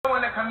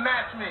that can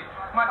match me.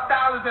 My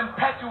style is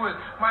impetuous.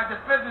 My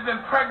defense is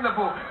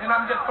impregnable. And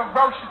I'm just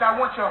ferocious. I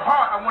want your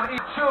heart. I want to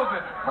eat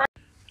children.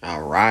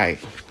 All right,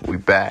 we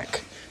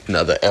back.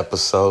 Another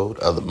episode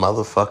of the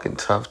motherfucking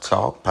Tough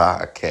Talk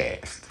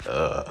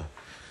podcast.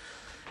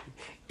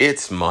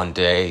 It's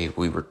Monday.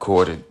 We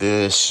recorded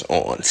this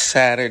on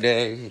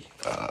Saturday.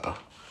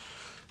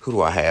 Who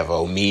do I have?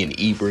 Oh, me and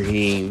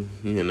Ibrahim,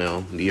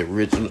 the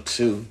original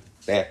two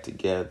back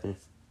together.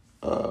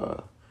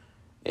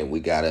 And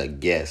we got a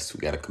guest. We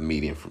got a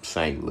comedian from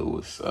St.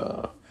 Louis.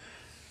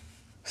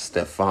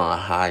 Stefan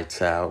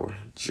Hightower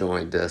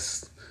joined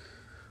us.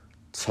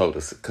 Told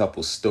us a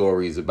couple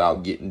stories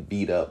about getting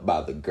beat up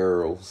by the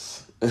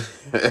girls.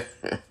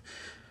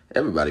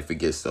 Everybody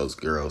forgets those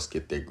girls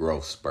get their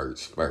growth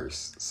spurts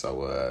first.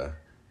 So,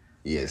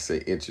 it's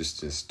an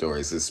interesting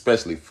story. It's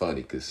especially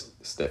funny because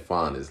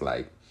Stefan is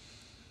like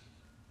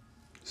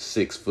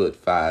 6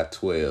 foot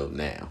 5'12"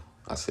 now.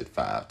 I said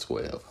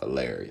 5'12".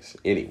 Hilarious.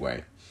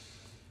 Anyway,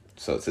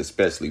 so it's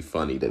especially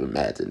funny to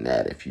imagine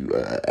that if you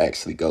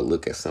actually go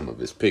look at some of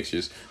his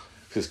pictures.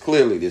 Because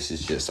clearly this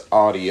is just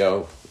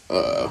audio.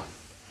 But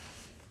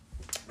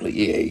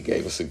yeah, he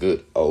gave us a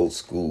good old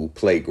school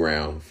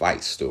playground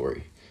fight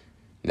story.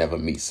 Never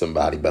meet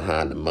somebody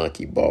behind the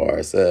monkey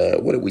bars.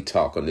 What did we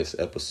talk on this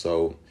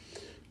episode?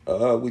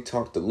 We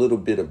talked a little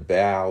bit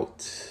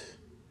about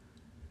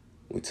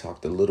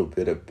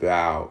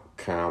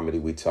comedy.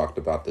 We talked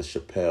about the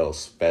Chappelle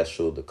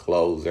special, the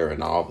closer,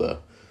 and all the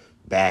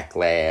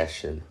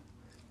backlash and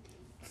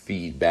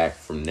feedback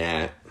from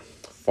that,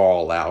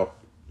 fallout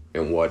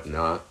and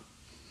whatnot.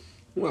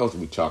 What else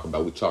did we talk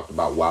about? We talked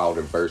about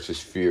Wilder versus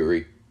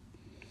Fury.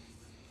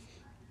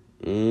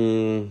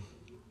 And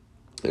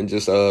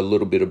just a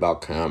little bit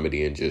about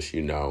comedy and just,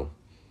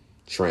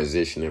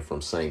 transitioning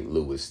from St.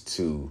 Louis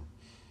to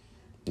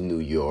New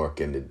York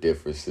and the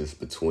differences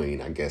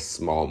between, I guess,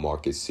 small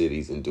market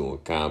cities and doing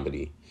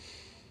comedy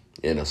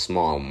in a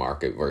small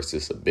market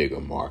versus a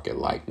bigger market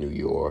like New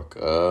York.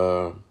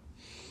 I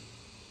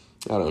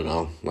don't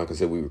know. Like I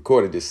said, we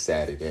recorded this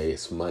Saturday.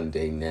 It's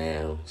Monday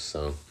now,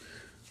 so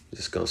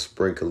just gonna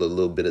sprinkle a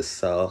little bit of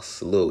sauce,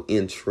 a little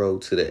intro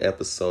to the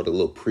episode, a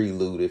little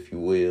prelude, if you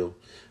will.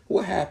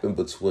 What happened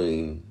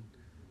between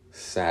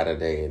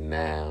Saturday and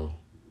now?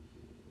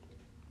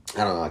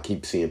 I don't know. I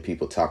keep seeing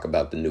people talk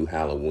about the new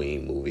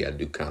Halloween movie. I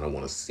do kind of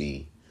want to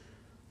see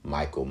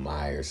Michael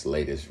Myers'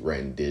 latest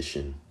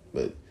rendition.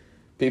 But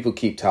people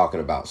keep talking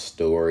about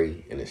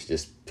story, and it's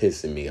just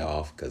pissing me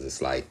off because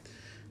it's like,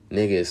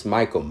 nigga, it's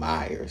Michael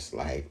Myers.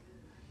 Like,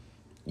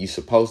 you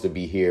supposed to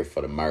be here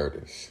for the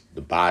murders.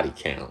 The body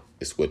count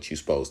is what you're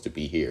supposed to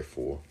be here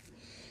for.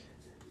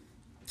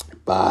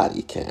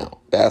 Body count.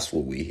 That's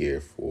what we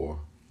here for.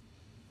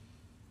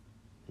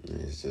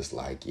 And it's just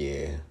like,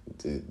 the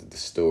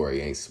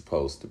story ain't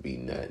supposed to be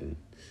nothing.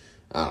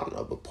 I don't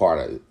know, but part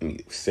of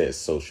it says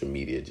social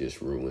media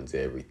just ruins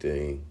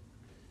everything.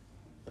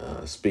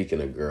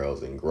 Speaking of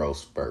girls and growth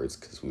spurts,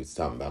 because we was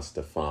talking about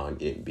Stefan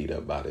getting beat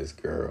up by this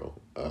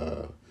girl.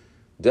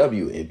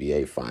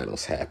 WNBA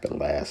finals happened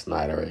last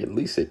night, or at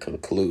least it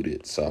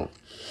concluded. So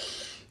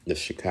the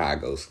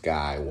Chicago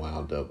Sky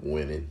wound up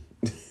winning,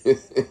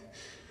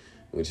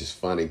 which is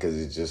funny because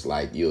it's just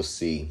like you'll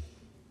see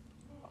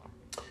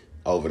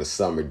over the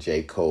summer,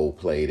 J. Cole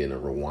played in a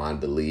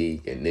Rwanda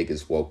league, and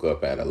niggas woke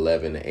up at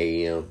 11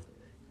 a.m.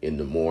 in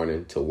the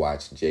morning to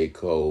watch J.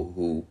 Cole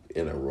hoop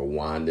in a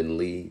Rwandan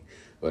league,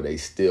 but they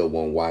still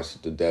won't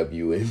watch the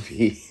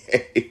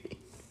WNBA.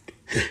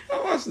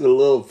 I watched a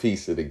little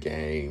piece of the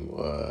game.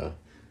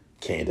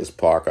 Candace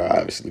Parker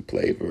obviously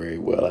played very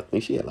well. I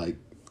think she had like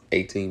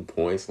 18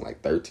 points,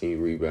 like 13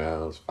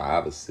 rebounds,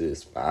 5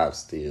 assists, 5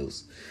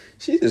 steals.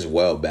 She's just a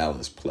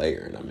well-balanced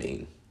player.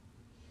 And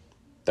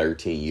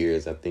 13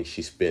 years I think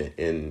she spent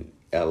in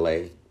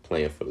L.A.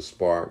 playing for the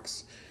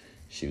Sparks.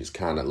 She was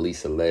kind of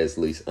Lisa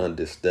Leslie's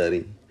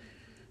understudy.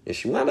 And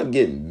she wound up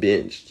getting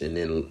benched and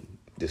then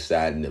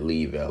deciding to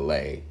leave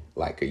L.A.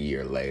 like a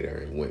year later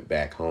and went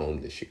back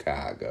home to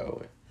Chicago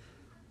and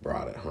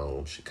brought it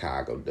home.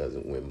 Chicago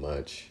doesn't win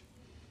much.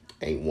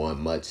 Ain't won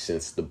much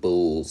since the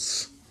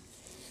Bulls.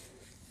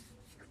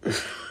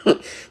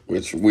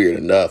 Which, weird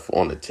enough,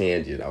 on a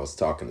tangent, I was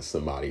talking to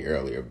somebody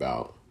earlier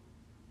about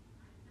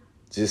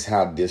just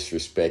how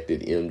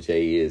disrespected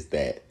MJ is,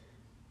 that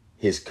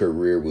his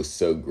career was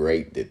so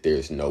great that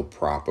there's no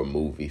proper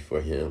movie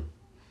for him.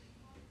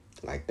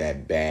 Like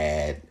that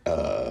bad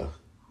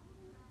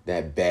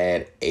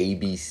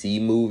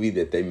ABC movie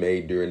that they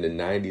made during the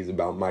 90s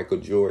about Michael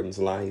Jordan's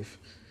life.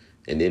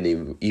 And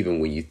then even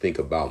when you think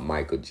about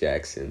Michael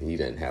Jackson, he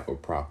didn't have a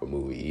proper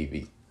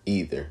movie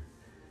either.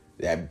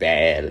 That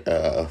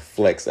bad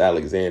Flex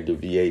Alexander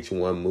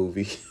VH1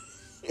 movie.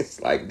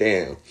 It's like,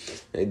 damn,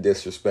 they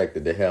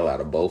disrespected the hell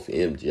out of both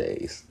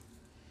MJs.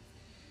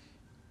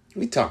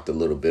 We talked a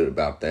little bit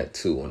about that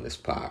too on this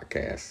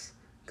podcast,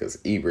 because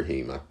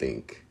Ibrahim, I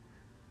think,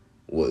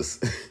 was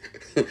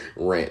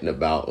ranting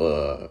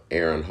about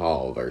Aaron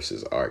Hall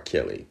versus R.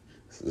 Kelly.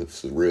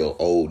 It's a real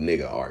old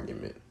nigga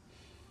argument.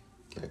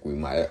 Like, we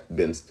might have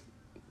been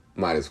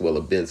Might as well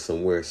have been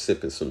somewhere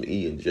sipping some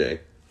E&J.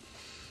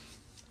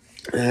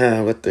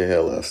 What the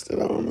hell else did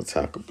I want to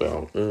talk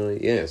about?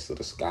 Yeah, so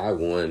the Sky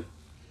one.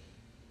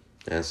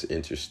 That's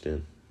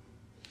interesting.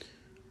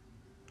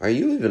 Are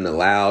you even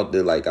allowed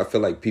to, like, I feel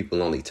like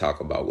people only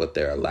talk about what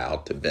they're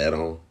allowed to bet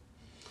on.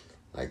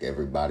 Like,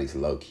 everybody's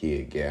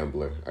low-key a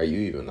gambler. Are you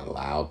even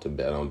allowed to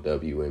bet on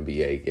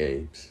WNBA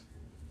games?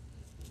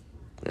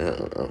 I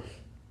don't know.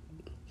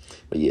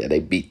 But yeah, they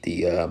beat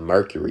the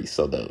Mercury,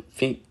 so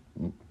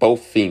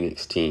both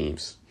Phoenix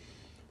teams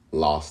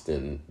lost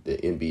in the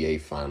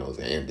NBA Finals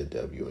and the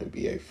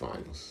WNBA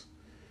Finals.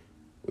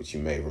 Which you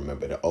may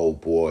remember, the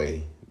old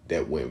boy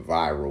that went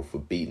viral for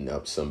beating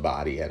up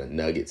somebody at a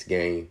Nuggets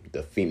game,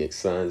 the Phoenix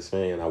Suns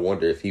fan. I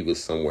wonder if he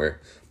was somewhere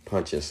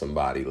punching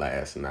somebody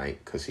last night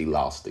because he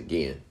lost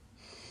again.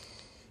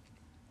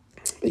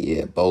 But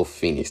yeah, both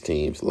Phoenix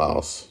teams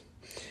lost.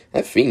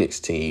 That Phoenix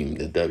team,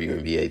 the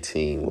WNBA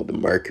team, well, the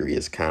Mercury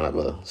is kind of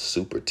a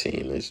super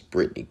team. There's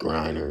Brittany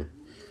Griner.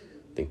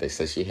 I think they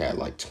said she had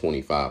like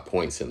 25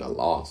 points in the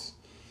loss.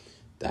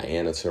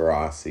 Diana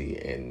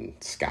Taurasi and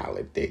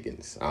Skylar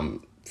Diggins.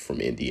 I'm from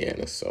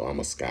Indiana, so I'm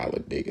a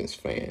Skylar Diggins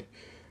fan.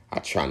 I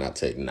try not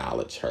to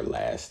acknowledge her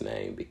last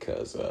name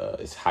because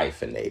it's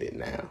hyphenated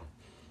now.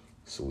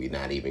 So we're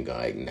not even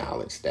going to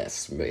acknowledge that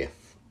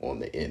Smith on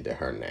the end of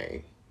her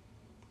name.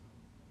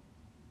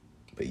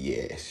 But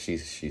yeah,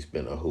 she's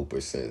been a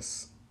hooper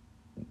since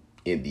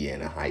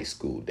Indiana high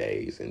school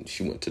days, and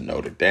she went to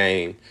Notre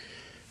Dame.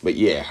 But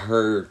yeah,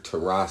 her,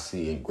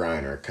 Taurasi, and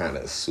Griner are kind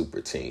of a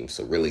super team.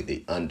 So really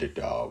the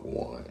underdog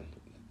won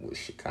with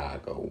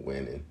Chicago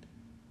winning.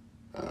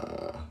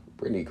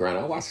 Brittany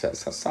Griner, I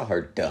saw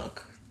her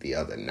dunk the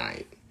other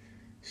night.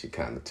 She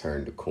kind of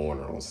turned the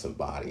corner on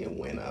somebody and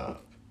went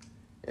up.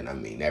 And I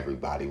mean,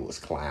 everybody was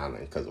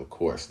clowning because, of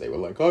course, they were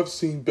like, I've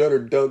seen better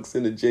dunks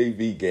in the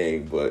JV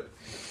game. But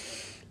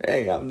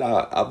hey, I'm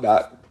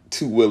not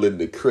too willing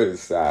to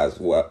criticize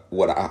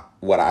what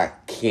I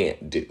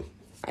can't do.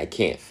 I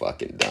can't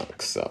fucking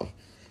dunk, so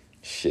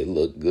shit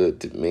looked good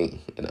to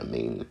me. And I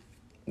mean,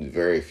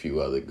 very few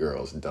other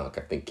girls dunk.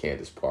 I think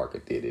Candace Parker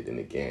did it in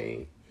the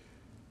game.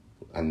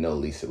 I know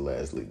Lisa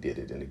Leslie did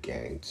it in the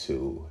game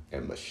too,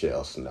 and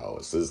Michelle Snow.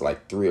 So there's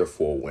like 3 or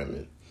 4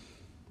 women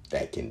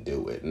that can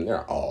do it, and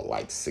they're all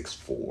like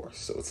 6'4",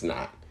 so it's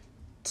not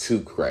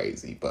too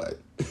crazy. But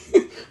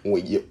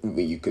when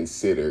you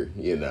consider,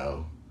 you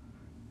know,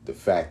 the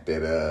fact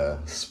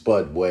that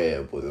Spud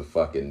Webb was a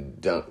fucking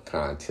dunk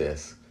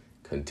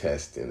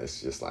contestant,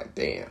 it's just like,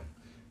 damn,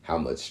 how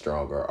much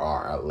stronger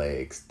are our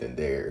legs than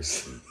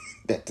theirs?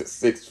 That the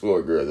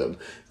 6'4" girls are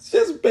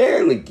just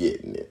barely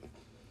getting it.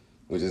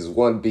 Which is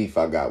one beef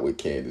I got with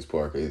Candace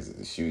Parker. Is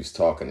she was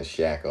talking to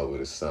Shaq over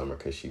the summer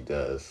because she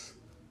does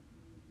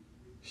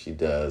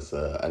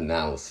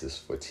analysis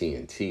for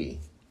TNT.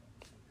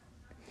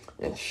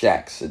 And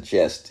Shaq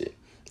suggested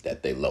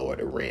that they lower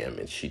the rim,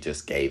 and she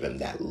just gave him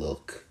that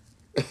look.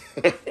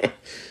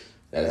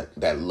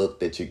 that look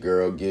that your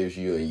girl gives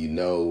you, and you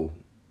know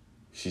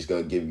she's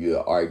going to give you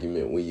an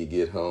argument when you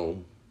get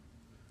home.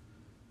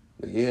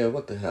 But yeah,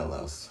 what the hell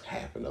else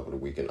happened over the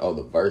weekend? Oh,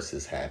 the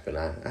Versus happened.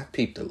 I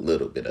peeped a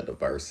little bit of the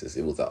Versus.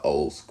 It was an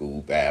old school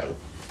battle.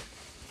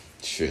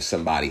 Sure,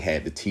 somebody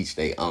had to teach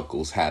their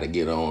uncles how to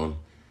get on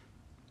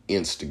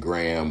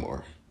Instagram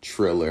or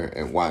Triller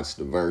and watch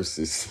the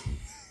Versus.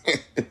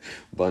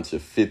 Bunch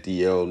of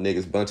 50-year-old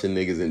niggas, bunch of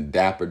niggas in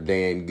Dapper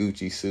Dan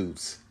Gucci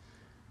suits.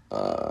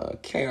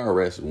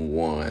 KRS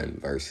One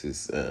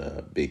versus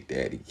Big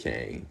Daddy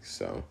Kane.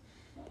 So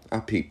I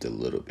peeped a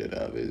little bit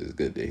of it. It's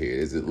good to hear.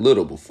 It's a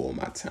little before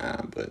my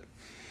time, but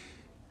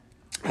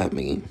I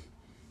mean,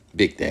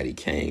 Big Daddy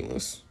Kane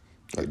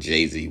or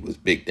Jay-Z was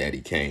Big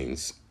Daddy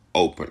Kane's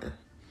opener.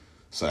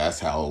 So that's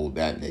how old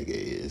that nigga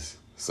is.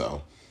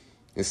 So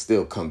it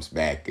still comes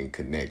back and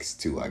connects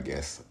to, I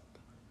guess,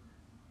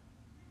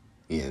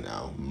 you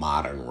know,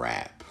 modern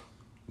rap.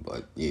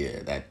 But yeah,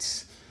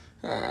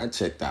 I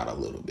checked out a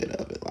little bit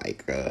of it.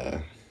 Like,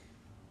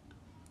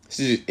 it's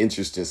just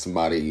interesting.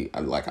 I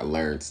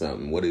learned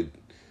something.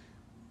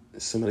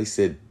 Somebody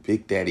said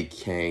Big Daddy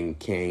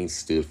Kane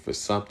stood for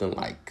something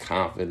like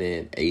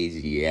confident,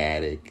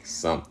 Asiatic,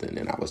 something.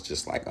 And I was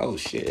just like, oh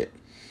shit.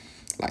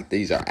 Like,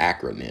 these are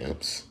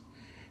acronyms.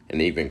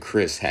 And even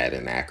Chris had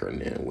an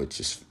acronym, which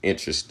is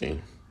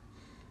interesting.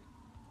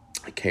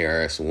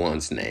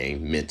 KRS-One's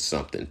name meant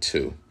something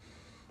too.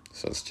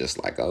 So it's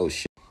just like, oh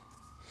shit.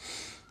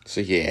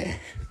 So yeah,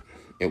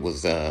 it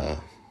was, what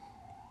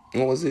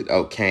was it?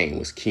 Oh, Kane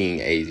was King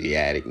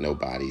Asiatic,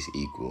 nobody's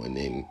equal. And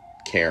then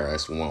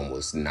KRS-One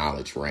was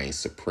knowledge reigns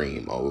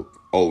supreme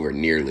over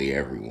nearly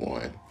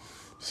everyone.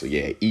 So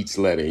yeah, each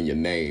letter in your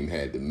name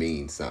had to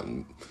mean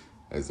something,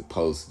 as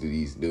opposed to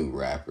these new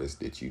rappers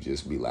that you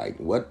just be like,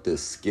 what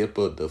does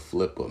Skipper the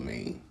Flipper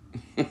mean?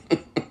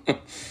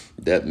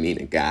 Doesn't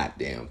mean a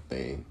goddamn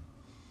thing.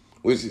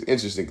 Which is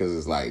interesting because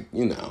it's like,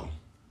 you know,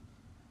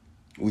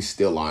 we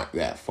still aren't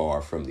that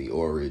far from the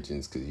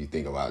origins, because you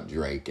think about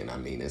Drake, and I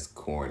mean, it's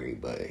corny,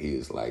 but he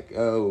was like,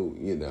 oh,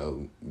 you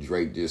know,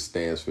 Drake just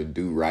stands for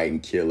do right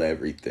and kill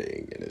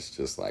everything. And it's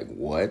just like,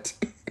 what?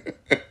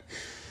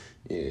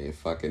 Yeah,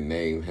 fucking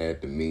name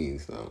had to mean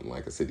something.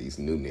 Like I said, these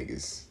new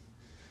niggas,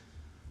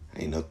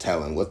 ain't no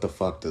telling what the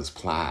fuck does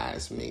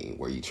plies mean.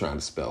 Were you trying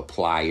to spell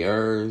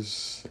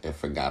pliers and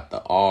forgot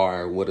the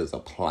R? What is a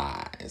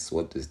plies?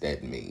 What does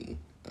that mean?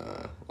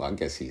 Well, I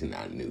guess he's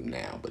not new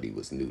now, but he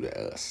was new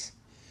to us.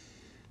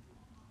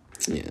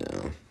 You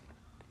know,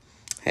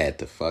 had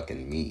to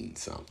fucking mean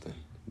something.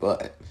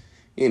 But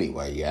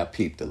anyway, yeah, I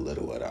peeped a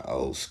little of the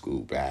old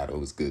school battle. It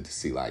was good to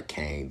see like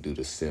Kane do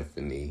the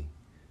symphony.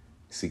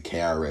 See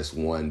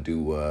KRS-One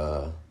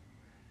do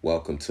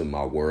Welcome to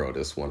My World.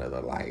 It's one of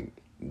the like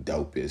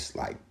dopest,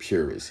 like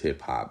purest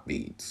hip hop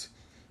beats.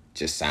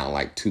 Just sound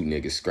like two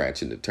niggas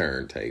scratching the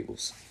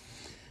turntables.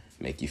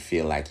 Make you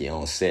feel like you're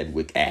on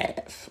Sedgwick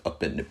Ave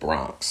up in the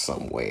Bronx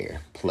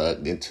somewhere,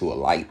 plugged into a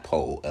light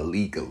pole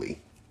illegally.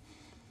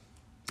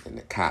 And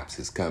the cops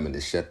is coming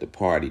to shut the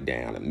party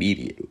down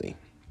immediately.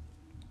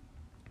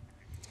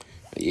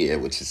 Yeah,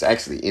 which is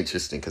actually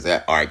interesting because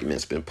that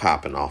argument's been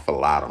popping off a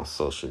lot on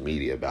social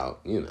media about,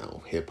 you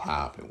know, hip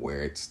hop and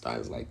where it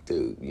starts. Like,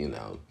 dude, you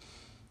know,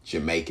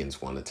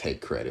 Jamaicans want to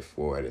take credit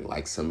for it. And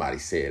like somebody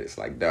said, it's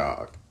like,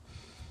 dog,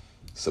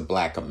 it's a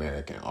Black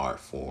American art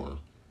form.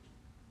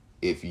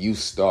 If you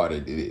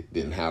started it,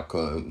 then how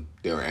come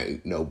there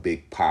ain't no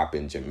big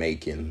poppin'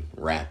 Jamaican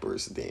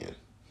rappers then?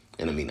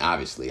 And I mean,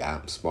 obviously,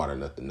 I'm smart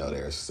enough to know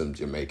there's some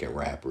Jamaican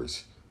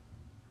rappers,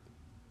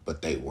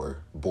 but they were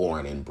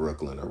born in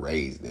Brooklyn or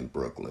raised in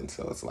Brooklyn.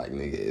 So it's like,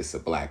 nigga, it's a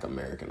Black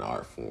American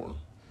art form.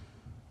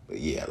 But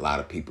yeah, a lot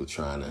of people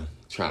trying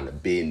to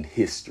bend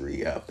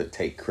history up and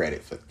take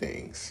credit for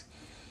things.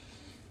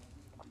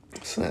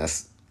 So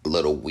that's a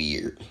little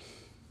weird.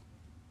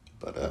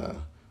 But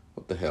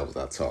what the hell was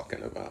I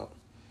talking about?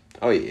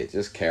 Oh yeah,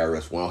 just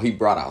KRS-One. He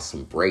brought out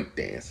some break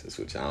dances,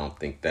 which I don't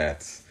think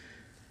that's,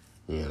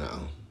 you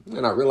know.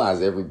 And I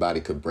realized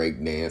everybody could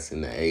break dance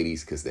in the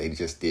 80s because they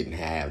just didn't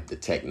have the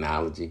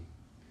technology.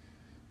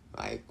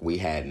 Like, we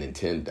had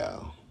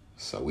Nintendo,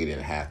 so we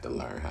didn't have to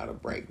learn how to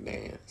break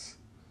dance.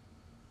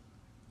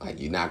 Like,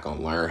 you're not going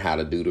to learn how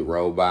to do the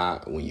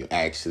robot when you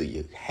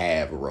actually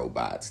have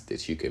robots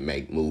that you can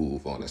make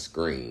move on a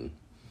screen.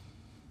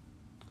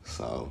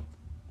 So,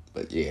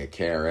 but yeah,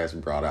 KRS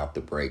brought out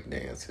the break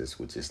dances,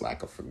 which is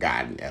like a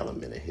forgotten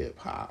element of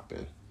hip-hop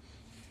and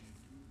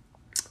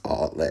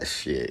all that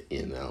shit,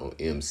 you know.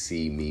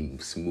 MC me,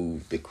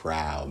 smooth the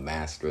crowd,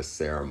 master of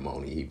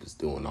ceremony. He was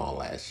doing all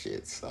that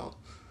shit. So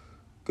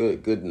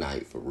good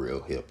night for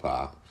real hip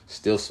hop.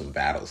 Still some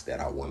battles that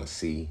I want to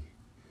see.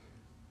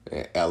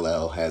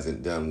 LL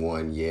hasn't done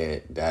one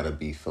yet. That'll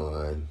be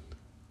fun.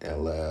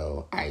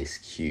 LL, Ice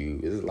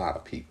Cube. There's a lot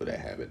of people that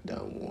haven't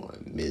done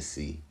one.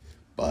 Missy,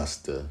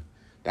 Busta.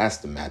 That's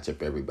the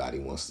matchup everybody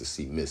wants to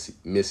see.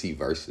 Missy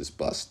versus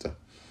Busta.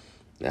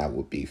 That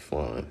would be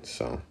fun.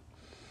 So.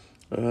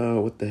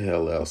 What the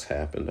hell else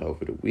happened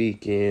over the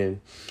weekend?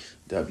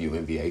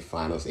 WNBA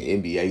Finals.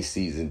 The NBA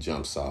season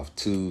jumps off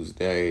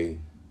Tuesday.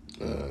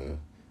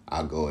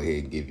 I'll go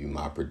ahead and give you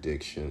my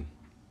prediction.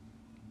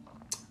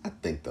 I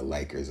think the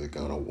Lakers are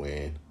going to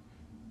win.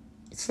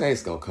 I'd say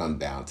it's going to come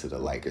down to the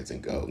Lakers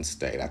and Golden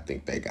State. I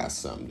think they got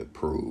something to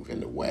prove in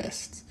the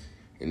West.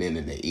 And then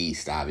in the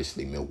East,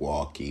 obviously,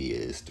 Milwaukee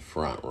is the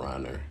front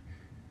runner.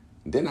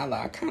 Then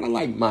I kind of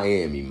like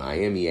Miami.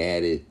 Miami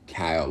added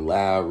Kyle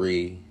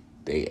Lowry.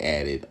 They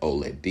added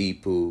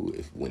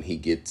Oladipo when he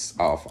gets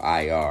off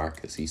IR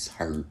because he's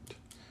hurt.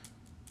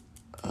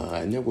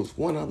 And there was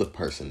one other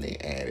person they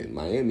added.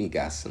 Miami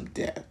got some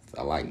depth.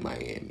 I like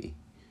Miami.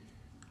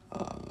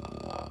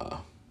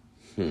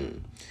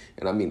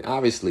 And I mean,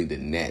 obviously the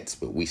Nets,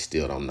 but we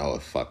still don't know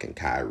if fucking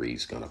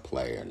Kyrie's going to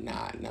play or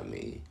not. And I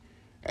mean,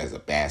 as a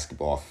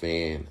basketball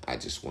fan, I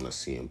just want to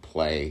see him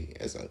play.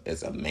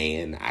 As a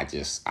man,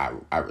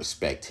 I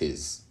respect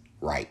his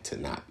right to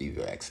not be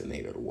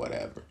vaccinated or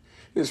whatever.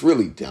 It's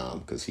really dumb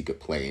because he could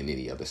play in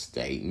any other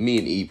state. Me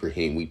and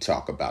Ibrahim, we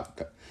talk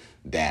about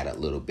that a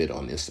little bit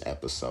on this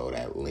episode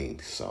at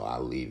length, so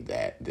I'll leave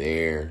that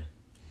there.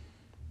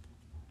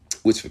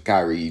 Which for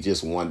Kyrie, you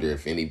just wonder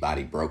if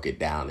anybody broke it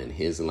down in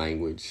his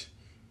language.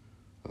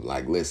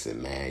 Like,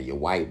 listen, man, your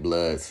white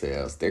blood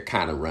cells, they're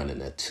kind of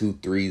running a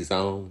 2-3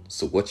 zone.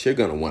 So what you're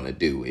going to want to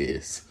do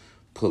is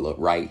pull up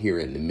right here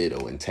in the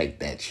middle and take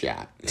that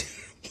shot.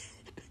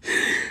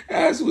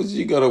 That's what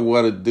you're gonna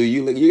want to do.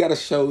 You gotta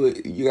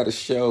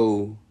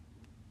show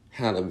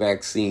how the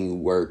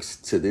vaccine works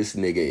to this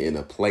nigga in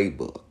a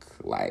playbook,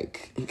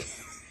 like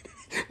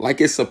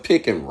it's a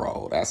pick and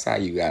roll. That's how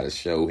you gotta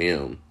show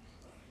him.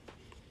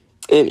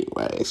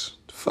 Anyways,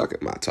 the fuck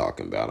am I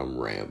talking about? I'm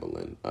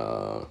rambling.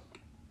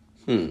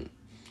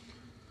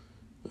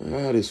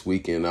 This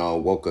weekend I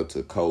woke up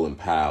to Colin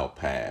Powell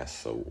pass.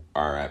 So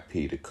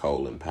R.I.P. to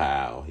Colin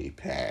Powell. He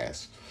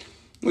passed.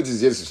 Which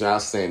is just, I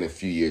was saying a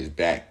few years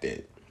back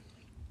that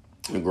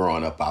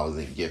growing up I was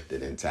in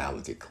gifted and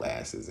talented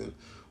classes. And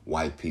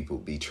white people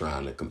be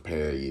trying to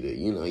compare you to,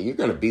 you're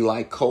going to be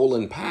like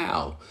Colin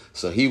Powell.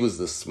 So he was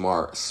the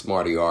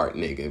smarty art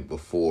nigga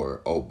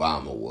before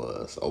Obama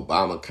was.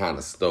 Obama kind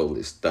of stole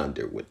his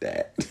thunder with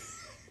that.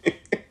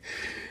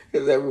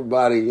 Because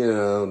everybody,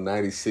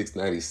 96,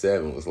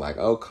 97 was like,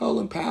 oh,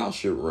 Colin Powell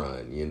should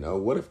run.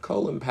 What if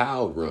Colin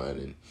Powell run?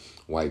 And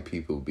white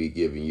people be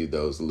giving you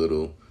those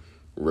little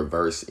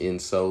reverse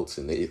insults,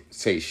 and they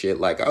say shit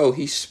like, oh,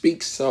 he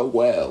speaks so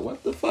well.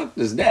 What the fuck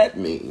does that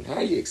mean?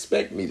 How you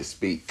expect me to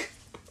speak?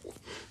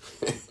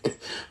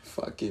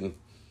 Fucking,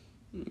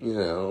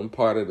 I'm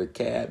part of the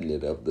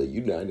cabinet of the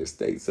United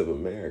States of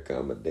America.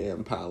 I'm a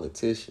damn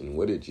politician.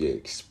 What did you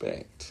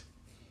expect?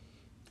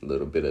 A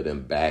little bit of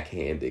them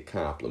backhanded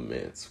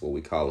compliments, what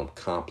we call them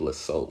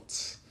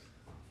complisalts.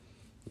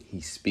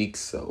 He speaks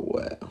so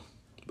well.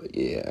 But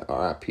yeah,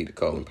 R.I.P. to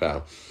Colin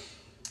Powell.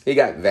 He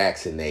got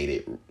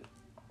vaccinated,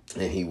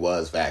 and he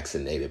was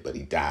vaccinated, but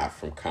he died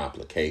from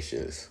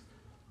complications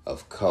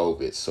of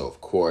COVID. So,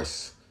 of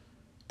course,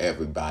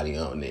 everybody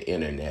on the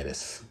internet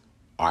is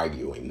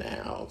arguing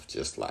now.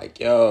 Just like,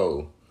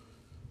 yo,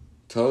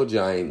 told you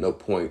I ain't no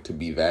point to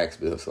be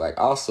vaccinated. It's like,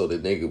 also, the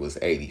nigga was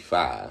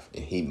 85,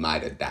 and he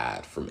might have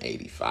died from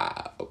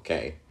 85,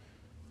 okay?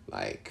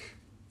 Like,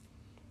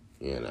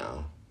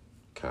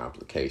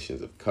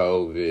 complications of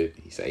COVID.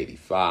 He's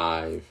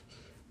 85,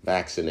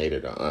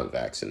 vaccinated or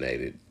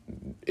unvaccinated.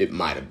 It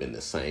might have been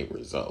the same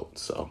result,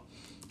 so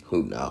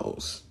who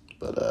knows?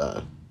 But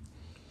I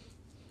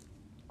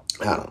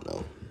don't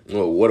know.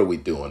 Well, what do we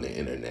do on the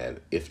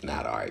internet if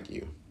not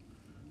argue?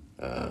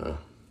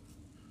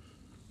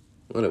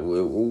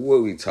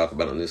 What we talk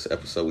about on this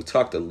episode? We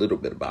talked a little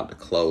bit about the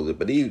closer,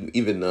 but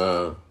even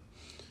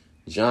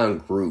John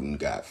Gruden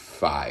got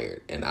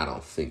fired, and I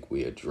don't think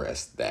we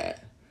addressed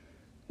that.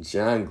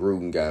 John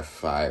Gruden got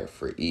fired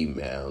for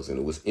emails, and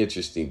it was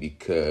interesting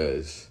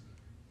because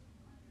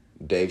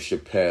Dave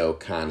Chappelle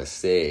kind of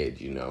said,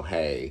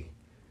 hey,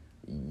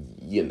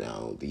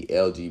 the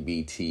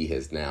LGBT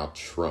has now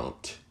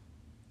trumped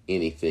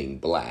anything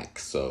black,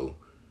 so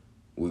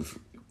we've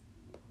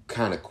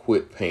kind of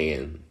quit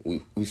paying,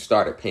 we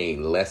started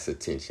paying less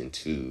attention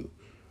to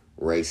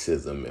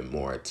racism and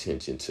more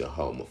attention to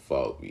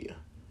homophobia.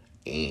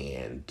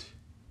 And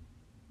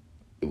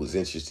it was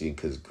interesting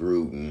because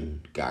Gruden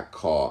got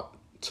caught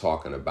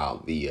talking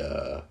about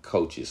the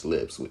coach's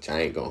lips, which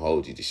I ain't gonna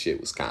hold you, the shit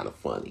was kind of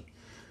funny.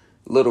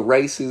 A little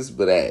racist,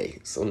 but hey,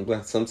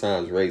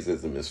 sometimes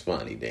racism is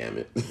funny, damn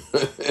it.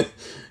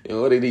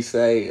 And what did he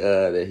say?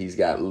 That he's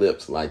got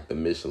lips like the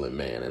Michelin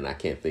Man, and I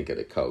can't think of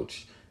the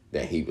coach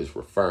that he was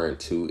referring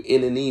to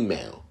in an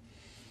email.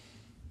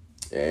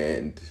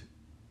 And,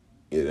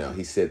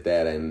 he said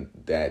that, and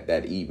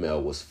that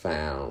email was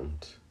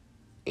found,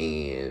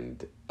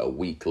 and a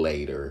week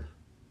later,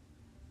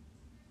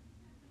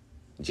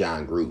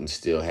 John Gruden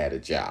still had a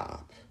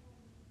job.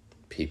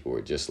 People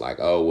were just like,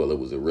 oh, well, it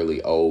was a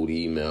really old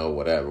email,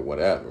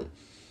 whatever.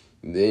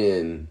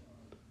 Then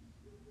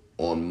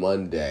on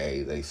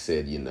Monday, they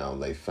said,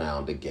 they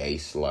found a gay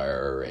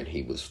slur, and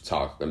he was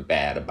talking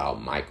bad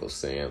about Michael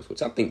Samms,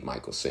 which I think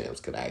Michael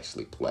Samms could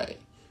actually play.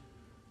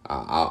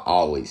 I'll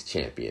always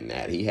champion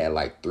that. He had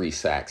like 3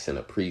 sacks in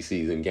a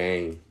preseason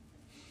game.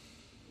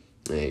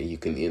 And you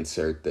can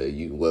insert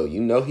he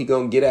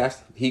gonna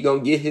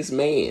get his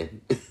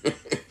man.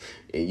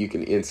 And you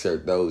can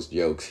insert those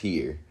jokes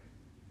here.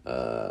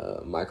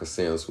 Michael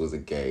Samms was a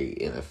gay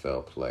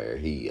NFL player.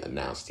 He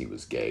announced he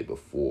was gay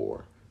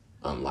before,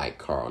 unlike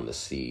Carl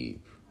Nassib,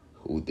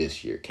 who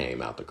this year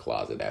came out the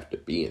closet after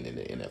being in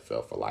the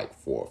NFL for like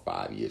 4 or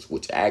 5 years,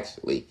 which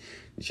actually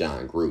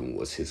John Gruden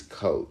was his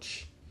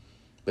coach.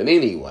 But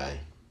anyway,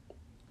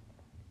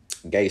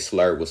 gay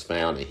slur was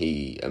found, and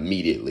he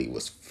immediately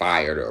was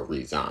fired or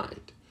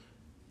resigned.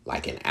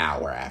 Like an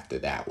hour after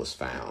that was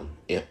found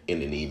in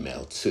an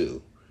email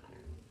too.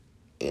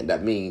 And I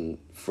mean,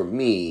 for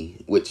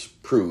me, which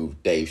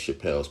proved Dave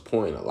Chappelle's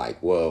point of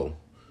like, well,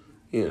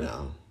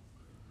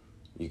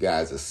 you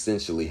guys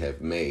essentially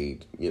have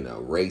made,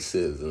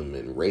 racism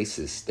and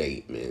racist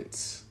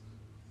statements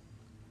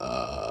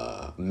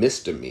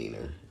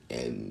misdemeanor,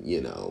 and,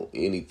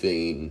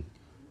 anything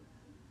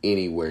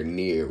anywhere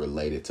near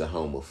related to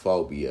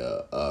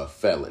homophobia,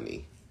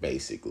 felony,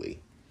 basically.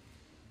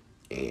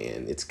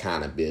 And it's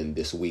kind of been,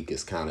 this week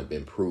has kind of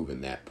been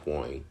proving that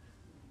point.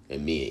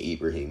 And me and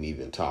Ibrahim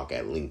even talk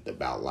at length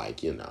about,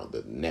 like,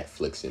 the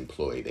Netflix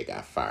employee that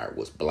got fired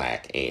was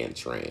black and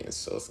trans.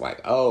 So it's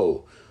like,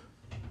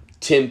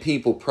 10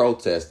 people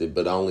protested,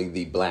 but only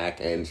the black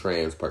and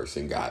trans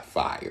person got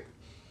fired.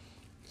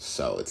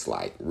 So it's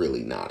like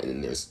really not.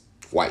 And there's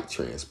white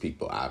trans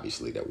people,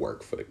 obviously, that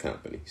work for the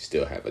company,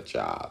 still have a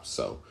job.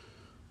 So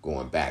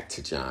going back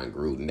to John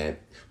Gruden, that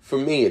for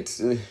me,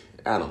 it's,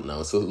 I don't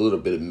know, it's a little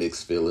bit of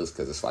mixed feelings,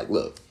 because it's like,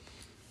 look,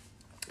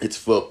 it's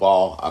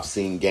football. I've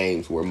seen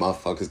games where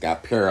motherfuckers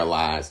got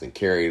paralyzed and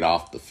carried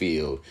off the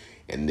field,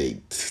 and the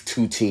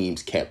 2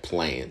 teams kept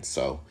playing.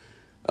 So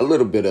a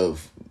little bit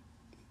of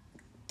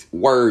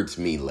words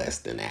mean less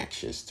than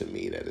actions to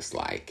me. That it's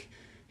like,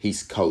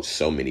 he's coached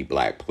so many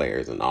black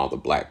players, and all the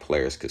black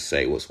players could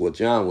say was, well,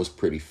 John was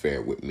pretty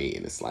fair with me.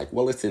 And it's like,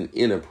 well, it's an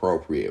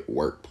inappropriate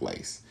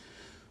workplace.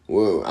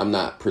 Well, I'm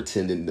not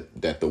pretending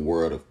that the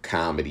world of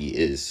comedy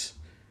is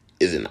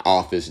an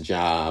office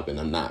job, and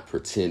I'm not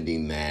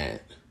pretending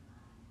that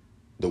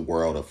the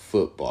world of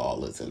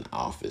football is an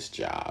office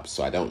job.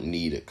 So I don't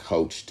need a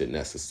coach to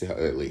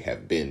necessarily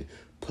have been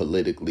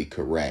politically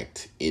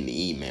correct in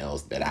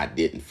emails that I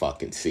didn't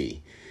fucking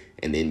see.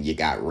 And then you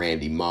got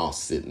Randy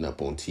Moss sitting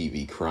up on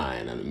TV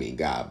crying. I mean,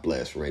 God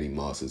bless. Randy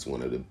Moss is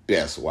one of the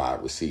best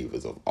wide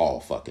receivers of all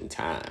fucking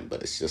time.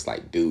 But it's just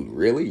like, dude,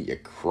 really? You're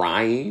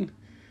crying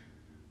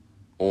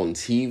on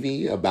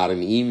TV about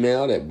an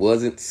email that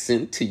wasn't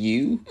sent to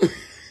you?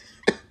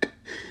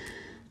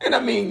 And I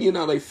mean, you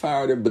know, they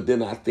fired her. But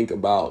then I think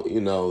about,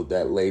 you know,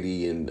 that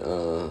lady in,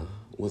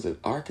 was it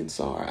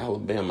Arkansas or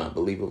Alabama? I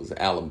believe it was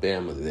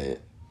Alabama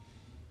that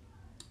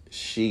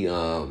she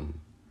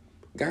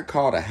got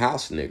called a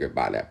house nigger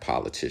by that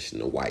politician.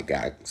 The white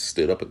guy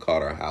stood up and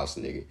called her a house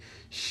nigger.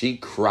 She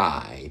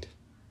cried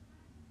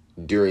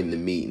during the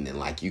meeting, and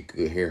like you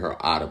could hear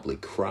her audibly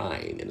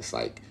crying. And it's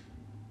like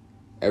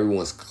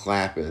everyone's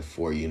clapping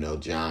for, you know,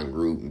 John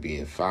Gruden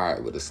being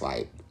fired, but it's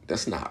like,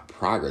 that's not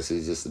progress.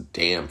 He's just a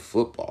damn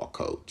football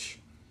coach.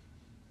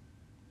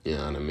 You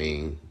know what I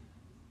mean?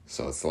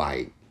 So it's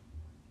like,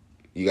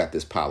 you got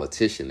this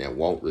politician that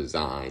won't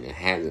resign and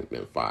hasn't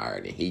been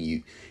fired, and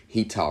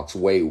he talks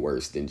way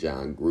worse than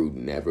John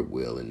Gruden ever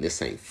will. And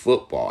this ain't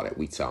football that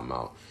we talking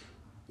about.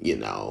 You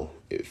know,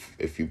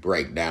 if you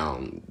break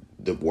down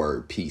the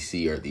word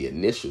PC, or the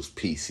initials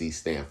PC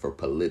stand for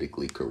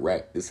politically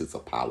correct, this is a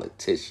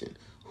politician.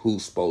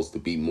 Who's supposed to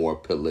be more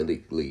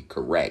politically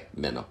correct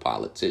than a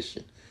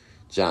politician?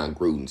 John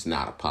Gruden's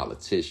not a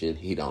politician.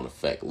 He don't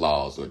affect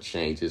laws or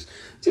changes.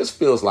 Just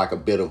feels like a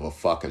bit of a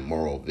fucking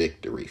moral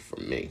victory for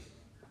me.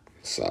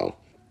 So,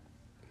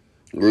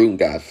 Gruden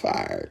got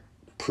fired,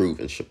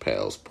 proving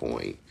Chappelle's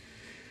point.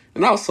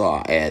 And also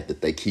I'll add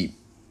that they keep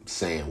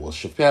saying, well,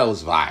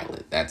 Chappelle's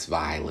violent. That's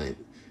violent.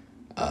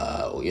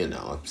 You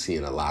know, I'm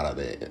seeing a lot of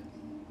the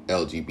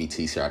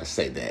LGBT start to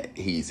say that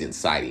he's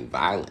inciting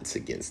violence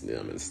against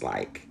them. And it's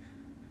like,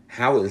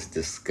 how is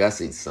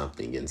discussing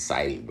something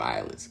inciting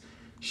violence?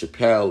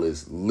 Chappelle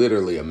is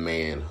literally a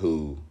man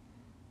who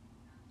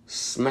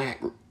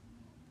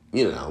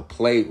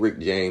played Rick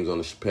James on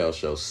the Chappelle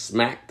Show,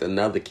 smacked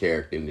another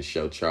character in the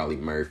show, Charlie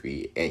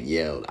Murphy, and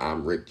yelled,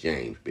 "I'm Rick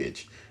James,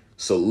 bitch."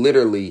 So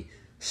literally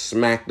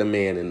smacked the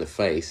man in the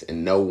face,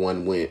 and no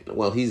one went,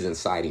 well, he's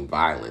inciting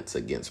violence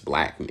against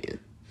black men.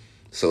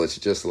 So it's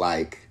just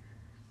like,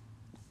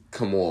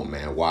 come on,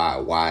 man.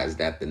 Why is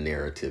that the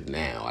narrative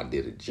now? I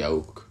did a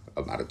joke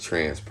about a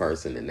trans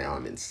person, and now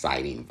I'm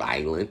inciting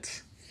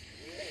violence.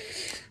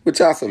 Which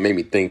also made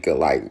me think of,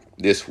 like,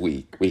 this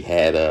week we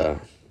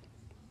had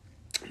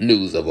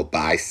news of a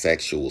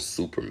bisexual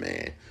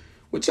Superman,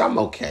 which I'm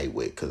okay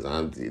with, because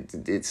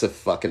it's a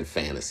fucking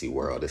fantasy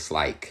world. It's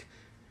like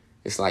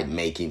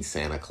making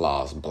Santa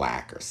Claus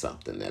black or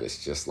something, that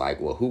it's just like,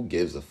 well, who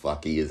gives a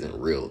fuck? He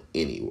isn't real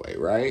anyway,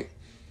 right?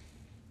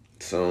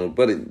 So,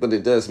 but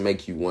it does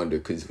make you wonder,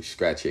 because you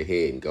scratch your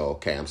head and go,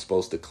 okay, I'm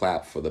supposed to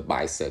clap for the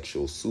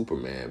bisexual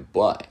Superman,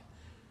 but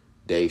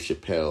Dave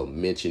Chappelle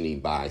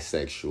mentioning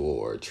bisexual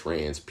or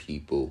trans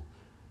people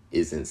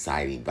is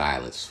inciting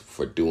violence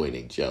for doing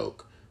a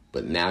joke.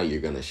 But now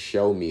you're going to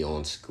show me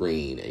on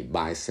screen a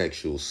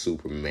bisexual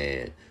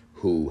Superman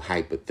who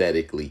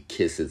hypothetically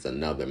kisses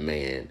another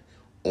man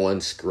on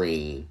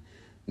screen.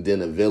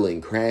 Then a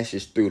villain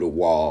crashes through the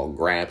wall,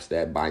 grabs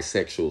that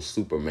bisexual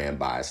Superman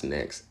by his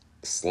neck,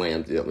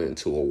 slams him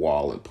into a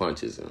wall and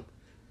punches him.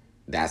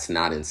 That's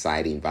not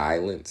inciting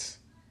violence.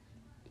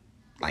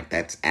 Like,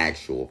 that's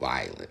actual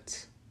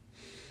violence.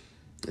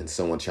 And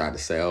someone tried to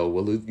say, oh,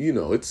 well,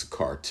 it's a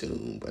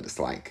cartoon. But it's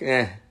like,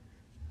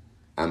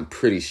 I'm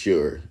pretty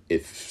sure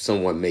if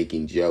someone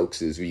making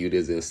jokes is viewed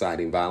as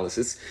inciting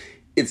violence,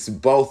 it's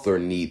both or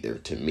neither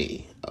to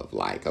me. Of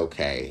like,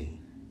 okay,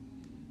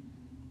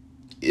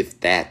 if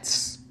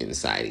that's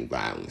inciting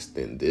violence,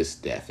 then this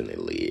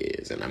definitely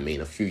is. And I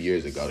mean, a few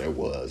years ago, there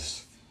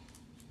was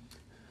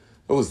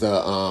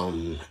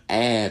the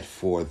ad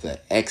for the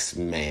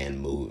X-Men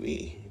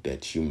movie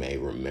that you may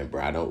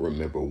remember. I don't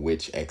remember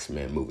which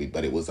X-Men movie,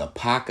 but it was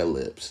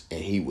Apocalypse,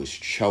 and he was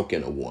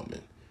choking a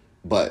woman.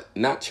 But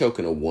not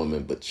choking a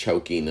woman, but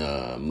choking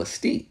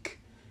Mystique.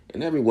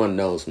 And everyone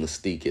knows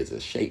Mystique is a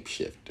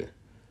shapeshifter.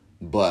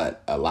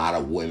 But a lot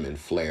of women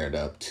flared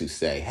up to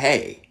say,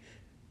 hey,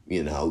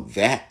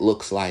 that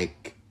looks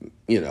like,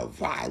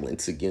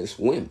 violence against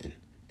women.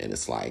 And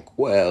it's like,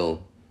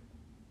 well,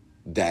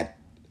 that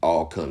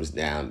all comes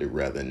down to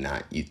whether or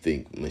not you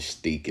think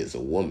Mystique is a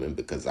woman,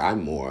 because I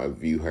more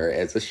view her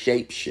as a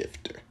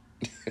shapeshifter.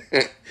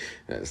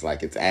 It's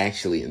like, it's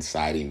actually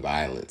inciting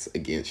violence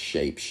against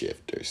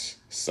shapeshifters.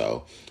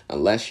 So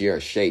unless you're a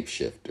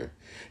shapeshifter,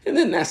 and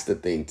then that's the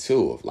thing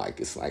too, of like,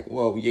 it's like,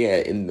 well, yeah,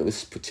 in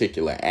this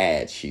particular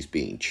ad, she's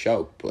being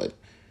choked, but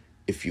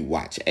if you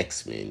watch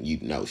X-Men, you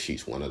know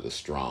she's one of the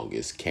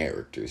strongest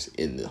characters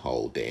in the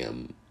whole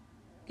damn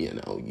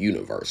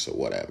universe or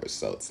whatever.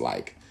 So it's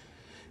like,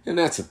 and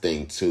that's a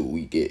thing too.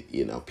 We get,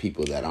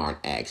 people that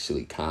aren't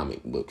actually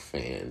comic book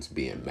fans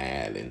being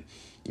mad. And,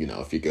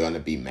 if you're going to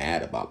be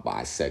mad about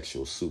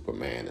bisexual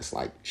Superman, it's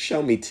like,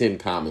 show me 10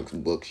 comic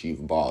books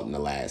you've bought in the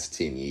last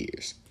 10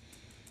 years.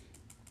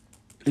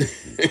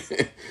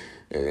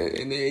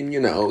 and then,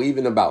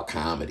 even about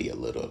comedy a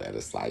little, that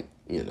it's like,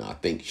 I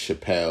think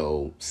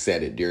Chappelle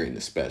said it during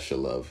the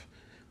special of,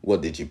 well,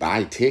 did you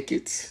buy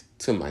tickets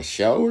to my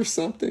show or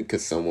something?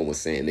 Because someone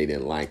was saying they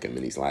didn't like him.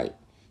 And he's like,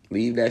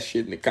 leave that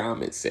shit in the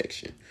comment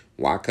section.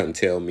 Why come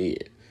tell me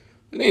it?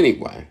 But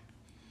anyway,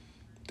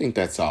 I think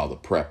that's all the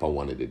prep I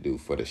wanted to do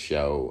for the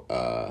show.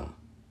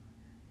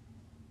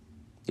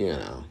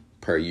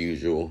 Per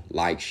usual,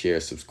 like,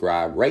 share,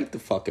 subscribe, rate the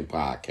fucking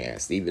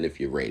podcast, even if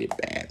you rate it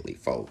badly,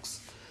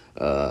 folks.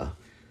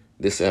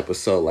 This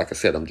episode, like I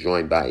said, I'm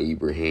joined by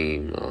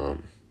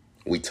Ibrahim.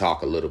 We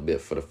talk a little bit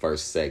for the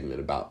first segment,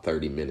 about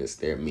 30 minutes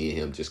there. Me and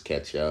him just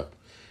catch up.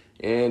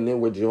 And then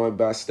we're joined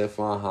by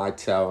Stefan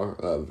Hightower,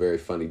 a very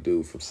funny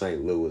dude from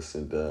St. Louis.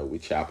 And we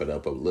chop it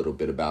up a little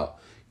bit about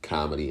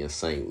comedy in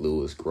St.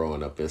 Louis,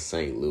 growing up in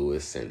St.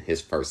 Louis, and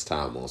his first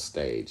time on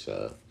stage.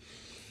 So,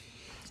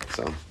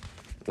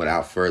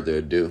 without further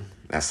ado,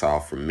 that's all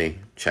from me.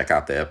 Check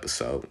out the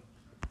episode.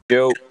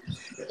 Yo.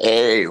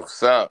 Hey,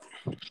 what's up?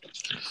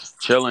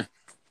 Chilling.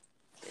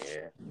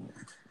 Yeah.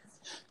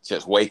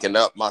 Just waking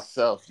up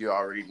myself, you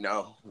already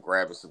know.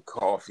 Grabbing some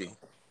coffee.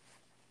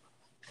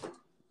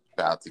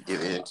 About to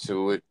get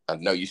into it. I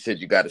know you said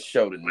you got a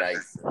show tonight.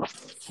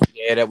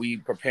 Yeah, that we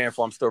preparing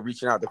for. I'm still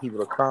reaching out to people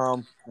to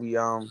come. We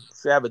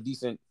should have a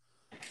decent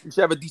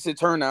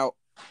turnout.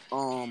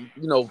 Our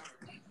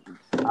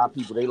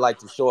people, they like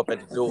to show up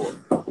at the door.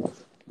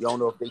 You don't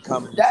know if they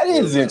come. That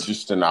is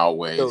interesting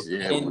always. So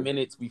yeah. 10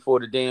 minutes before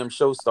the damn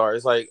show starts.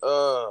 It's like,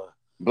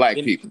 Black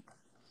people.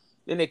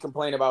 Then they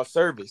complain about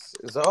service.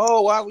 It's like,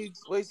 oh, why we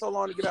wait so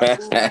long to get our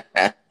food?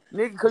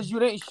 Nigga, because you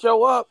didn't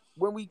show up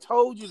when we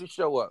told you to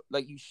show up.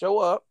 Like, you show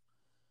up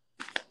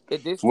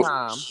at this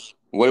time.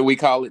 What do we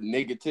call it?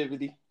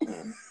 Negativity?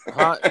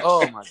 Huh?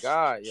 Oh, my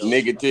God. Yo.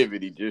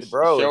 Negativity. Just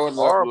showing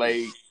up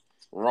late.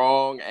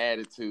 Wrong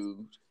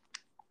attitude.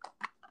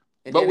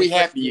 But we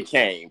happy you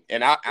came.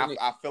 And I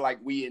feel like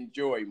we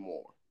enjoy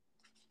more.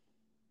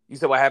 You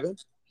said what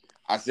happened?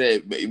 I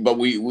said, but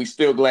we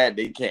still glad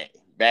they came.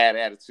 Bad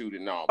attitude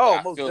and all. Oh,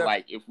 I feel definitely.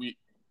 Like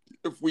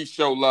if we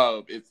show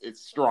love,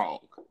 it's strong.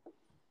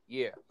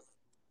 Yeah.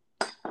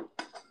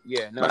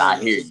 Yeah, no, but I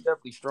hear it's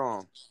definitely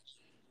strong.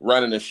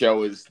 Running a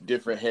show is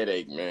different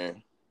headache,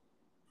 man.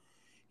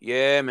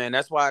 Yeah, man.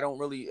 That's why I don't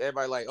really.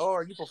 Everybody like, oh,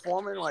 are you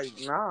performing? Like,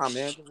 nah,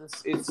 man.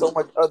 Cause it's so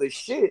much other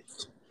shit.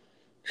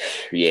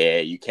 Yeah,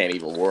 you can't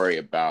even worry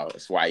about.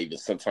 That's why even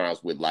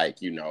sometimes with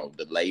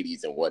the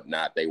ladies and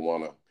whatnot, they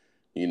want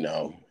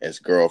to, as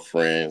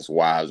girlfriends,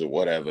 wives, or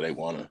whatever, they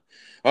want to.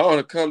 I want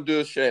to come do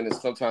a show, and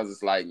sometimes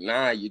it's like,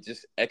 nah, you're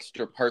just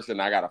extra person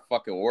I gotta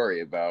fucking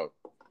worry about.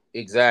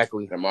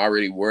 Exactly. I'm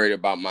already worried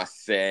about my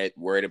set,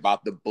 worried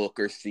about the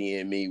booker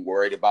seeing me,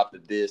 worried about the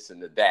this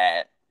and the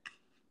that.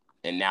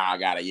 And now I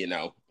gotta,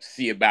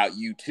 see about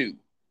you too.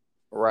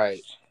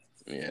 Right.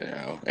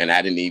 And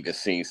I didn't even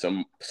see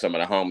some of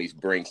the homies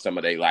bring some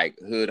of their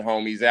hood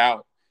homies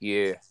out.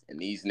 Yeah. And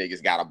these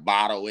niggas got a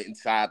bottle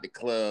inside the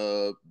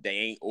club. They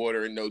ain't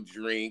ordering no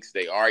drinks.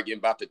 They arguing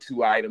about the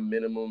 2-item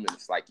minimum. And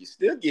it's like, you're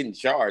still getting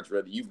charged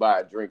whether you buy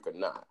a drink or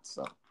not.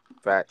 So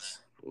facts.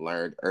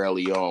 Learned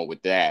early on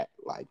with that.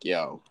 Like,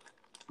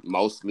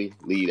 mostly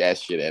leave that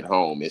shit at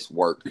home. It's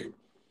work.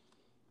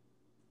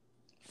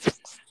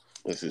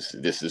 This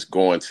is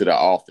going to the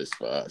office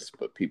for us,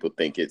 but people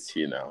think it's,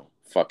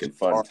 fucking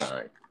fun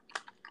time.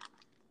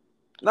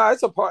 No,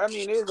 it's a party. I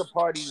mean, it is a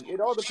party. It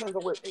all depends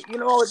on what,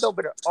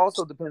 but it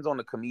also depends on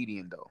the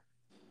comedian, though.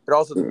 It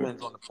also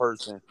depends on the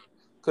person.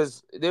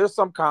 Because there's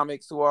some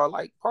comics who are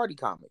like party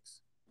comics.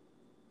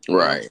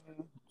 Right.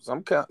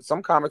 Some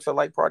comics are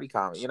like party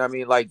comics. You know what I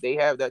mean? Like, they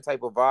have that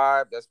type of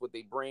vibe. That's what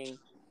they bring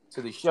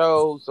to the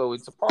show. So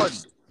it's a party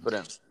for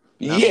them.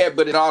 Yeah,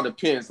 but it all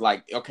depends.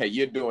 Like, okay,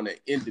 you're doing an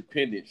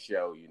independent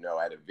show,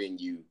 at a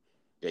venue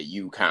that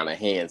you kind of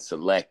hand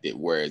selected.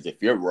 Whereas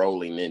if you're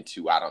rolling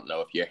into, I don't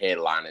know, if you're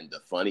headlining the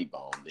Funny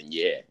Bone, then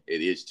yeah,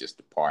 it is just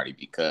a party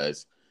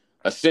because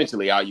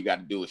essentially all you got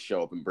to do is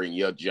show up and bring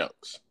your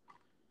jokes.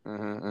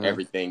 Mm-hmm.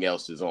 Everything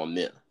else is on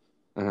them.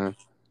 Mm-hmm.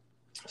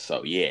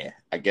 So yeah,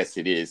 I guess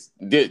it is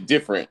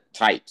different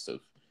types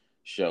of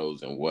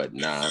shows and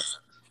whatnot.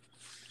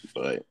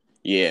 But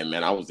yeah,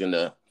 man, I was in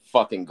the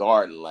fucking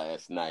Garden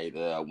last night.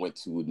 I went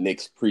to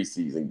Knicks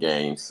preseason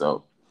game,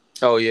 so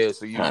oh yeah,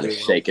 so you kind of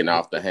shaking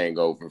off the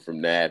hangover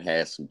from that.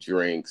 Had some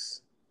drink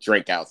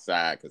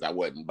outside because I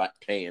wasn't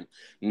paying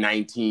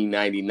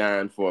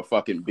 $19.99 for a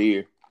fucking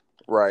beer.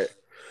 Right.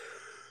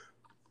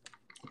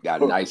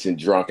 Got nice and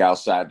drunk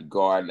outside the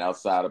Garden,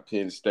 outside of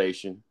Penn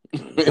Station.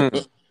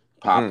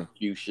 Popped a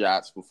few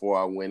shots before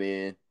I went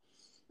in.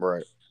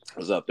 Right. I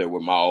was up there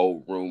with my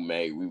old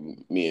roommate.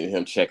 Me and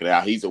him checking it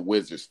out. He's a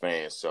Wizards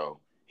fan, so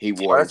he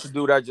wore. That's the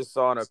dude I just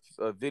saw in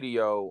a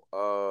video.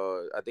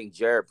 I think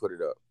Jared put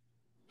it up.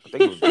 I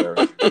think it was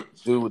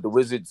Derek. Dude with the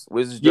Wizards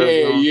Yeah,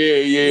 jersey on.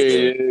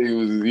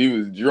 yeah. He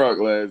was drunk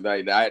last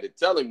night. I had to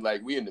tell him,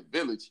 like, we in the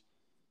village.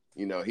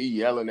 You know, he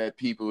yelling at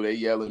people. They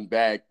yelling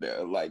back.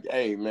 They're like,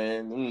 hey,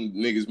 man, them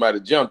niggas might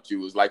have jumped you.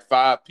 It was like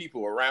 5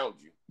 people around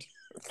you.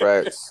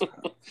 Facts. So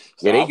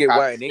Yeah, they I'm get kinda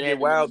wild. They get standing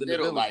wild in the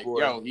middle, village, like, boy.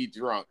 yo, he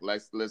drunk.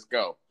 Let's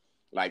go.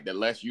 Like, the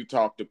less you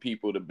talk to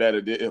people, the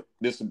better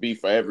this will be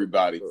for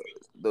everybody.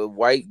 The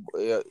white,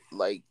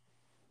 like,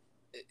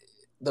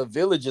 the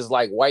village is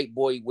like white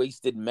boy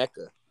wasted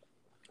Mecca.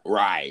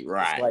 Right.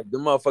 It's like the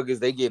motherfuckers,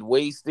 they get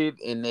wasted,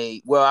 and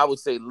I would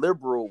say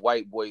liberal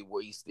white boy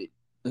wasted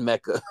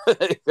Mecca,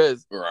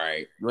 because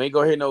Right. you ain't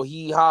gonna hear no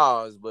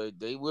hee-haws, but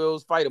they will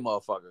fight a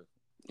motherfucker.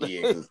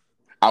 Yeah, 'cause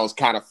I was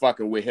kind of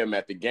fucking with him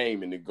at the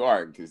game in the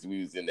garden because we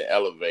was in the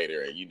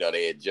elevator, and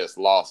they had just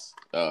lost.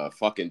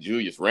 Fucking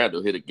Julius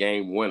Randle hit a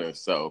game winner,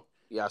 so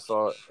Yeah, I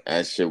saw it.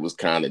 that shit was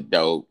kind of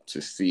dope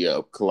to see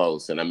up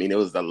close. And I mean, it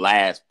was the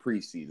last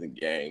preseason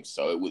game,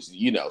 so it was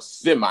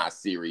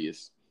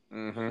semi-serious.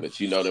 Mm-hmm.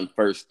 But them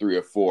first 3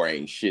 or 4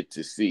 ain't shit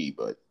to see.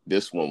 But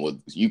this one was,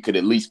 you could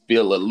at least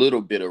feel a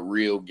little bit of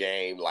real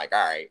game. Like,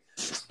 all right,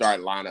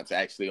 start lineups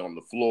actually on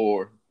the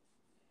floor.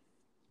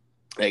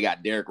 They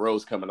got Derrick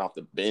Rose coming off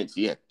the bench.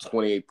 He had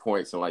 28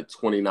 points in like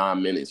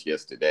 29 minutes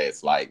yesterday.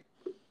 It's like,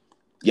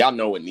 y'all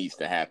know what needs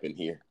to happen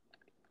here.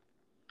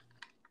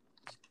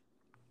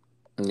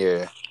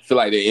 Yeah. I feel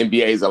like the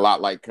NBA is a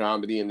lot like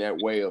comedy in that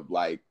way of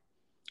like,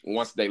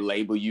 once they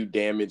label you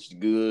damaged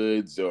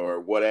goods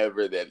or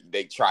whatever, that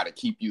they try to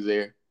keep you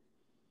there.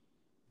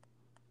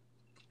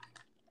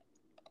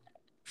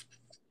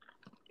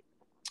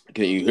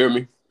 Can you hear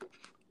me?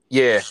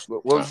 Yeah.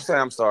 What would you say?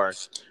 I'm sorry.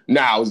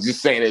 Nah, I was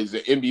just saying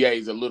the NBA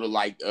is a little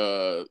like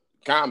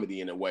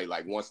comedy in a way.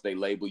 Like once they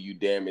label you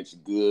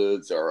damaged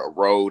goods or a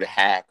road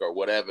hack or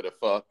whatever the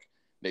fuck,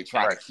 they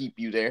try to keep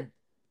you there.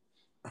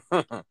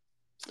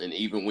 And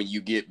even when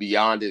you get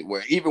beyond it,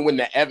 even when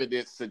the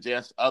evidence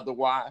suggests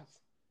otherwise,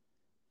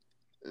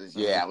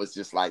 I was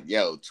just like,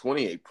 yo,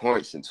 28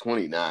 points in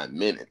 29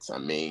 minutes. I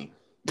mean,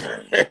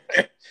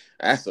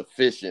 that's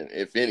efficient,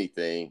 if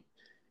anything.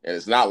 And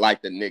it's not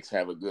like the Knicks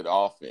have a good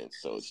offense.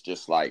 So it's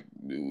just like,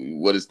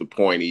 what is the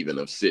point even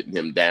of sitting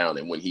him down?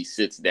 And when he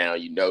sits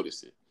down, you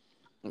notice it.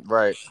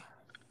 Right.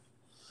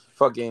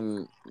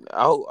 Fucking,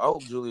 I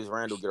hope Julius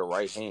Randle get a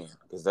right hand,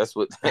 because that's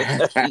what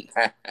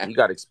he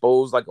got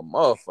exposed like a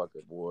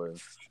motherfucker, boy.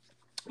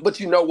 But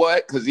you know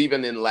what? Because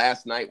even in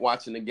last night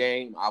watching the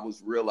game, I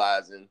was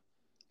realizing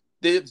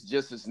Thibs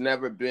just has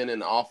never been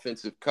an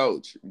offensive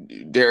coach.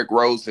 Derrick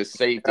Rose has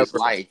saved his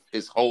life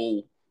his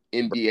whole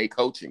NBA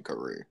coaching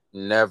career.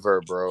 Never,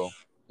 bro.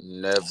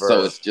 Never.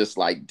 So it's just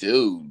like,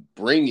 dude,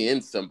 bring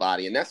in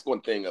somebody. And that's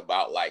one thing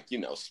about like,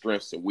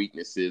 strengths and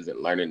weaknesses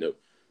and learning to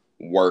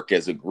work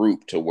as a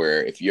group, to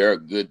where if you're a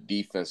good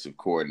defensive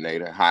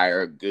coordinator,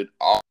 hire a good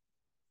offensive.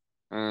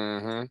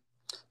 Mm-hmm.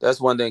 That's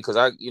one thing, because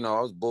I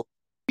was Bulls.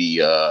 Be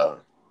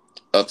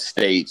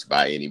upstaged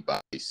by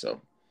anybody.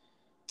 So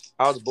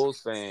I was a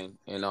Bulls fan,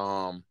 and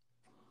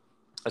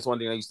that's one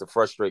thing that used to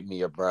frustrate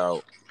me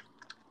about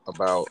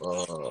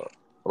Thibodeau.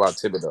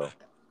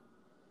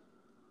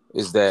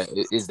 Is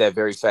that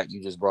very fact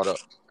you just brought up?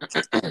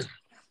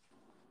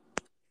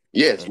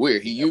 Yeah, it's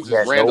weird. He uses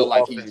Randall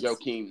like he's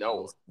Joakim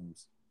Noah.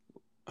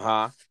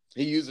 Huh?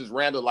 He uses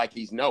Randall like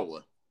he's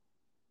Noah.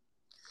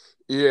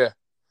 Yeah.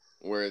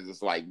 Whereas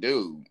it's like,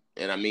 dude,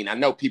 and I mean, I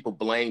know people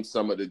blame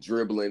some of the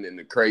dribbling and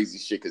the crazy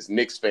shit because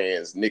Knicks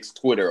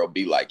Twitter will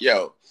be like,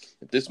 yo,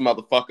 if this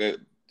motherfucker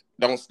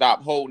don't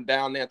stop holding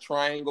down that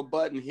triangle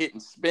button, hit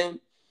and spin,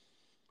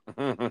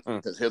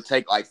 because he'll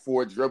take like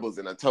 4 dribbles.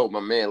 And I told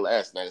my man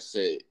last night, I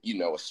said,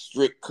 a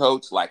strict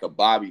coach like a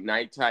Bobby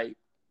Knight type,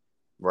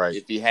 right?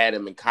 If he had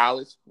him in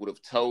college, would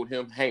have told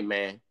him, hey,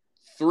 man,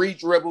 3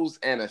 dribbles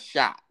and a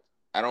shot.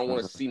 I don't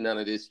want to see none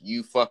of this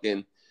you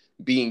fucking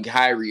being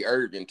Kyrie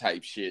Irving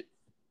type shit.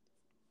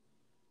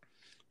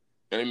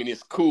 And I mean,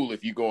 it's cool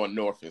if you're going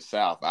north and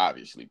south,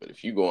 obviously, but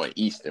if you're going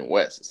east and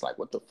west, it's like,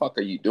 what the fuck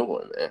are you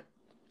doing,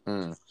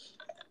 man?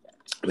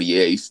 But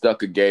yeah, he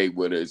stuck a Gabe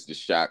with us. The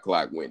shot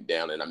clock went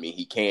down, and I mean,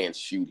 he can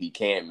shoot, he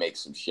can make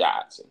some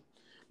shots, and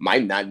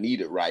might not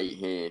need a right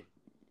hand.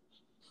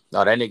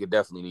 No, that nigga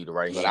definitely need a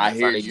right hand. But I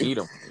hear they you. beat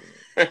him.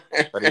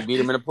 But they beat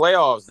him in the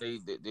playoffs.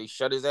 They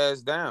shut his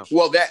ass down.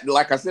 Well, that,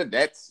 like I said,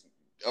 that's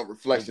a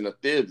reflection of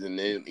Thibs, and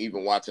then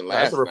even watching last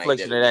night. That's a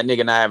reflection of that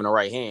nigga not having a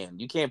right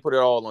hand. You can't put it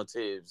all on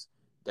Thibs.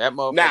 That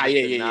motherfucker. Nah,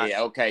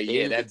 yeah.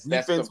 Okay, that's the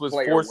defense was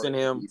forcing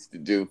him to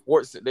do.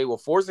 They were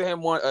forcing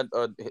him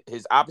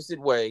his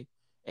opposite way,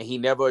 and he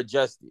never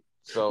adjusted.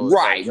 So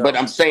right, but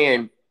I'm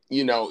saying,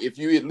 if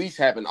you at least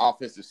have an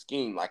offensive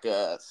scheme, like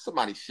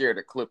somebody shared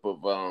a clip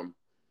of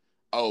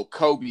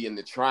Kobe in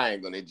the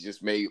triangle, and it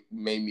just made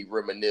me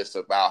reminisce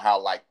about how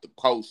like the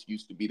post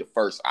used to be the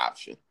first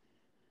option,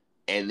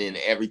 and then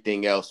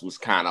everything else was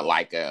kind of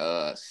like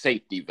a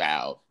safety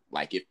valve.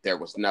 Like if there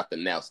was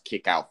nothing else,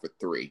 kick out for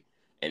 3.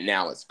 And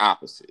now it's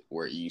opposite,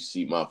 where you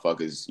see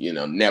motherfuckers,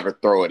 never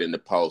throw it in the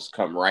post,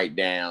 come right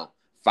down,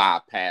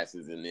 5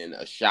 passes, and then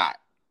a shot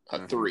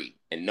a three,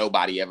 and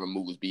nobody ever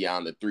moves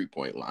beyond the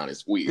 3-point line.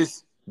 It's weird.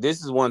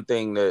 This is one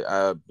thing that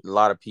a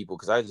lot of people,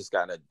 because I just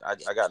got I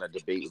got in a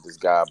debate with this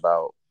guy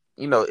about,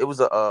 it was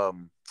a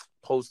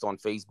post on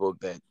Facebook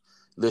that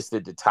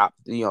listed the top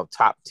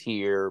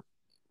tier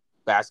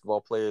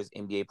basketball players,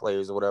 NBA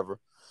players or whatever.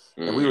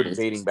 And we were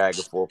debating back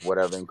and forth,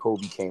 whatever, and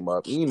Kobe came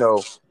up.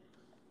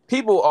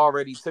 People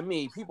already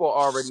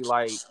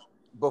like,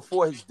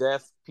 before his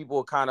death,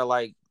 people kind of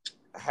like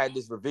had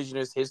this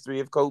revisionist history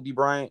of Kobe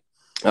Bryant.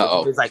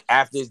 It's like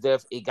after his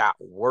death, it got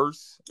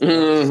worse.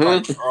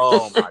 Like,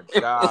 oh my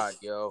God,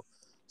 yo.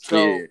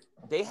 So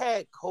they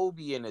had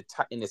Kobe in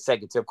the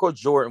second tier. Of course,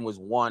 Jordan was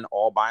one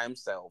all by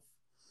himself.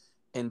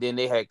 And then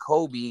they had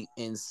Kobe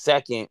in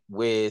second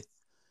with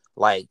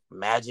like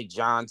Magic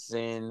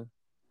Johnson.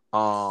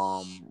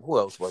 Who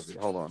else was it?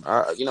 Hold on.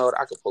 You know what?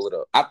 I could pull it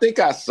up. I think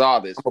I saw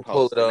this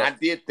post, and I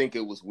did think it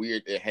was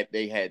weird that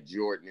they had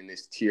Jordan in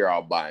this tier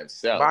all by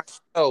himself.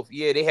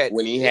 Yeah, they had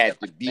when he had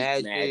to beat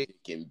Magic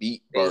and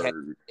beat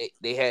Bird.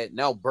 They had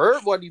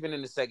Bird wasn't even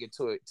in the second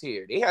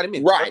tier. They had him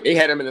in They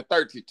had him in the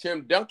third tier.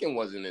 Tim Duncan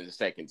wasn't in the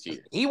second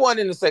tier. He wasn't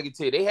in the second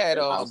tier. They had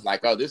I was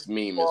like, oh, this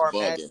meme is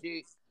bugging.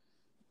 Magic,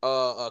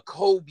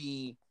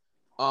 Kobe,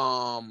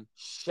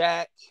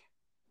 Shaq.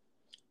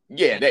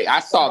 Yeah,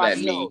 I saw that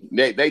meme.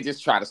 They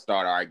just try to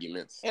start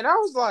arguments. And I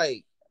was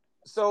like,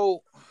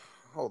 so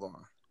hold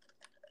on.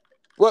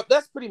 Well,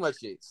 that's pretty much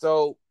it.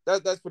 So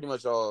that's pretty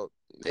much all.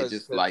 They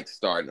just like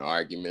starting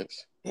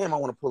arguments. Damn, I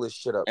want to pull this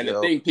shit up. And the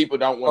thing people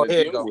don't want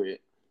to deal with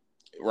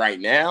right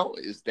now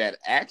is that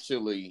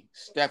actually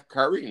Steph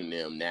Curry and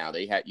them now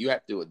you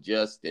have to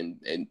adjust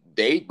and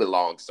they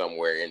belong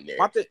somewhere in there.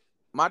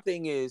 My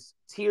thing is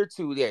tier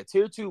 2. Yeah,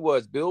 tier 2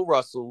 was Bill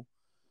Russell,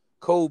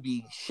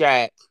 Kobe,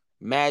 Shaq,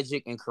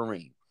 Magic, and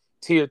Kareem.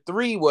 Tier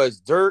 3 was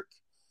Dirk,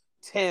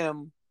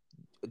 Tim,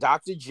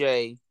 Dr.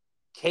 J,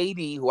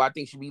 KD, who I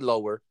think should be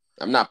lower.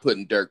 I'm not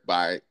putting Dirk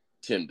by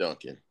Tim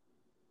Duncan.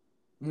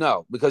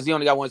 No, because he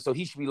only got one, so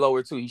he should be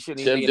lower too. He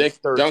shouldn't even be in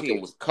third Duncan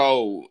tier. Was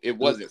cold. It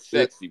wasn't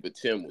sexy, but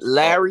Tim was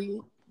Larry.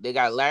 Cold. They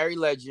got Larry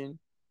Legend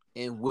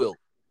and Wilt.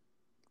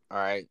 All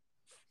right.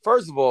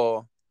 First of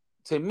all,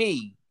 to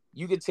me,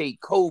 you could take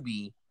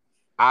Kobe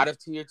out of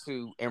tier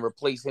 2 and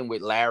replace him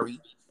with Larry.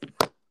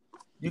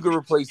 You could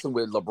replace him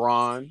with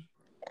LeBron.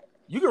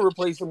 You could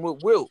replace him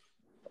with Wilt.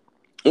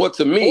 Well,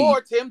 to me, or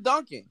Tim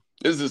Duncan.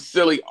 This is a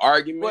silly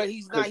argument. But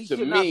he's not. He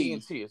should not be in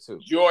tier 2.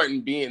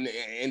 Jordan being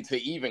into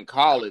even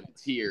call it a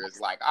tier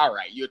is like, all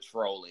right, you're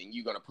trolling.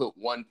 You're gonna put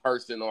one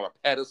person on a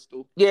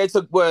pedestal. Yeah, it's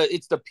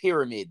the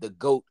pyramid, the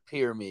GOAT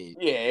pyramid.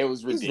 Yeah, it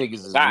was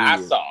ridiculous.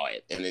 I saw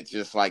it, and it's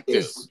just like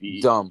this.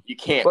 Dumb. You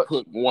can't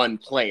put one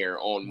player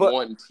on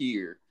one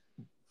tier.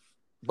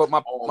 But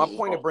my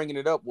point of bringing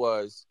it up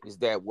is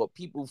that what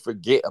people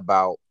forget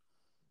about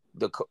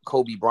the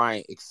Kobe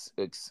Bryant,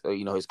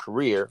 his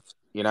career,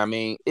 you know what I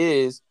mean,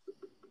 is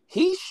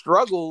he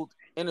struggled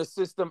in a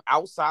system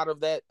outside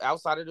of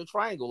the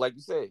triangle, like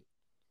you said.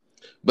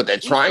 But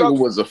that triangle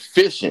was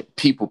efficient.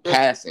 People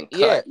passing,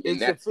 cutting. Yeah,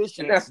 it's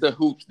efficient. And that's the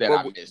hoops that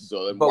I missed.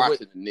 So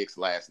watching the Knicks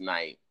last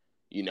night,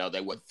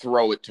 they would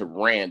throw it to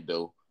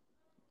Randall,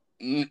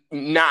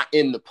 not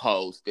in the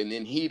post, and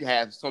then he'd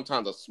have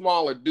sometimes a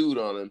smaller dude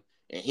on him.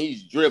 And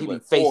he's dribbling,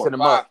 facing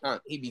him up.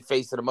 He'd be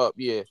facing him up,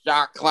 yeah.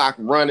 Shot clock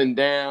running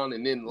down,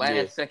 and then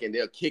last second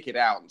they'll kick it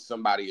out, and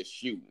somebody is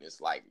shooting.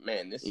 It's like,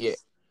 man, this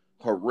is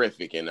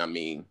horrific. And I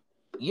mean,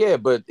 yeah,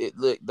 but it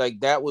looked like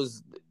that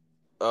was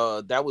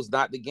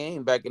not the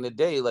game back in the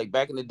day. Like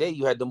back in the day,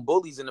 you had them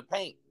bullies in the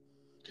paint.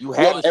 You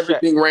had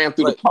everything ran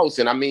through the post,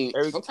 and I mean,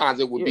 sometimes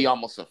it would be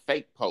almost a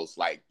fake post.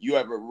 Like you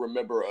ever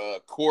remember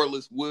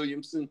Corliss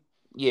Williamson?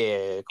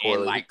 Yeah, Corliss.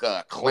 And like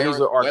Clarence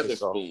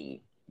Weatherspoon.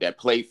 That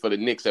played for the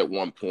Knicks at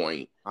one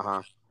point.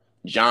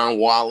 John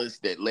Wallace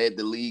that led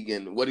the league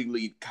in what he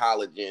lead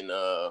college in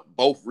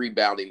both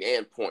rebounding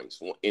and points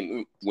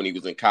when he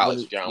was in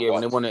college.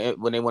 Wallace.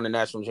 when they won the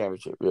national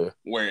championship. Yeah.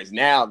 Whereas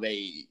now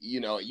they,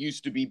 it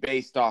used to be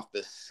based off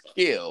the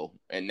skill,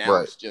 and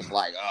now it's just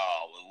like,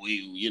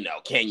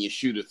 can you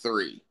shoot a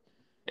three?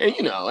 And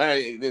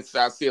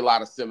I see a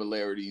lot of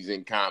similarities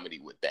in comedy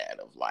with that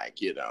of like,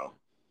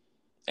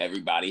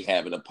 everybody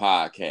having a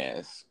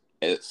podcast.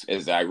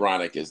 As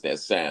ironic as that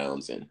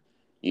sounds, and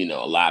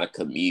a lot of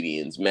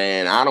comedians,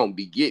 man, I don't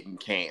be getting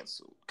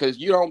canceled because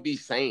you don't be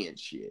saying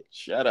shit.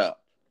 Shut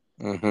up.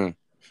 And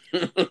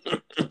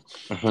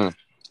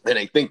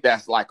they think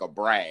that's like a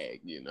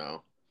brag,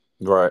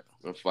 Right.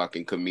 The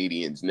fucking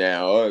comedians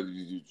now.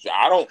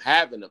 I don't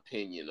have an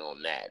opinion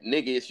on that,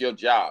 nigga. It's your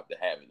job to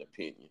have an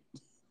opinion.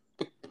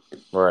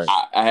 Right.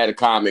 I had a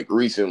comic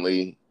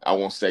recently. I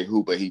won't say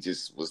who, but he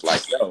just was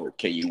like, "Yo,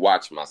 can you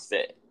watch my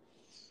set?"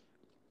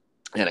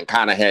 And I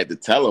kind of had to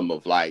tell him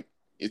of like,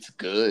 it's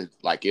good,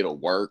 like it'll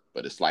work,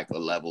 but it's like a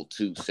level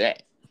 2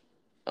 set.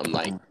 I'm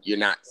like, you're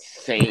not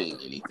saying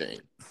anything.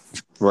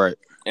 Right.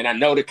 And I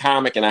know the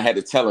comic, and I had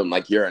to tell him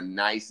like, you're a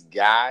nice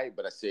guy,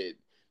 but I said,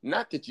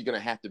 not that you're going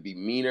to have to be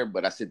meaner,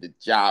 but I said the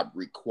job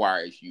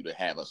requires you to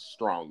have a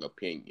strong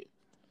opinion.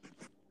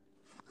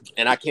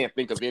 And I can't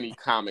think of any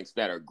comics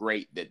that are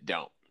great that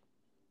don't.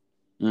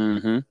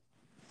 Mm-hmm.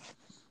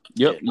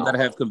 Yep, you gotta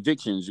have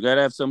convictions. You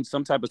gotta have some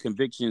type of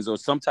convictions or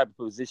some type of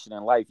position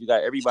in life. You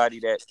got everybody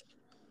that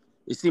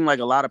it seemed like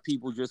a lot of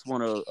people just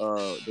want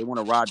to they want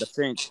to ride the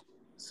fence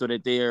so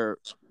that they're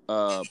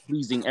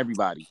pleasing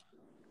everybody.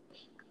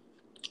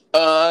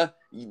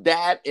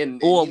 That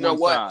and Or you know one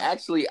what? side.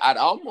 Actually, I'd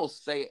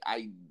almost say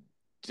I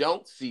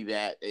don't see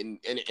that,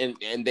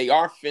 and they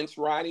are fence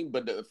riding,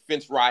 but the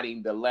fence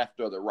riding the left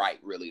or the right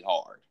really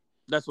hard.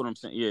 That's what I'm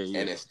saying. Yeah.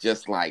 And it's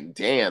just like,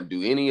 damn,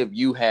 do any of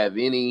you have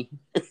any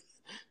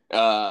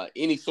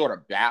sort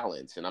of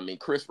balance? And I mean,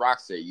 Chris Rock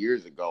said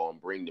years ago on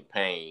Bring the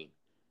Pain,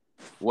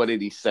 what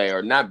did he say?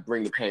 Or not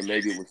Bring the Pain,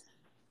 maybe it was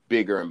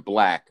Bigger and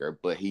Blacker,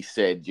 but he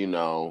said, you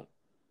know,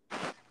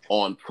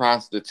 on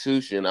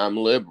prostitution, I'm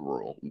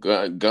liberal.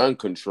 Gun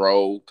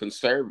control,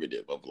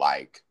 conservative. Of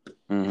like,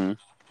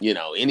 you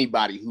know,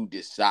 anybody who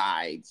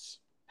decides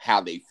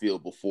how they feel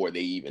before they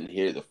even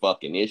hear the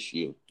fucking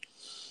issue.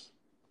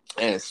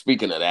 And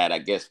speaking of that, I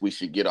guess we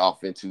should get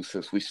off into,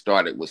 since we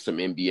started with some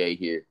NBA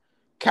here,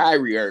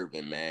 Kyrie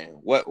Irving, man.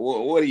 What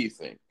do you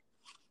think?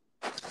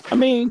 I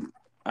mean,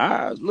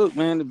 look,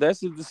 man, if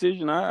that's his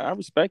decision, I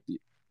respect it.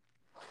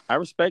 I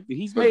respect it.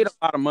 He's made a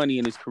lot of money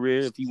in his career.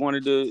 If he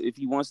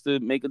wants to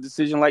make a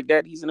decision like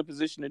that, he's in a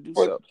position to do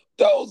so.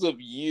 Those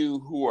of you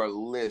who are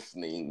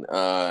listening,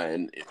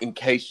 and in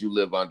case you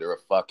live under a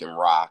fucking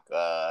rock,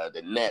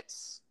 the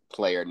Nets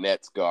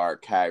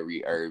guard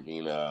Kyrie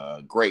Irving,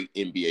 great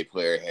NBA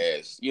player,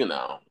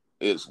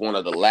 is one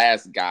of the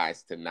last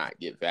guys to not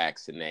get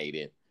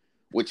vaccinated,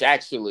 which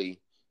actually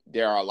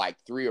there are like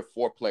 3 or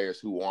 4 players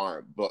who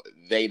aren't, but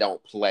they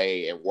don't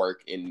play and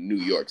work in New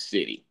York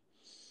City.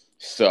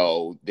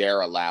 So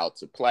they're allowed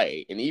to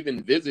play. And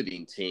even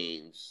visiting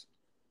teams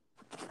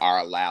are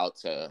allowed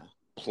to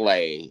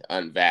play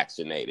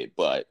unvaccinated.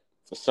 But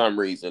for some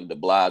reason, de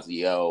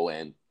Blasio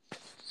and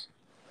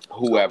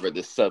whoever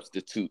the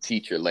substitute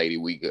teacher lady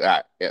we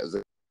got as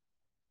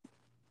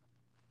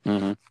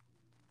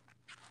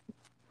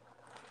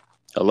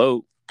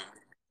Hello?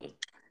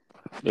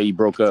 Yeah, you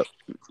broke up.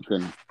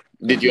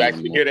 Did you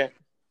actually hear that?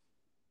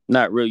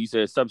 Not really. You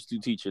said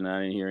substitute teacher, and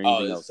I didn't hear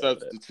anything else.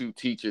 Substitute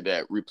teacher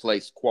that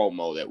replaced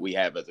Cuomo that we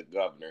have as a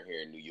governor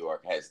here in New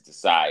York has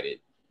decided,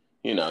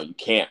 you know, you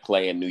can't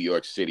play in New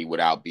York City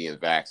without being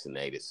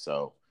vaccinated.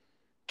 So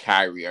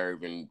Kyrie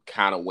Irving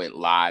kind of went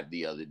live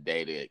the other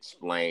day to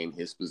explain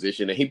his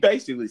position. And he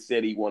basically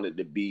said he wanted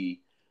to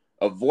be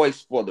a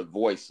voice for the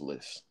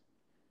voiceless.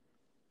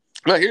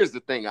 Now, here's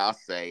the thing I'll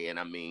say, and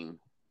I mean,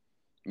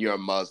 you're a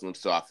Muslim,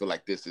 so I feel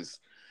like this is,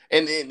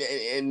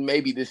 and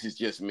maybe this is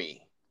just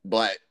me,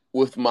 but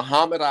with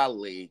Muhammad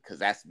Ali, because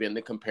that's been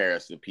the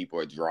comparison people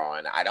are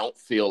drawing, I don't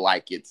feel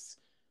like it's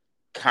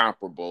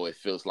comparable. It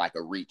feels like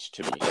a reach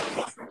to me.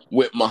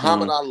 With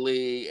Muhammad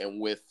Ali and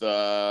with,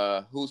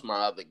 who's my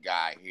other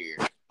guy here?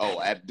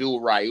 Oh,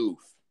 Abdul Rauf.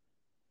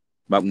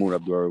 Mahmoud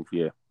Abdul Rauf,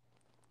 yeah.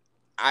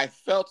 I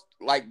felt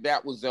like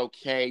that was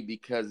okay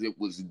because it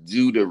was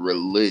due to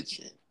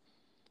religion,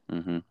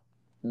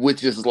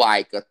 which is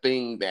like a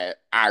thing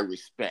that I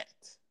respect.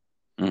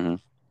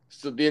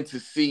 So then to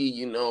see,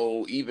 you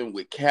know, even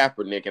with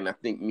Kaepernick, and I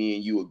think me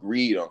and you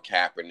agreed on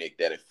Kaepernick,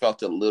 that it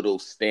felt a little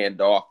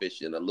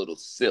standoffish and a little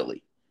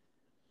silly.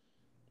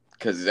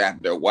 Because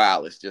after a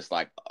while, it's just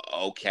like,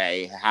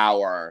 okay,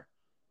 how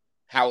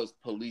is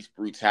police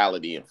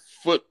brutality in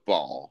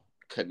football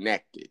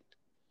connected?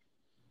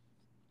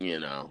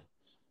 You know?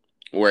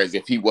 Whereas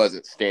if he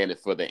wasn't standing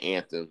for the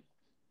anthem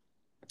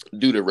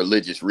due to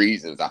religious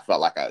reasons, I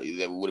felt like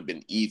it would have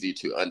been easier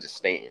to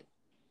understand.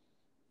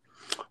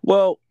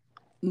 Well,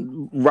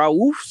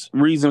 Rauf's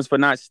reasons for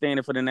not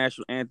standing for the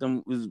national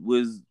anthem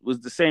was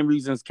the same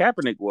reasons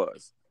Kaepernick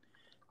was.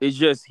 It's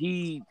just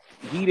he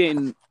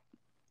didn't.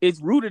 It's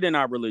rooted in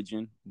our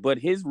religion, but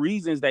his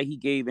reasons that he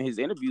gave in his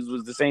interviews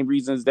was the same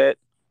reasons that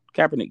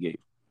Kaepernick gave.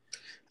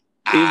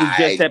 It was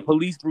just that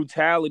police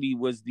brutality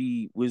was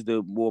the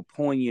more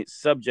poignant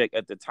subject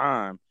at the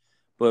time.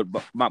 But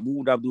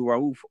Mahmoud Abdul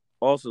Rauf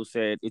also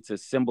said it's a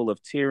symbol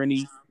of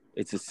tyranny.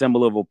 It's a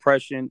symbol of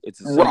oppression.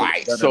 It's a symbol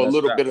right. So a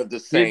little bit of the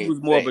same. His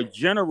was more of a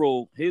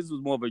general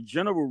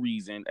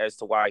reason as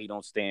to why he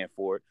don't stand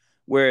for it.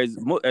 Whereas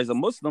as a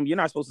Muslim, you're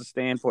not supposed to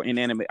stand for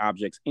inanimate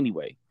objects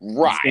anyway.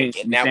 Right. We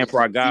stand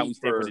for our God. We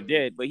stand for the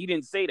dead. But he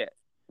didn't say that.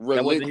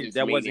 That wasn't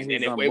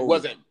his. It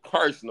wasn't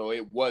personal.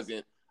 It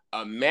wasn't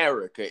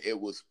America. It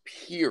was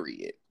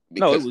period.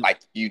 Because like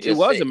you just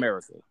said,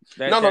 America.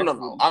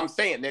 No. I'm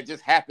saying that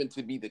just happened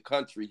to be the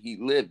country he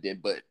lived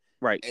in. But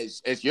right,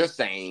 as you're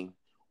saying,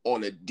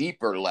 on a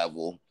deeper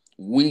level,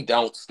 we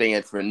don't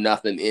stand for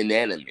nothing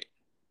inanimate.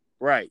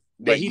 Right.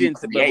 But he didn't.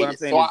 But what I'm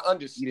saying I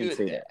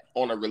understood that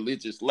on a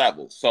religious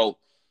level. So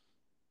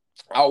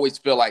I always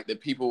feel like the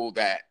people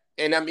that,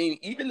 and I mean,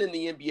 even in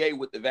the NBA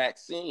with the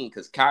vaccine,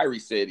 because Kyrie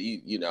said,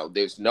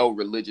 there's no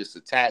religious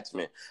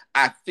attachment.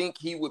 I think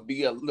he would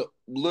be a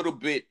little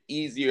bit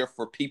easier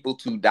for people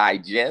to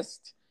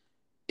digest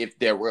if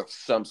there were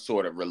some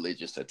sort of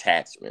religious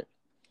attachment.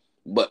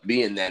 but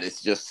being that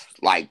it's just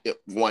like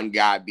one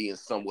guy being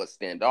somewhat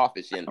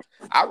standoffish, and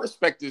I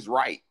respect his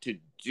right to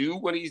do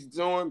what he's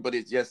doing, but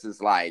it just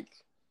is like,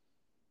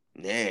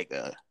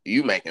 nigga,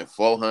 you making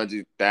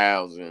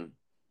 $400,000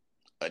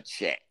 a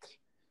check,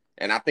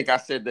 and I think I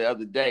said the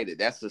other day that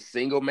that's a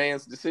single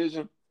man's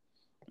decision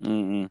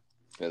because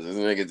this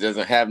nigga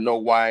doesn't have no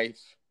wife.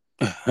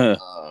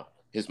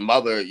 His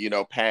mother,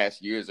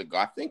 passed years ago.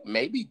 I think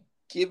maybe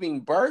giving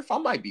birth. I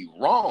might be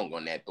wrong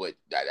on that, but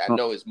I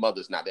know his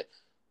mother's not there.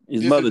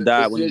 His mother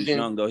died when he was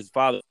young, though. His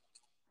father.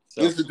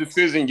 This is a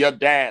decision your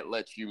dad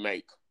lets you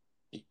make.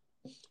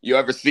 You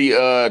ever see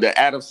the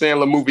Adam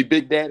Sandler movie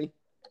Big Daddy?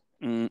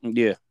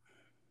 Yeah.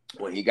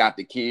 When he got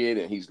the kid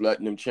and he's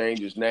letting him change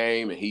his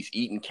name and he's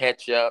eating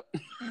ketchup.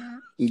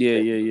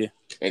 Yeah.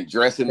 And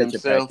dressing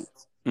himself.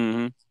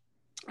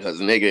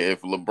 Because, nigga,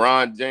 if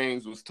LeBron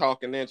James was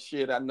talking that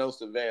shit, I know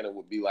Savannah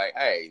would be like,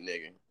 hey,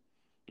 nigga,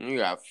 you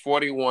got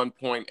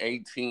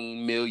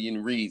 41.18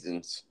 million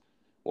reasons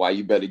why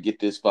you better get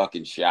this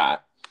fucking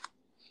shot.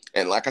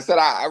 And like I said,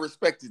 I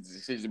respect his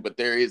decision, but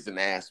there is an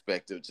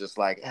aspect of just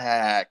like,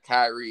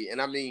 Kyrie.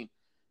 And I mean,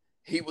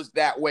 he was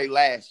that way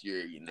last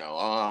year,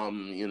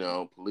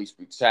 police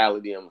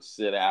brutality, I'm gonna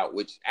sit out,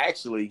 which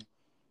actually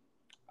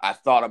I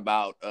thought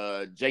about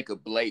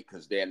Jacob Blake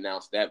because they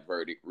announced that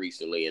verdict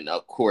recently. And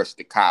of course,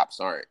 the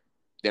cops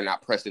they're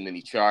not pressing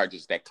any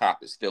charges. That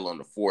cop is still on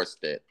the force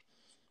that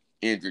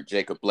injured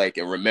Jacob Blake.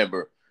 And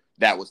remember,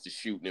 that was the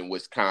shooting in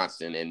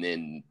Wisconsin. And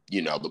then,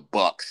 the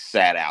Bucks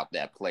sat out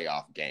that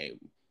playoff game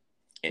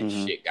and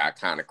shit got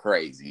kind of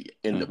crazy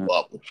in the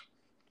bubble.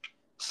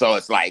 So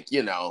it's like,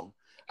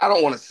 I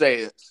don't want to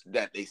say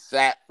that they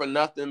sat for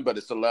nothing, but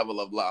it's a level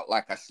of,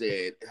 like I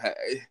said,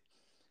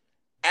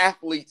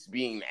 athletes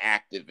being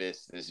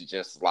activists is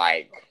just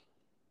like,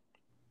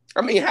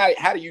 I mean,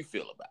 how do you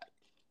feel about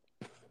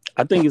it?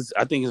 I think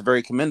it's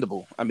very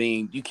commendable. I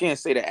mean, you can't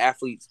say that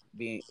athletes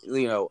being,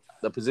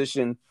 the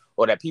position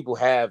or that people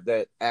have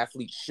that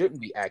athletes shouldn't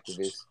be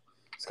activists.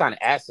 It's kind of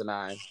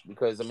asinine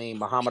because, I mean,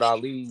 Muhammad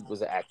Ali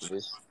was an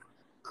activist.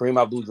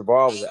 Kareem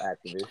Abdul-Jabbar was an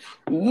activist.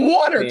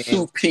 One or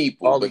two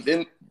people,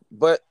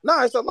 but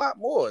no, it's a lot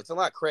more. It's a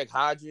lot. Craig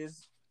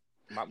Hodges.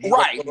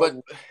 Right,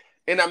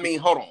 and I mean,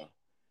 hold on.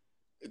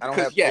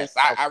 Because, yes,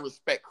 I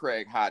respect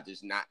Craig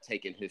Hodges not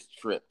taking his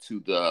trip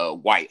to the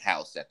White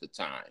House at the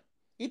time.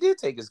 He did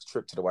take his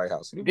trip to the White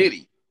House. Did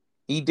he?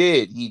 He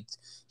did.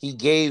 He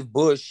gave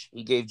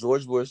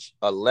George Bush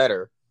a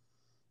letter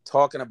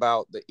talking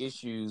about the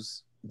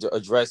issues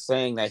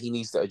saying that he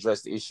needs to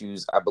address the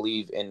issues, I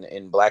believe,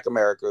 in Black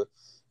America,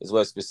 as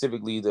well as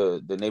specifically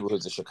the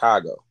neighborhoods of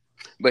Chicago.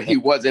 But he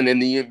wasn't in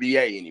the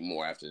NBA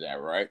anymore after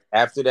that, right?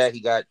 After that,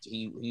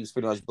 he was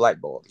pretty much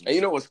blackballed. And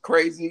you know what's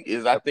crazy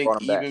is I think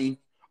even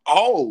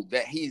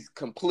that he's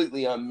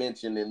completely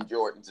unmentioned in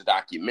Jordan's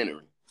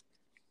documentary.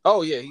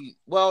 Oh yeah, he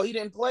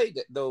didn't play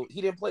that though.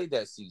 He didn't play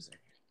that season.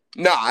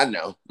 No, I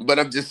know, but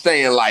I'm just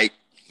saying, like,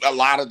 a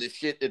lot of the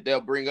shit that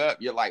they'll bring up,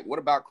 you're like, what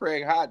about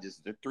Craig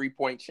Hodges, the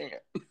 3-point champ?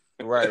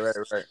 Right.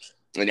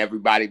 And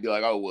everybody be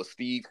like, oh, well,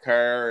 Steve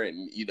Kerr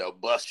and,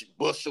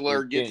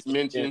 Bushler gets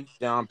mentioned.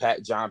 John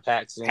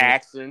Paxson.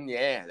 Paxson,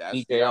 yeah. That's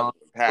BJ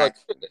Armstrong.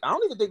 I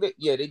don't even think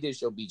they did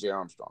show BJ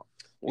Armstrong.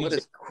 What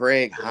is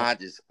Craig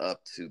Hodges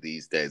up to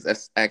these days?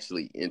 That's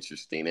actually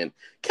interesting. And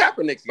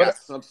Kaepernick's got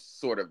some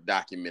sort of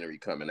documentary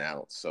coming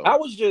out. So I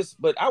was just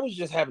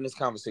having this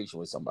conversation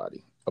with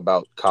somebody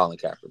about Colin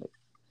Kaepernick.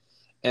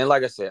 And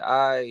like I said,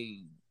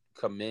 I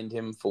commend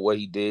him for what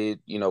he did,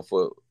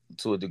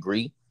 to a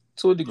degree.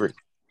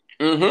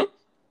 Mm-hmm.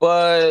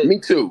 But me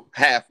too,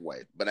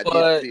 halfway. But I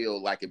did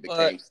feel like it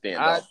became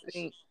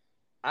standoffish.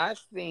 I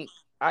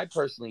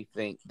personally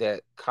think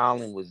that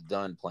Colin was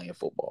done playing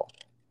football.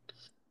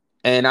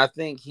 And I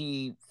think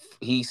he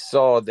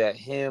saw that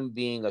him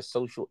being a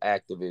social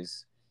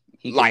activist,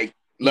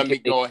 let me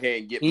go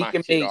ahead and get my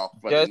shit off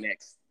for the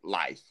next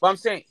life. But I'm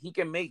saying he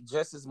can make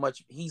just as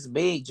much. He's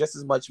made just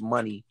as much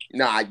money.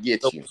 No, I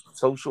get you.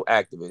 Social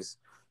activist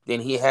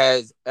than he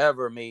has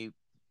ever made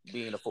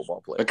being a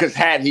football player. Because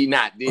had he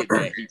not did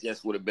that, he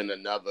just would have been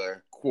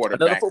another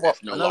quarterback.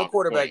 Another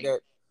quarterback that.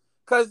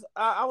 Because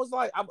I was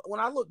like, when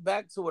I look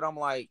back to it, I'm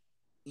like,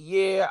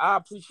 yeah, I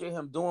appreciate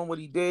him doing what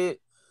he did.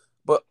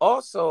 But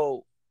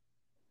also,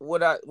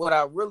 what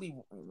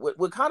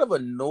kind of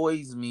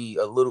annoyed me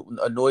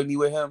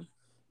with him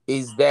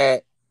is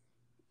that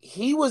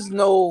he was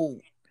no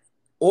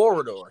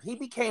orator. He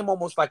became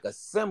almost like a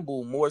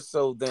symbol more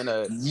so than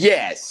a.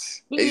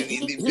 Yes,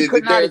 he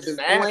could not explain.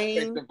 An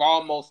aspect of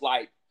almost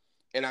like,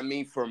 and I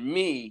mean, for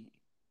me,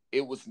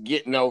 it was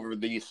getting over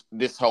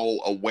this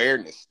whole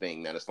awareness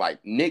thing that it's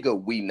like,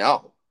 nigga, we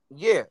know.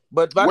 Yeah,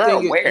 but we're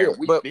aware.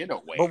 We've been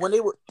aware. But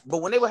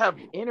when they would have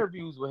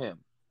interviews with him.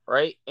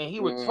 Right, and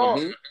he would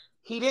talk.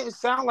 He didn't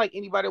sound like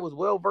anybody that was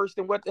well versed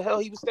in what the hell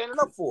he was standing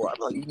up for. I'm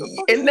like,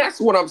 and that's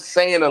what I'm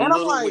saying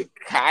with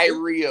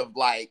Kyrie of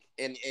like,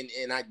 and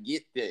I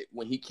get that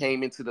when he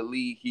came into the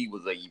league, he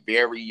was a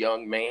very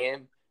young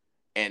man,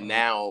 and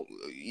now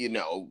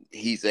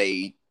he's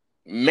a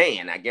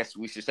man, I guess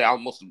we should say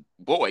almost a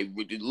boy,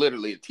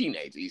 literally a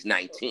teenager. He's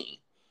 19.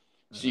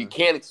 So you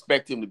can't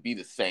expect him to be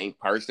the same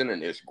person,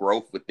 and there's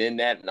growth within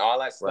that and all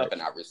that stuff,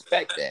 and I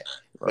respect that.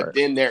 But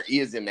then there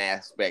is an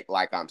aspect,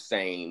 like I'm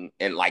saying,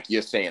 and like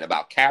you're saying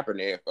about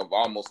Kaepernick, of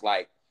almost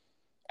like,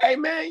 hey,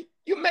 man,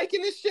 you're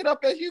making this shit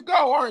up as you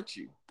go, aren't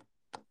you?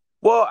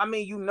 Well, I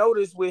mean, you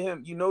notice with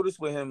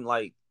him,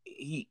 like,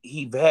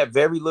 he had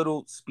very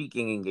little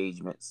speaking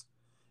engagements,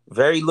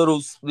 very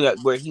little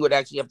where he would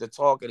actually have to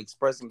talk and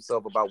express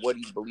himself about what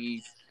he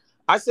believes.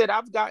 I said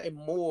I've gotten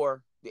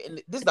more.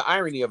 And this is the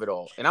irony of it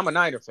all. And I'm a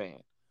Niner fan,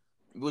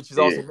 which is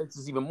also makes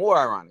this even more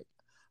ironic.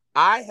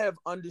 I have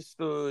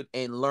understood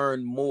and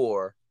learned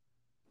more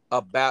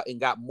about and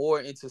got more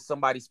into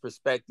somebody's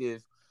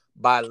perspective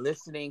by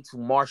listening to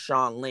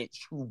Marshawn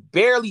Lynch, who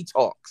barely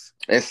talks.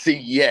 And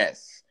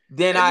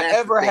than I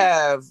ever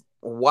have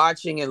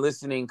watching and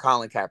listening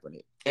Colin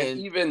Kaepernick. And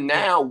even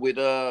now with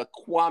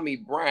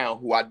Kwame Brown,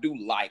 who I do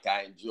like,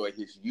 I enjoy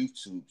his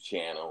YouTube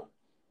channel.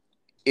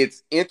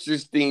 It's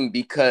interesting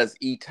because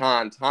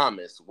Etan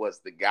Thomas was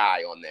the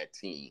guy on that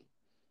team.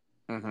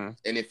 And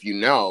if you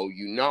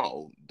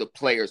know, the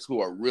players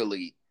who are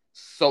really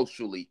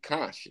socially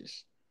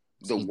conscious,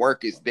 the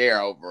work is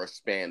there over a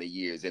span of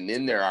years. And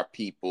then there are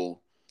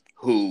people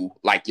who,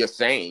 like you're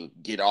saying,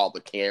 get all the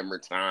camera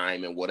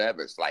time and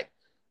whatever. It's like,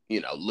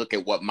 look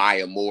at what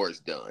Maya Moore's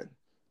done.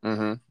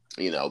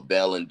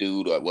 Bell and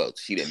Dude,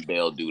 she didn't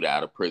bail Dude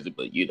out of prison,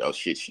 but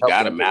she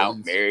got him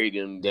out, married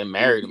him. Then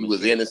married him. He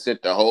was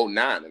innocent the whole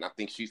nine, and I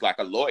think she's like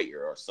a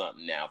lawyer or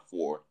something now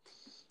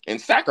and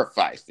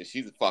sacrificed, and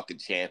she's a fucking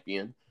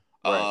champion.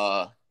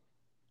 Right.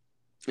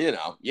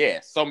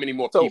 So many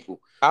more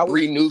people.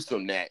 Bree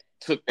Newsom that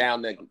took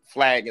down the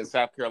flag in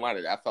South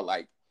Carolina. I felt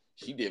like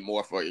she did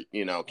more for than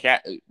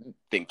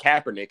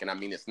Kaepernick, and I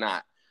mean it's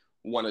not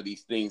one of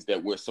these things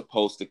that we're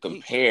supposed to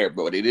compare,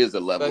 but it is a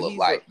level of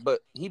like,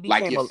 he became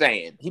like you're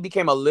saying, he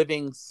became a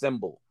living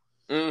symbol.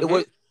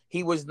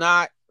 He was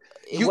not.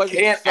 You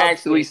can't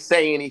actually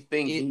say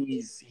anything.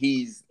 He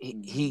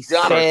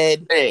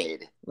said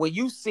when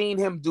you seen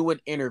him do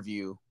an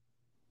interview.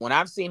 When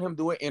I've seen him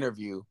do an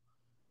interview,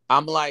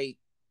 I'm like,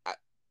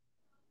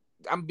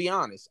 I'm be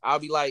honest. I'll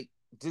be like,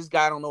 this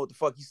guy don't know what the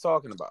fuck he's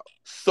talking about.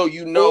 So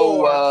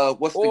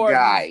what's the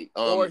guy?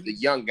 The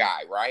young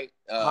guy, right?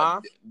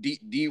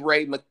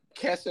 D-Ray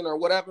McKesson or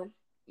whatever?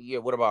 Yeah,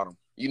 what about him?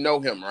 You know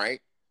him, right?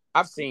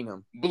 I've seen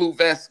him. Blue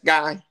vest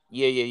guy?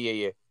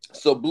 Yeah.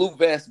 So blue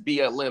vest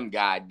BLM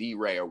guy,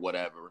 D-Ray or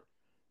whatever.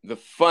 The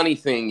funny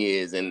thing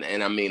is, and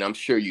I mean, I'm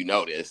sure you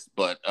know this,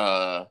 but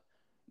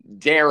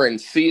Darren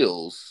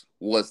Seals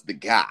was the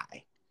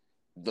guy.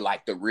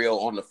 The real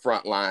on the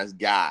front lines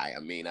guy.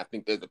 I mean, I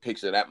think there's a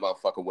picture of that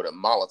motherfucker with a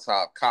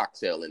Molotov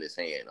cocktail in his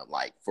hand. I'm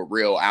like, for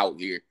real out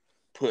here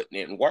putting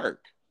in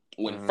work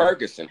when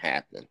Ferguson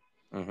happened.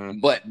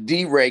 But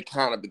D-Ray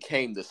kind of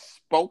became the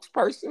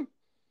spokesperson,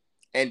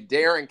 and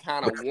Darren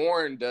kind of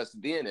warned us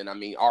then. And I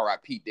mean,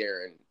 R.I.P.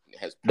 Darren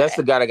has passed. That's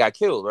the guy that got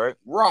killed, right?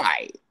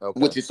 Right. Okay.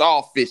 Which is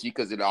all fishy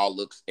because it all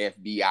looks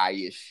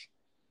FBI-ish.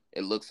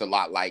 It looks a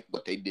lot like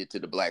what they did to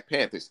the Black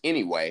Panthers.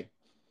 Anyway,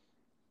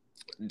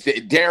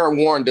 Darren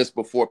warned us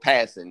before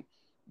passing,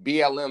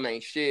 BLM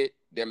ain't shit.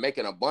 They're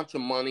making a bunch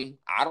of money.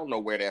 I don't know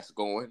where that's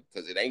going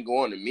because it ain't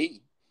going to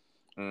me.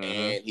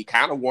 And he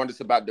kind of warned us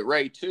about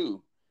DeRay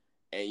too.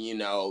 And,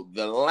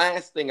 the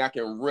last thing I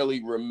can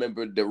really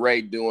remember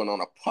DeRay doing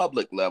on a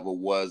public level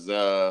was,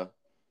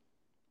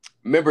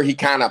 remember he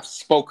kind of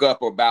spoke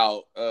up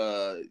about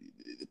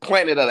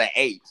Planet of the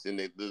Apes, and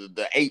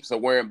the apes are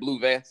wearing blue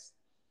vests.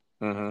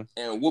 And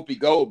Whoopi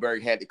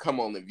Goldberg had to come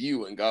on The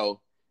View and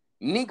go,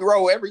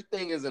 Negro,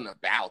 everything isn't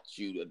about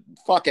you. The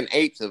fucking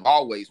apes have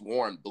always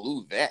worn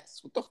blue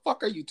vests. What the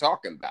fuck are you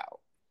talking about?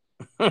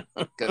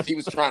 Because he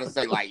was trying to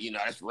say,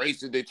 that's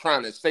racist. They're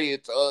trying to say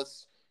it to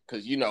us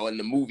because, in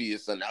the movie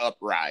it's an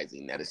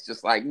uprising. That it's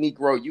just like,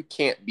 Negro, you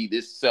can't be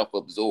this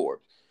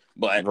self-absorbed.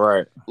 But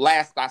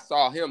last I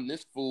saw him,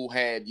 this fool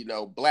had,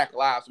 Black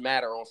Lives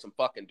Matter on some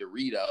fucking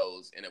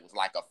Doritos, and it was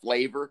like a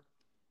flavor.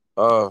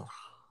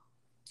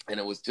 And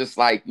it was just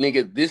like,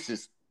 nigga, this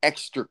is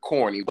extra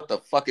corny. What the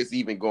fuck is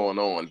even going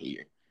on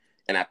here?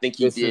 And I think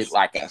he did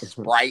like a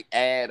Sprite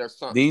ad or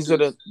something. These are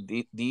the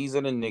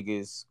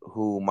niggas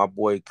who my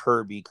boy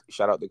Kirby,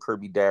 shout out to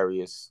Kirby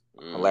Darius,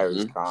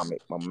 hilarious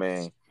comic, my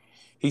man.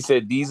 He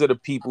said these are the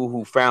people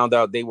who found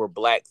out they were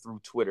black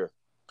through Twitter.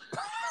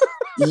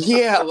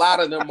 Yeah, a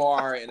lot of them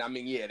are, and I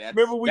mean,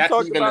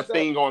 that's even a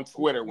thing on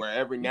Twitter where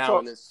every now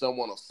and then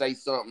someone will say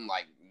something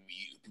like,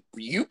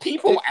 "You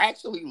people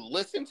actually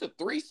listen to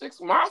 3 6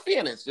 Mafia,"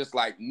 and it's just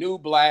like New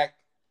Black.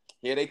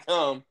 Here they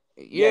come.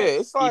 Yeah,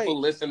 it's like people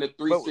listen to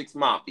 3 6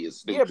 Mafia.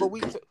 Stupid. Yeah, but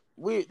we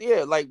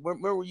like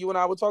remember you and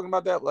I were talking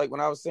about that, like when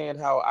I was saying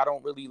how I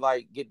don't really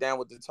get down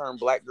with the term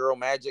black girl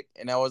magic,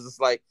 and I was just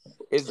like,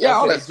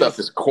 all that stuff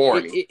is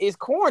corny. It's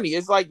corny.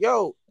 It's like,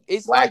 yo,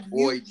 it's Black like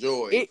boy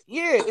joy.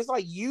 It's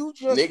like you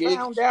just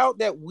found out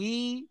that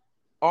we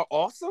are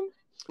awesome.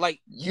 Like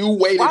you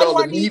waited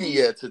on the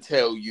media to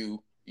tell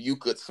you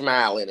could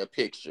smile in a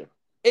picture.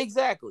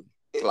 Exactly.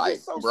 It's like,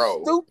 just so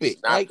bro, stupid.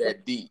 it's not Like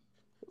that deep.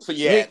 So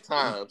yeah, at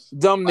times,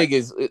 dumb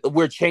niggas,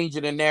 we're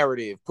changing the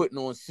narrative, putting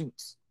on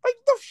suits. Like,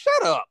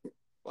 shut up.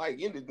 Like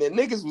the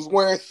niggas was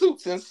wearing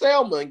suits in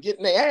Selma and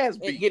getting their ass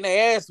beat, and getting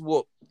their ass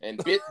whooped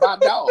and bit by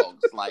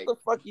dogs. Like, the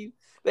fuck you?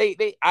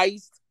 They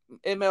iced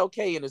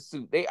MLK in a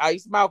suit. They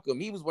iced Malcolm.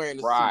 He was wearing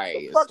a right?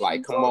 suit. It's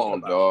like, come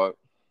on, dog.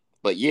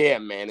 But yeah,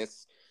 man,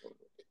 it's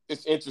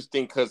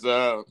interesting because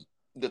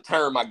the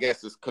term, I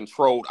guess, is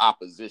controlled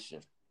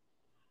opposition.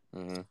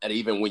 Mm-hmm. And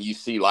even when you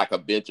see like a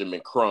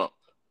Benjamin Crump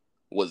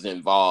was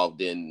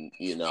involved in,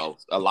 you know,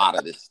 a lot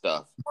of this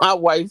stuff. My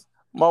wife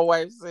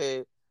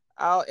said,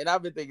 and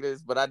I've been thinking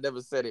this, but I never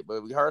said it.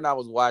 But her and I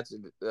was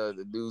watching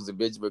the news, and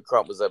Benjamin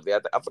Crump was up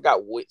there. I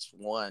forgot which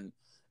one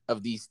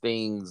of these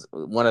things.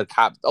 One of the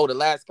cops. Oh, the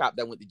last cop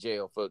that went to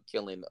jail for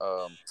killing.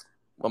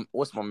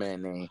 What's my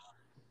man name?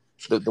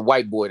 The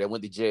white boy that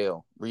went to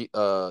jail.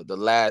 The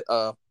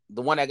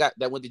one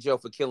that went to jail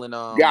for killing.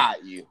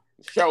 Got you,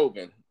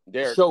 Chauvin.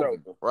 Derek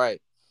Chauvin.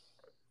 Right.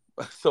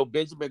 So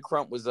Benjamin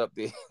Crump was up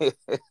there,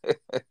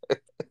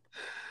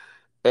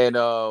 and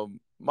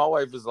my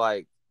wife was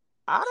like,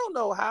 I don't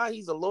know how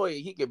he's a lawyer.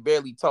 He can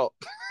barely talk.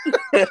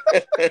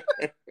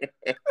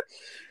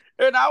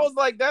 And I was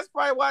like, that's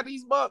probably why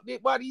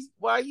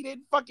he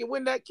didn't fucking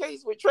win that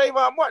case with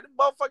Trayvon Martin.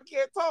 The motherfucker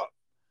can't talk.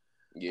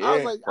 Yeah, I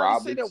was like, I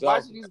was sitting there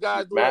watching these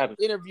guys do an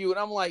interview, and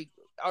I'm like,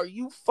 are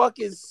you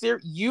fucking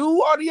serious?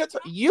 You are the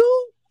attorney?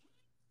 You?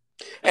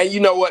 And you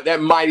know what? That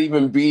might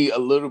even be a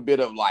little bit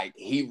of like,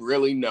 he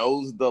really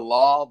knows the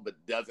law, but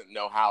doesn't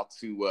know how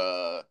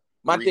to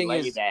my thing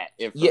is that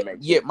information.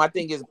 Yeah, my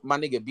thing is, my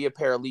nigga, be a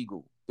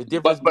paralegal. The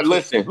difference, but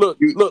listen, look,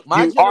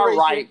 my you generation are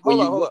right when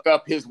you look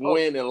up his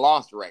win and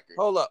loss record.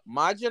 Hold up,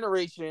 our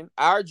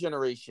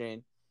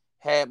generation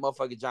had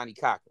motherfucking Johnny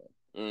Cochran.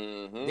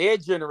 Mm-hmm. Their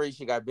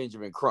generation got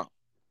Benjamin Crump.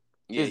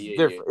 It's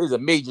different. Yeah. It's a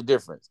major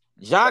difference.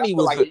 Johnny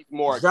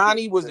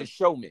was a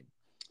showman.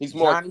 He's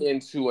more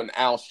akin to an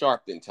Al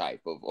Sharpton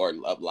type of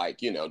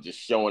like, you know, just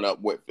showing up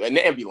with an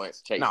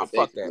ambulance chaser. Nah,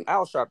 fuck that.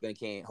 Al Sharpton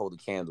can't hold a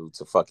candle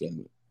to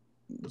fucking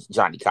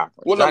Johnny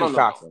Cochran. Well, Johnny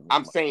Cochran.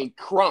 I'm saying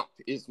Crump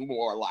is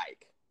more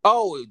like.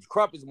 Oh,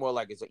 Crump is more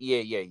like it's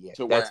yeah.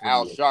 To where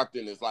Al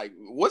Sharpton is like,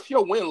 what's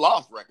your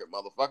win-loss record,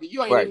 motherfucker?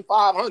 You ain't even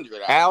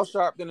 500. Al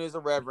Sharpton is a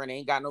reverend,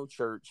 ain't got no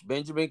church.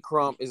 Benjamin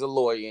Crump is a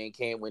lawyer and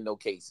can't win no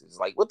cases.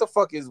 Like, what the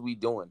fuck is we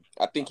doing?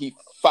 I think he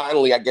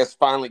finally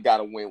got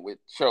a win with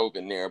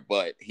Chauvin there,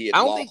 but he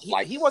had lost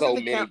he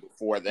wasn't many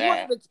before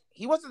that.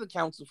 He wasn't the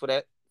counsel for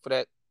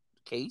that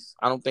case.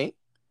 I don't think.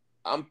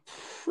 I'm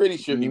pretty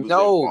sure he was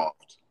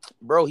involved.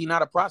 Bro, he's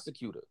not a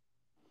prosecutor.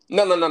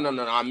 No.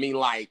 I mean,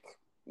 like,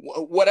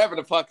 whatever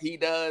the fuck he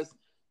does,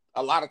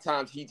 a lot of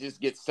times he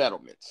just gets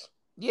settlements.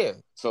 Yeah.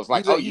 So it's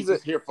like, he's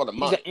just here for the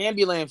money. He's an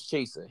ambulance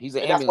chaser.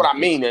 That's what I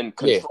mean in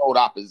controlled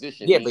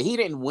opposition. Yeah, but he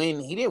didn't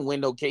win. He didn't win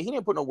no case. He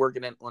didn't put no work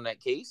on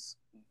that case.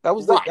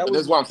 That's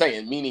what I'm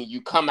saying. Meaning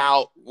you come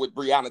out with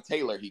Breonna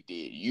Taylor, he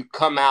did. You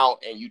come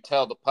out and you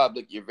tell the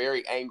public you're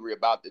very angry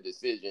about the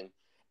decision,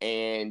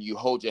 and you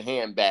hold your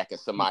hand back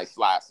as somebody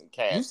slides some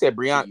cash. You said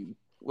Breonna.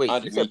 Wait,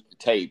 underneath the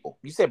table.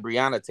 You said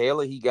Breonna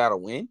Taylor, he got a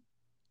win?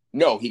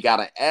 No, he got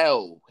an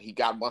L. He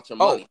got a bunch of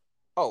money.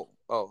 Oh.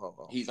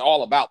 He's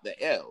all about the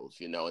L's,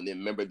 you know. And then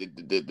remember the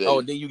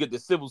then you get the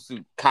civil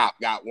suit. Cop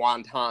got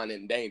wanton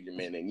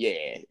endangerment, and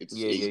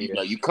you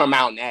know, you come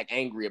out and act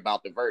angry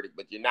about the verdict,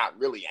 but you're not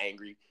really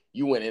angry.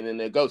 You went in and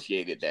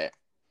negotiated that.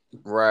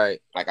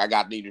 Right. Like, I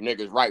got these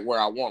niggas right where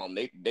I want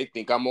them. They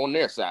think I'm on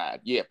their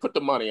side. Yeah, put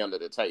the money under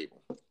the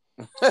table.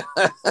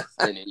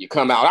 And then you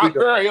come out, I'm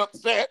very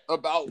upset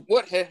about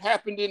what had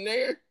happened in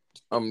there.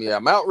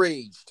 I'm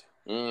outraged.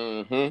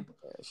 Mm-hmm.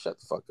 Shut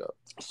the fuck up.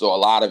 So a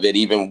lot of it,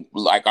 even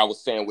like I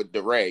was saying with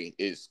DeRay,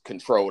 is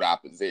controlled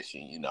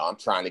opposition. You know, I'm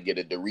trying to get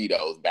a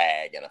Doritos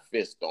bag and a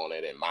fist on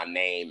it, and my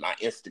name, my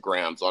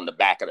Instagram's on the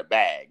back of the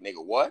bag.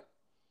 Nigga, what?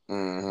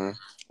 Mm-hmm.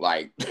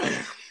 Like,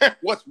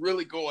 what's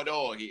really going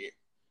on here?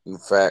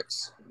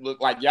 Facts. Look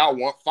like y'all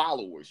want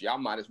followers. Y'all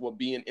might as well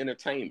be in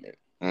entertainment.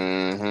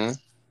 Mm-hmm.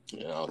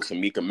 You know,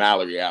 Tamika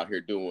Mallory out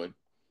here doing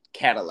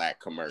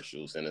Cadillac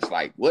commercials, and it's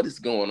like, what is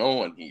going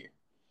on here?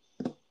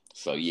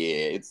 So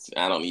yeah,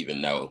 I don't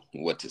even know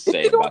what to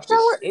say about this.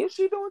 Is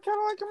she doing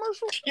Cadillac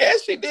commercials? Yeah,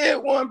 she did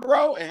one,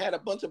 bro, and had a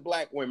bunch of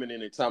black women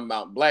in it talking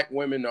about black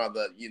women are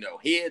the, you know,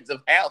 heads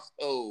of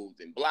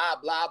households and blah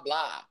blah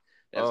blah.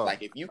 That's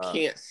like, if you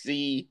can't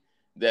see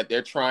that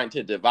they're trying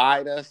to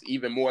divide us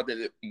even more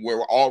than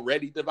we're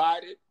already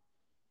divided,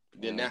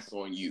 then that's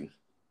on you.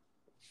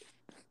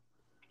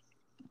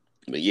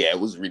 But yeah, it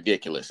was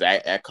ridiculous.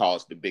 That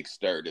caused the big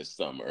stir this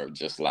summer.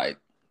 Just like,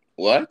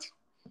 what?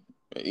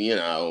 You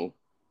know,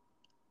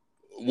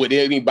 would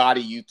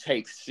anybody you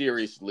take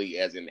seriously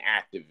as an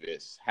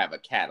activist have a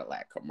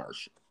Cadillac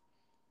commercial?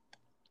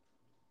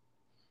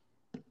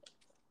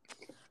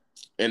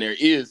 And there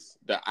is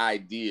the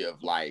idea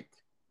of like,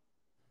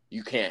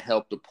 you can't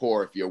help the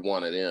poor if you're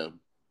one of them.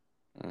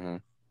 Mm-hmm.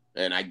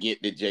 And I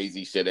get that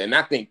Jay-Z said that. And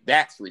I think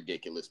that's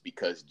ridiculous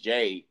because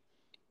Jay,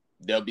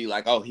 they'll be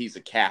like, oh, he's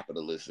a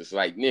capitalist. It's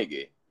like,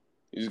 nigga,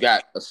 He's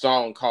got a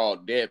song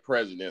called Dead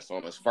Presidents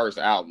on his first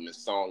album.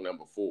 It's song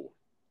number 4.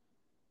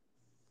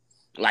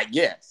 Like,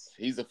 yes,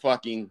 he's a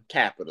fucking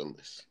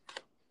capitalist.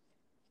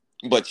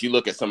 But you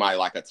look at somebody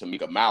like a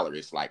Tamika Mallory,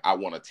 it's like, I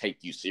want to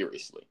take you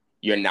seriously.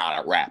 You're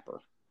not a rapper.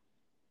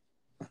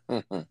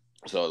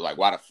 So, like,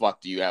 why the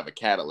fuck do you have a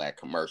Cadillac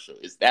commercial?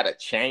 Is that a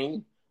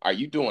chain? Are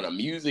you doing a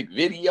music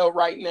video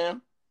right now?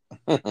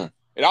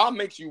 It all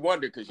makes you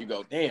wonder because you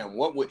go, damn,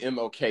 what would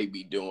MLK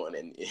be doing?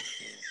 And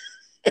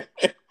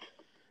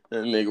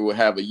that nigga would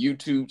have a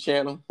YouTube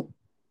channel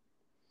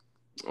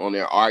on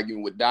there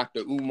arguing with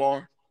Dr.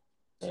 Umar.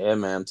 Yeah,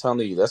 man, I'm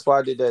telling you. That's why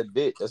I did that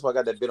bit. That's why I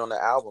got that bit on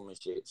the album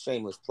and shit.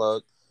 Shameless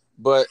plug.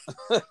 But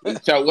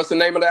So what's the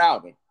name of the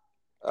album?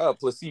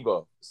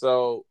 Placebo.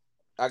 So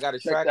I got a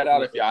track. Check that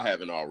out if y'all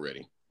haven't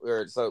already.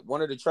 So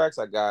one of the tracks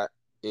I got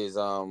is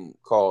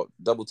called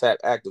Double Tap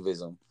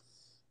Activism.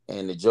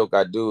 And the joke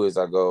I do is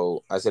I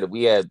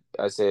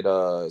said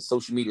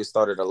social media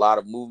started a lot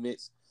of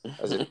movements.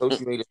 I said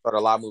social media started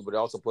a lot of movements, but it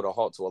also put a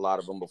halt to a lot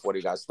of them before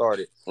they got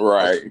started.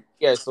 Right.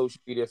 Yeah,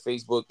 social media,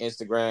 Facebook,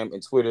 Instagram,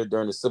 and Twitter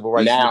during the civil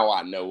rights. Now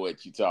movement. I know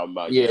what you're talking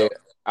about. Yeah.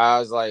 I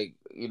was like,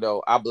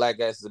 our black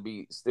asses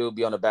still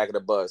be on the back of the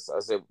bus. I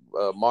said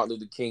Martin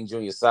Luther King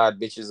Jr. side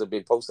bitches have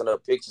been posting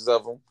up pictures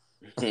of him.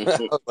 I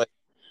was like,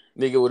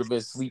 nigga would have been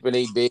sleeping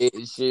in their bed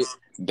and shit.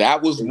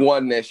 That was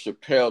one that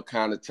Chappelle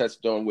kind of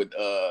touched on with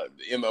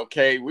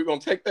MLK. We're gonna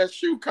take that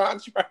shoe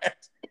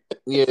contract.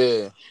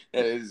 Yeah.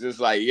 And it's just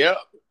like, yep.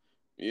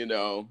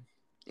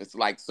 It's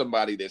like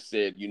somebody that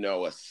said,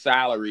 a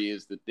salary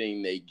is the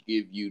thing they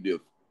give you to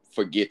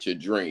forget your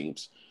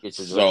dreams.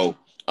 So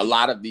a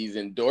lot of these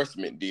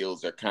endorsement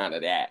deals are kind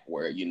of that,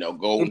 where,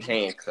 golden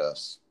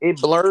handcuffs.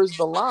 It blurs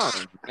the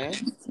line, man.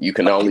 You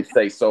can only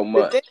say so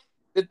much.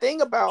 The thing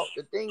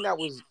that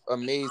was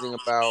amazing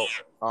about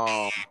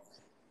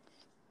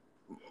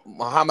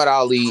Muhammad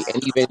Ali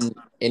and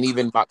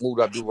even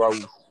Mahmoud Abdul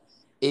Rauf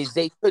is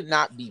they could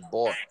not be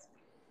bought.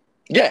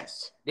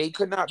 Yes. They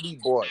could not be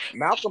bought.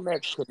 Malcolm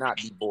X could not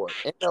be bought.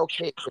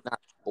 MLK could not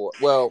be bought.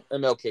 Well,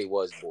 MLK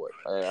was bought.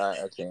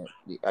 I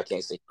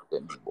can't say he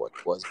couldn't be bought.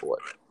 He was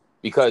bought.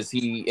 Because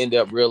he ended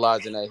up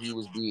realizing that he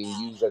was being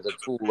used as a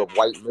tool of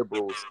white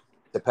liberals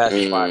to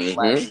pacify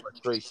black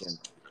frustration.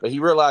 But he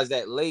realized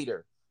that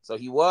later. So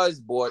he was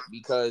bought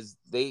because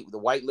the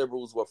white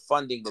liberals were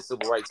funding the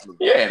civil rights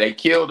movement. Yeah, they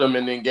killed him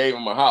and then gave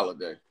him a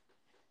holiday.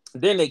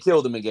 Then they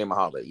killed him and gave him a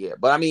holiday, yeah.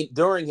 But I mean,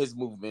 during his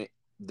movement,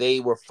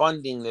 they were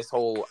funding this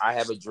whole I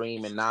have a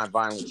dream and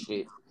nonviolent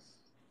shit.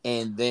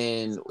 And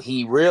then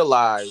he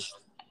realized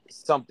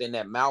something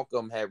that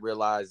Malcolm had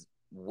realized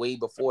way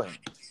before him.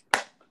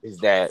 Is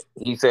that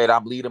he said,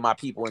 I'm leading my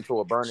people into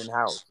a burning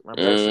house.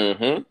 Remember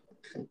that?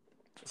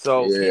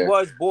 So he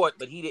was bought,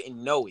 but he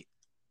didn't know it.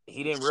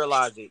 He didn't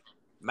realize it.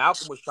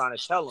 Malcolm was trying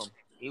to tell him.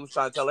 He was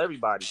trying to tell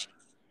everybody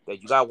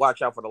that you got to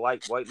watch out for the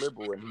white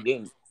liberal, and he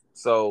didn't.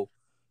 So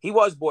he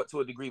was bought to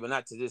a degree, but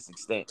not to this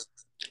extent.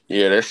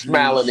 Yeah, they're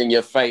smiling in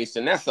your face,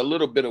 and that's a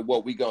little bit of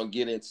what we're going to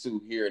get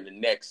into here in the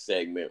next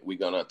segment. We're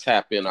going to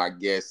tap in our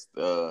guest,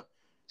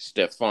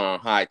 Stefan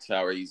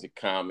Hightower. He's a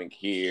comic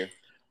here.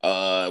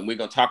 We're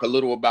going to talk a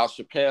little about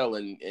Chappelle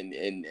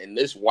and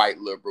this white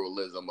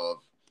liberalism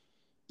of,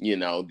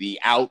 the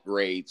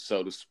outrage,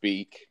 so to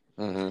speak.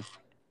 Mm-hmm.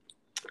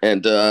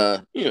 And,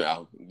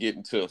 get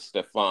into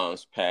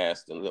Stefan's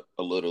past a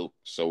little.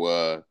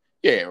 So,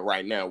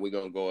 right now we're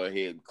going to go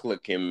ahead and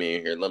click him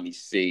in here. Let me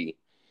see.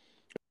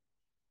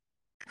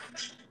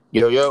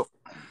 Yo.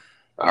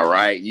 All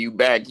right, you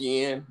back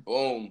in.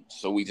 Boom.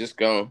 So we're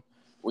going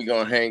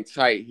to hang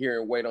tight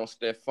here and wait on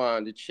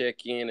Stefan to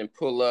check in and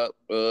pull up.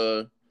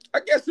 I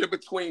guess in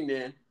between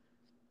then,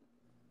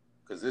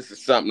 because this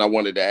is something I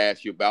wanted to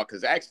ask you about.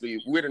 Because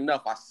actually, weird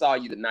enough, I saw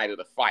you the night of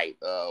the fight,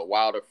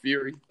 Wilder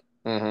Fury.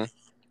 Mm-hmm.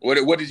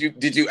 What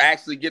did you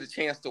actually get a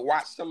chance to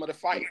watch some of the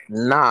fight?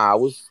 Nah, I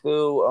was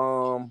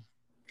still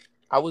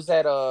I was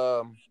at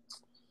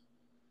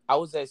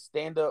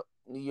Stand Up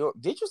New York.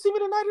 Did you see me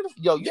the night of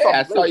the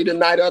I saw you the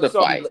night of the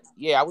fight.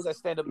 Yeah, I was at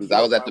Stand Up New York.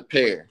 I was at the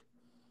Pair.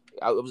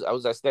 I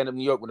was at Stand Up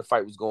New York when the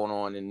fight was going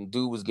on, and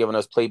dude was giving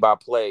us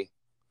play-by-play.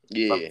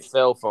 Yeah. From his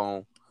cell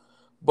phone.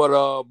 But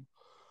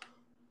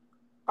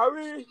I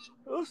mean,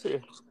 let's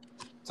see.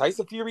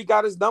 Tyson Fury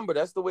got his number.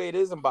 That's the way it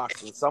is in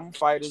boxing. Some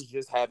fighters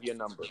just have your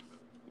number.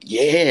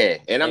 Yeah,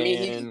 and I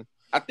mean,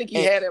 I think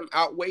he had him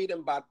outweighed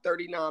him by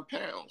 39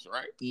 pounds,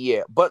 right?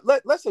 Yeah, but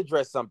let's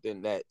address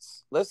something that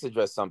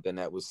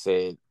was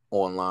said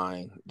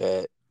online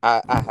that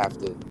I have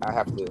to.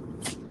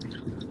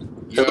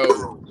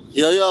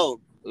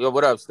 Yo,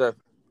 what up, Steph?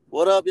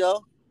 What up,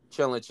 yo?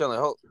 Chilling.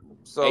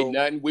 So ain't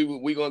nothing.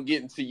 We gonna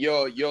get into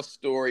your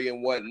story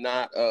and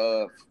whatnot.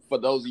 For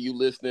those of you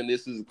listening,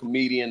 this is a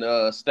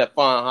comedian,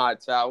 Stefan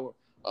Hightower,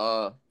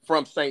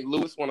 from St.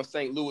 Louis, one of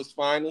St. Louis'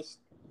 finest.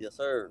 Yes,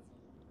 sir.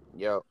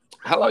 Yo,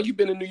 how long you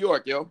been in New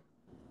York, yo?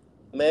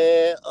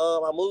 Man,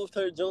 I moved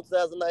here June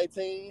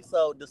 2019,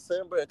 so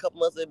December, a couple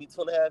months, it'll be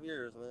 2.5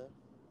 years, man.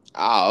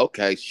 Ah,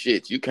 okay,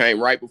 shit. You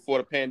came right before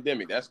the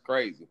pandemic. That's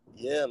crazy.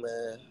 Yeah,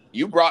 man.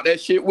 You brought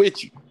that shit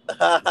with you.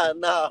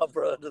 Nah,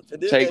 bro.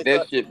 Take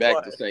that shit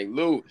back to St.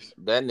 Louis.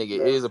 That nigga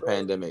Yeah, is a bro.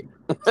 pandemic.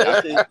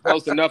 That shit,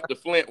 Close enough to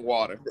Flint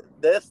water.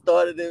 that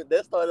started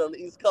on the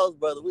East Coast,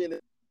 brother. We in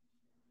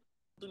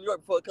New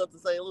York before it comes to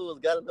St. Louis.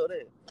 Gotta know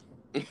that.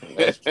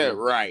 That's true.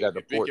 Right. Got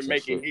the If it ports can and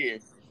make shit. it here.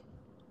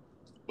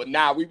 But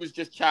now we was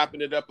just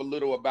chopping it up a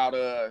little about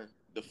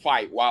the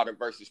fight, Wilder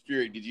versus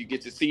Fury. Did you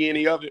get to see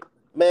any of it?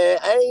 Man,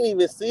 I ain't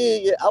even see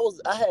it yet.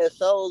 I had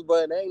shows,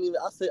 bro, and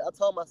I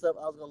told myself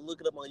I was gonna look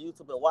it up on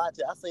YouTube and watch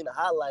it. I seen the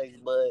highlights,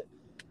 but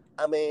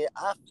I mean,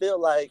 I feel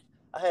like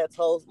I had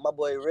told my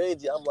boy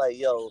Reggie, I'm like,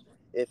 yo,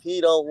 if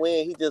he don't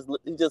win, he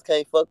just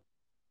can't fuck.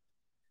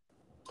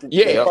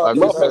 Yeah, Yep, I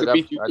just said motherfucker that.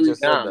 beat you I 3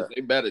 just said times. that.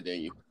 They better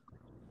than you.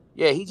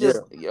 Yeah,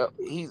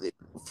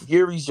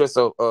 Fury's just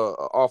a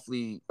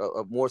awfully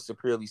a more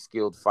superiorly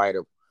skilled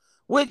fighter,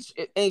 which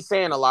ain't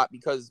saying a lot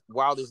because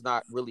Wilder's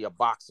not really a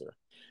boxer.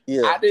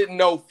 Yeah, I didn't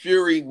know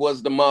Fury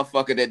was the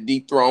motherfucker that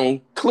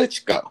dethroned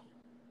Klitschko.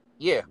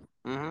 Yeah.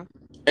 Mm-hmm.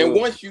 And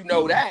once you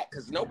know that,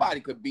 because nobody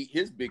could beat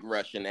his big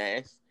Russian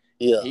ass.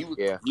 yeah,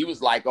 He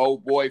was like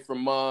old boy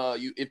from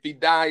if he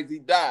dies, he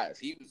dies.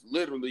 He was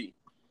literally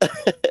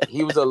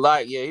He was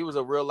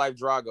a real life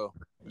Drago.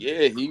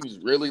 Yeah, he was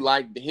really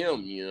like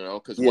him,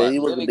 because he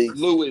was a Lennox beast.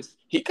 Lewis,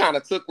 he kind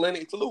of took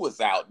Lennox Lewis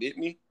out,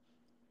 didn't he?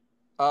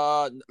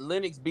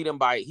 Lennox beat him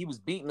he was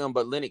beating him,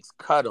 but Lennox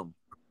cut him.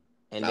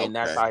 And then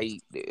that's Okay.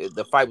 how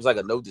the fight was like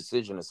a no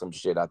decision or some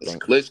shit, I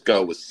think.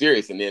 Klitschko was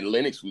serious, and then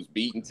Lennox was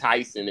beating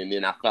Tyson, and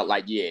then I felt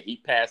like, he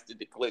passed it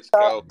to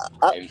Klitschko.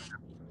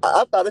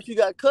 I thought if you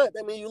got cut,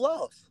 that means you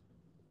lost.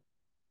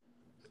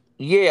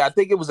 Yeah, I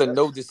think it was a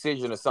no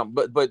decision or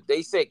something. But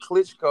they said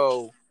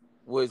Klitschko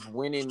was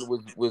winning,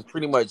 was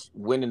pretty much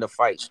winning the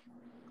fight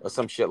or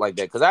some shit like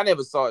that. Because I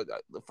never saw it.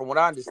 From what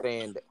I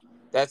understand,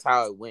 that's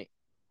how it went.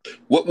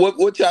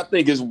 What y'all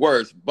think is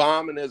worse,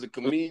 bombing as a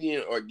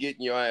comedian or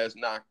getting your ass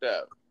knocked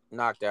out?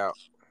 Knocked out.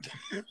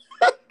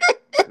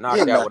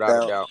 Knocked out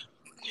without a doubt.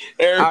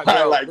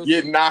 Everybody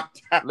getting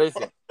knocked out.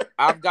 Listen,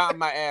 I've gotten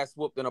my ass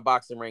whooped in a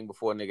boxing ring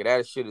before, nigga.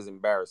 That shit is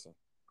embarrassing.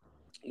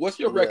 What's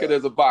your record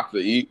as a boxer,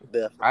 E?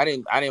 I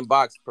didn't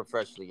box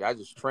professionally. I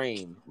just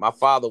trained. My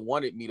father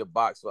wanted me to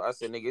box, so I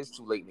said, nigga, it's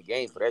too late in the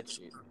game for that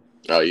shit.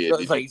 Oh yeah, so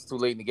it's like it's too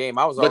late in the game.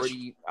 I was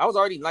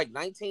already like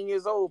 19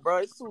 years old, bro.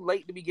 It's too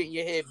late to be getting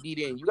your head beat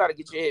in. You got to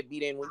get your head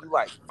beat in when you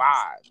like 5.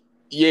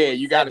 Yeah,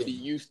 you got to be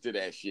used to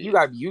that shit. You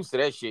got to be used to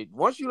that shit.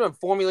 Once you done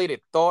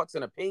formulated thoughts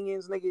and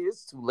opinions, nigga,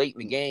 it's too late in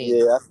the game.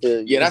 Yeah, I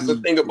feel you. That's the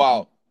thing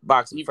about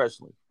boxing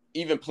professionally.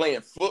 Even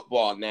playing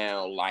football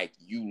now, like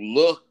you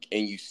look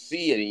and you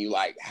see it and you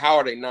like, how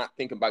are they not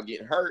thinking about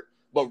getting hurt?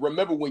 But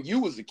remember when you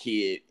was a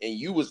kid and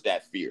you was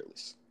that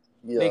fearless.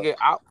 Yeah.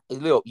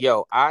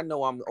 Nigga, I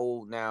know I'm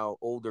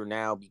older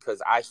now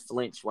because I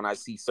flinch when I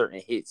see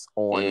certain hits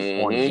on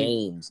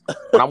games.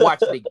 When I'm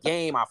watching the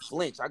game, I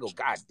flinch. I go,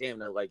 God damn,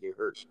 that like it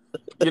hurts.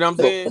 You know what I'm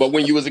saying? But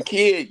when you was a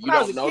kid, you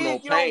don't know no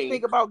pain. You don't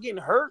think about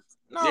getting hurt.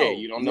 No. Yeah,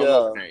 you don't know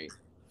no pain.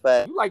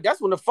 Fact. You like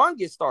that's when the fun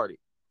gets started.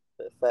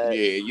 Fact.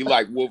 Yeah, you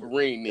like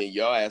Wolverine, then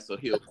your ass will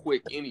heal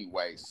quick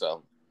anyway.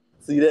 So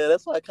see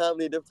that's why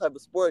comedy a different type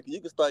of sport. You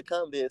can start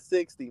comedy at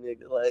 60,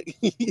 nigga. Like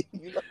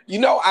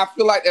I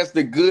feel like that's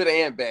the good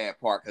and bad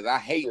part because I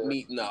hate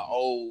meeting the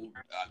old.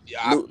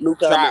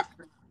 I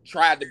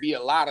tried to be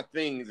a lot of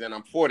things, and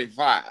I'm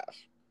 45.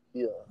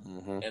 Yeah,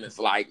 and it's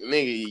like,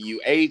 nigga,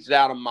 you aged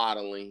out of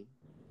modeling,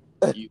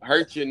 you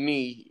hurt your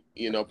knee,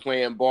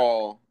 playing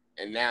ball,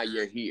 and now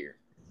you're here.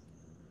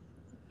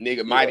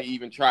 Nigga might have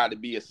even tried to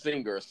be a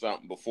singer or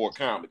something before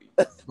comedy.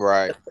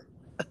 Right.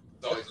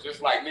 So it's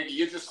just like, nigga,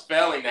 you're just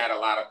failing at a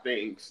lot of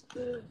things.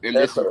 And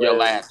this is your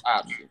last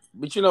option.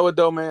 But you know what,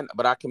 though, man?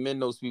 But I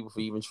commend those people for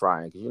even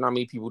trying. Because you know how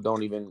many people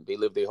they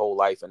live their whole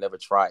life and never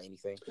try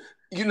anything?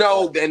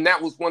 And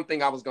that was one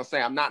thing I was going to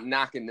say. I'm not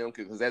knocking them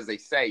because, as they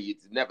say,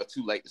 it's never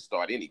too late to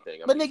start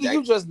anything. But, nigga,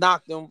 you just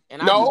knocked them.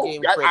 And I just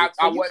gave them credit.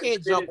 So you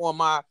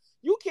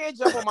can't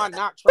jump on my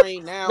knock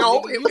train now.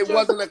 No, nigga. it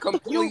wasn't a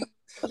complete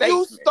statement.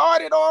 You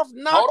started off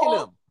knocking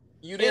them.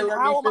 You didn't let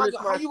me finish my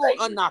statement. How you going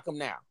to unknock them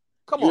now?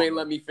 Come on. You ain't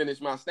let me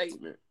finish my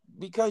statement.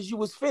 Because you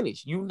was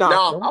finished. You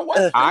knocked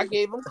them. I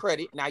gave him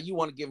credit. Now you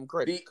want to give him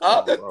credit. The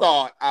other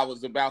thought I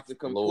was about to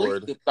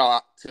complete the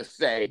thought to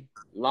say,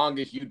 long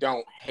as you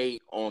don't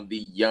hate on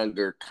the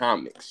younger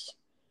comics.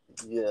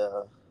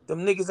 Yeah.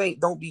 Them niggas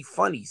don't be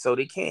funny, so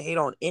they can't hate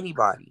on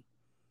anybody.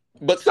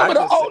 But some of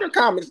the older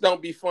comics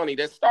don't be funny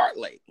that start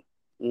late.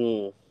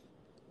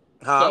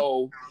 Huh?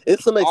 So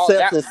it's some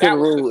exceptions to the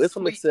rule. It's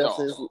some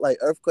exceptions. Like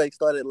Earthquake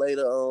started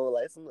later on.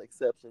 Like some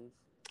exceptions.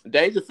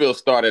 Dangerfield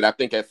started, I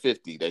think, at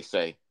 50. They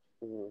say.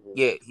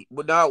 Yeah,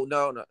 but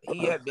no.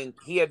 He had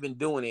been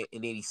doing it,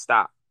 and then he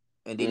stopped,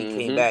 and then he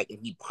came back, and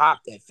he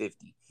popped at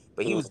 50.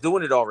 But he was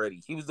doing it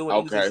already. He was doing.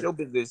 He was in show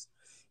business.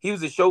 He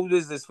was in show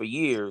business for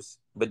years,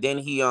 but then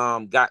he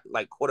got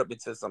like caught up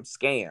into some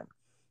scam.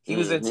 He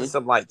was into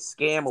some like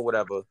scam or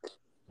whatever.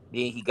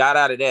 Then he got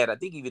out of that. I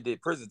think he even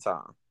did prison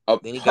time.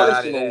 Then he got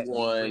out of that.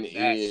 One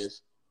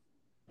is,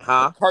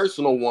 huh? A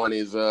personal one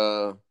is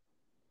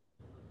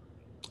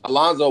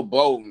Alonzo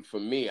Bolden, for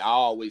me, I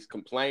always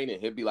complain,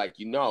 and he'll be like,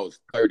 I was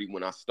 30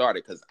 when I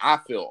started because I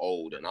feel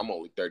old, and I'm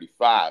only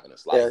 35, and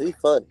it's like, Yeah, he's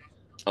funny.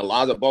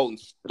 Alonzo Bolden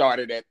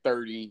started at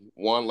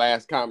 31,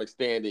 Last Comic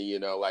Standing,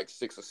 like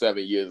 6 or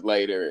 7 years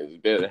later, and has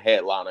been a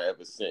headliner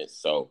ever since.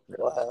 So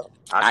Wow.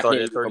 I can't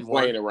even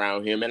complain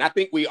around him, and I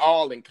think we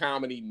all in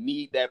comedy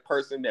need that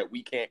person that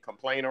we can't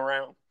complain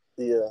around.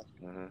 Yeah.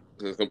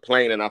 Because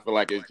complaining, I feel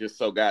like it's just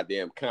so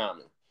goddamn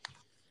common.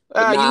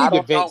 You need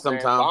to vent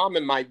sometimes.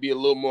 Bombing might be a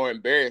little more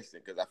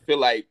embarrassing because I feel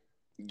like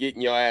getting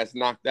your ass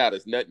knocked out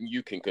is nothing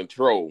you can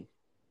control.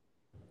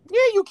 Yeah,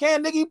 you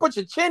can, nigga. You put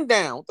your chin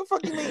down. What the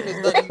fuck you mean?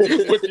 There's nothing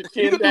you put your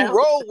chin down. Do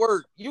road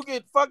work. You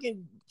get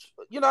fucking,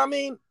 you know what I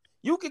mean?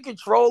 You can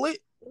control it.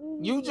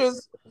 You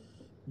just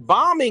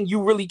bombing.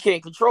 You really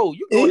can't control.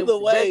 You either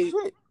way.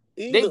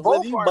 They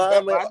both are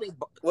bad,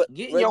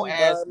 getting your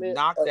ass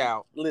knocked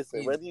out.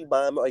 Listen, whether you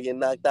bomb or get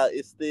knocked out,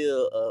 it's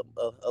still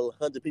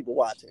 100 people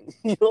watching.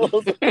 You know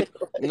what I'm saying?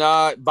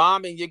 Nah,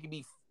 bombing, you can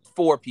be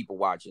 4 people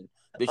watching.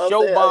 The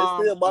show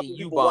bomb and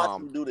you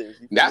bomb.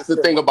 That's the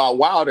thing about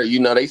Wilder.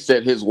 They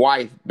said his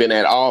wife been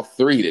at all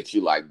 3 that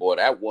you like, boy,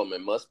 that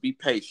woman must be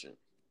patient.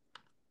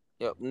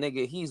 Yep,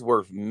 nigga, he's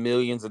worth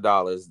millions of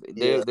dollars.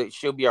 Yeah.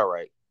 She'll be all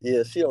right.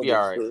 Yeah, she'll be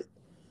all right. Shit.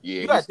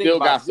 Yeah, he still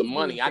got some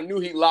money. I knew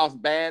he lost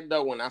bad,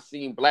 though, when I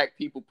seen black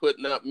people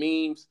putting up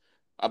memes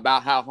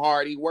about how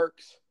hard he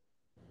works.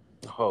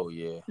 Oh,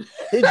 yeah.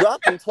 He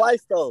dropped him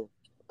twice, though.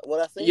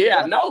 What I seen. Yeah,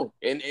 I know.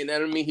 And I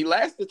mean, he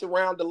lasted to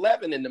round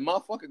 11, and the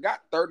motherfucker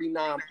got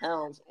 39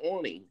 pounds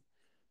on him.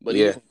 But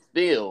he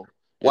still...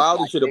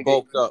 Wilder should have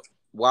bulked up.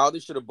 Wilder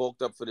should have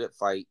bulked up for that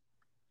fight.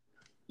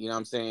 You know what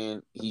I'm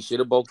saying? He should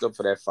have bulked up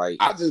for that fight.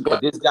 I just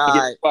got this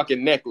guy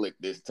fucking neck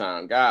licked this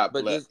time. God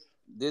bless.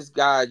 This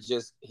guy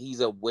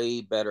he's a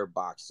way better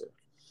boxer.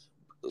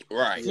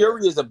 Right.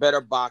 Fury is a better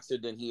boxer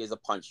than he is a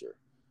puncher.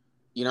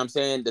 You know what I'm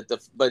saying?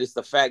 But it's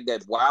the fact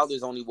that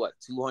Wilder's only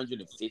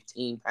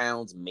 215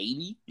 pounds,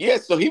 maybe. Yeah,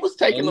 so he was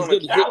taking on a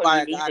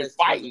challenge even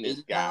fighting this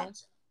guy.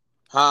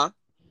 Huh?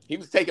 He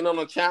was taking on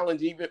a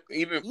challenge even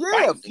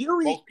yeah,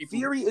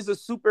 Fury is a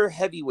super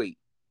heavyweight.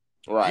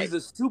 Right. He's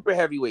a super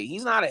heavyweight.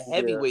 He's not a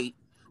heavyweight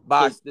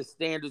by the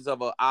standards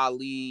of a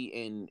Ali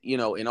and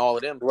and all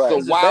of them.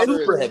 Right. So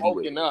Wilder is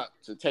bulking up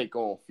to take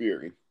on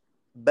Fury.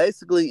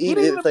 Basically,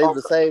 even if they were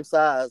the same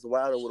size,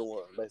 Wilder would have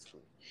won.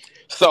 Basically.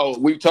 So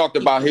we talked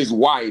about his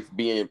wife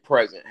being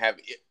present. Have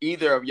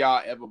either of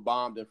y'all ever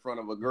bombed in front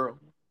of a girl?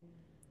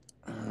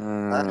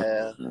 I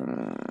have.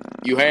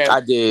 You have? I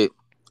did.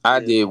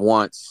 I did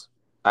once.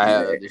 I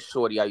had this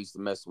shorty I used to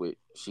mess with.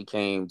 She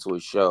came to a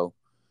show,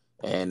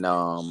 and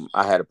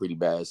I had a pretty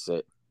bad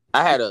set.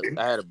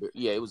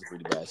 it was a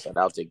pretty bad set.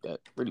 I'll take that.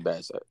 Pretty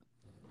bad set.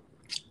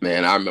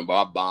 Man, I remember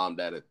I bombed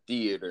at a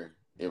theater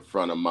in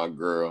front of my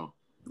girl.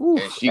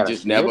 Oof, and she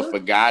just never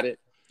forgot it.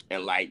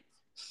 And like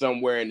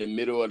somewhere in the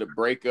middle of the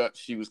breakup,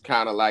 she was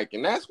kind of like,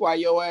 and that's why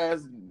your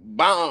ass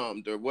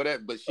bombed or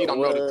whatever, but she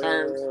don't know the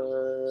terms.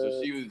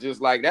 So she was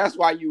just like, that's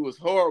why you was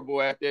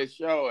horrible at that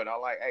show. And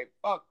I'm like, hey,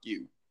 fuck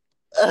you.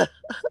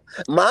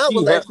 Mine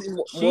was actually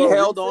she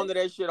held on to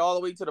that shit all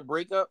the way to the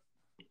breakup.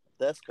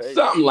 That's crazy.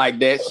 Something like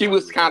that. She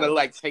was kind of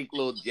like take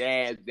little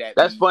jabs at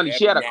That's funny.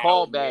 She had a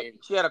callback.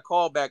 She had a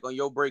callback on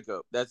your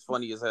breakup. That's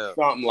funny as hell.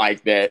 Something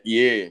like that.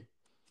 Yeah.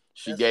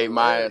 She gave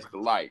my ass the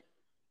light.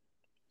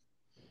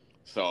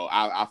 So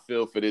I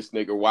feel for this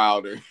nigga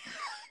Wilder.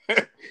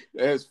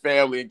 His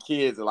family and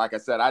kids. And like I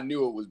said, I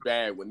knew it was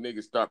bad when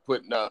niggas start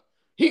putting up.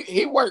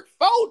 He worked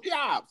 4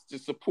 jobs to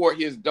support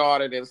his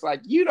daughter. And it's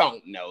like, you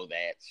don't know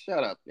that.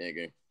 Shut up,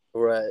 nigga.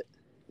 Right.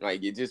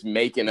 Like, you're just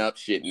making up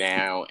shit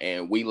now.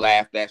 And we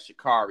laughed at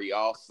Sha'Carri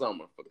all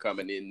summer for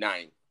coming in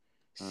 9th.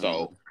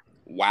 So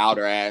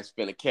Wilder ass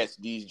finna catch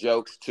these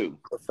jokes too.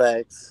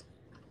 Facts.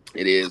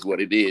 It is what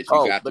it is.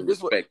 You got to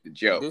respect the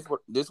joke.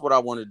 This what I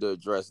wanted to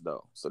address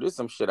though. So this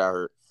some shit I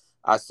heard.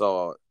 I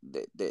saw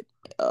that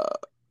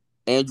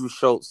Andrew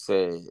Schultz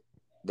said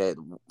that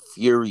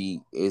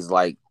Fury is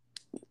like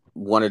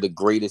one of the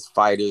greatest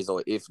fighters,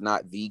 or if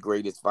not the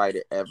greatest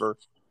fighter ever.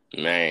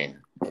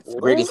 Man.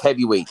 Greatest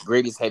heavyweight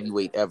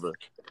ever.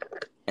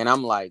 And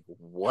I'm like,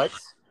 what?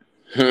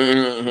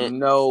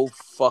 No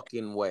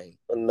fucking way.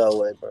 No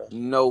way, bro.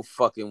 No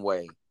fucking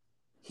way.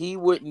 He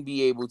would not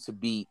be able to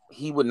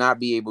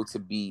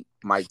beat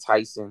Mike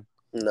Tyson.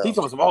 No. He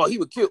told us, he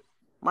would kill.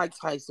 Mike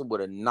Tyson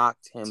would have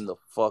knocked him the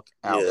fuck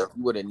out. Yeah.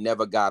 He would have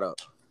never got up.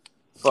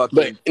 But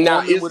now,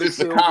 is this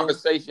a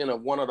conversation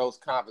of one of those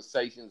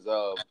conversations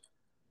of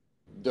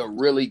the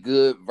really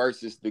good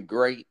versus the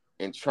great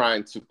and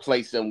trying to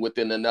place them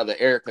within another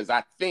era? Because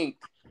I think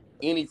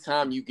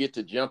anytime you get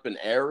to jump in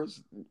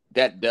eras,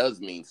 that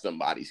does mean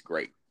somebody's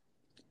great.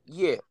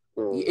 Yeah.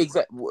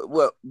 Exactly.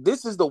 Well,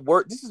 this is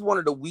one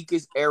of the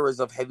weakest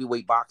eras of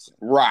heavyweight boxing.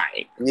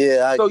 Right. Yeah.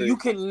 I agree. You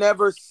can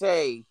never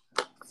say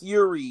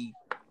Fury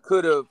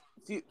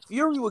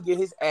would get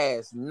his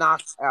ass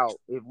knocked out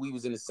if we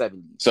was in the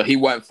 70s. So he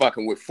wasn't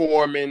fucking with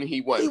Foreman.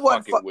 He wasn't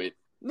fucking with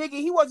nigga.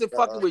 He wasn't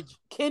fucking with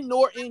Ken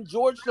Norton,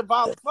 George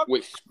Chuvalo,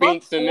 with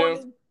Spinks and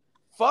them.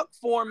 fuck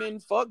Foreman,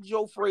 fuck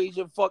Joe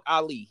Frazier, fuck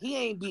Ali. He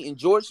ain't beating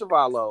George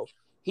Chuvalo.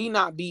 He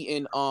not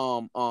beating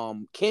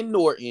Ken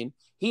Norton.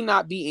 He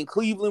not beating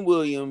Cleveland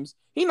Williams.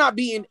 He not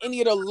beating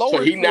any of the lower.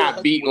 So he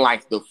not beating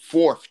like the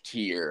fourth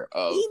tier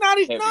of. He not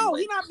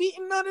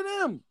beating none of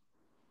them.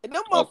 And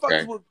them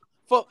motherfuckers would.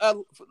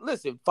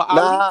 Listen, for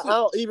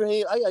Ali,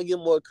 Ibrahim, I gotta give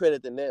him more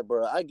credit than that,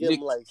 bro. I give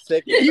him like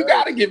second. Yeah, you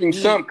gotta give him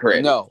some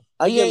credit. No,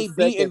 he ain't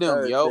beating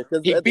them, yo.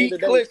 He beat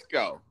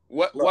Klitschko.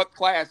 What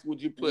class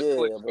would you put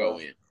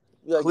Klitschko in?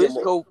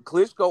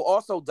 Klitschko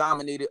also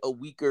dominated a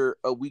weaker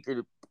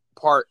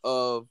part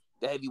of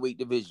the heavyweight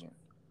division.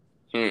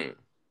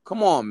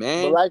 Come on,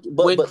 man.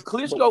 When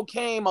Klitschko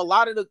came, a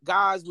lot of the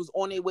guys was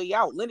on their way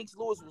out. Lennox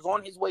Lewis was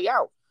on his way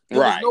out. There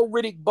was no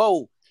Riddick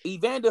Bowe.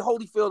 Evander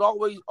Holyfield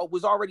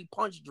was already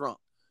punch drunk.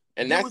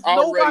 And that's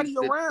already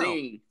the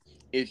thing,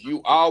 is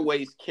you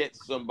always catch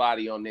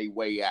somebody on their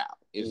way out.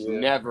 It's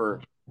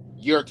never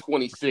you're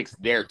 26,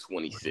 they're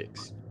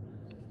 26.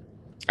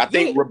 I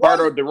think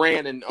Roberto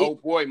Duran and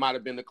old boy might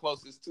have been the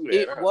closest to that.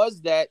 It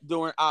was that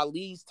during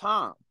Ali's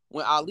time.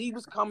 When Ali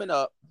was coming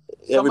up,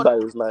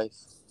 everybody was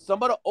nice.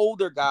 Some of the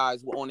older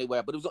guys were on their way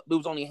out, but there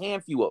was only a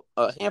handful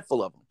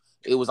of them.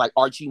 It was like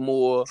Archie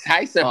Moore.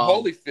 Tyson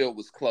Holyfield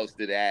was close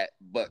to that,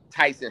 but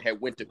Tyson had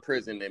went to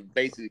prison and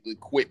basically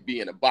quit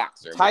being a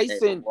boxer.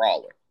 Tyson, a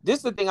brawler. This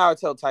is the thing I would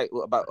tell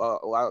about.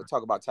 I would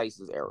talk about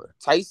Tyson's era.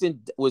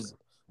 Tyson was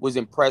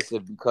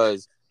impressive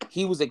because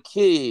he was a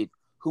kid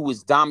who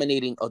was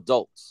dominating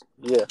adults.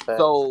 Yeah.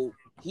 So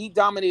he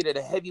dominated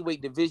a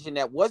heavyweight division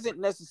that wasn't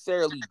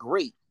necessarily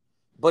great,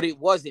 but it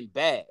wasn't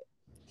bad.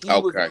 He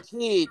was a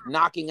kid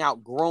knocking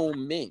out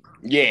grown men.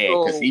 Yeah,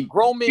 because he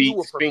grown men who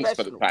were Spinks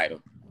for the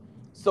title.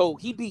 So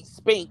he beat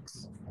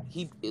Spinks.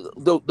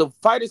 The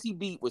fighters he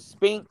beat was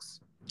Spinks.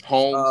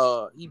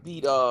 Holmes. He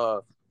beat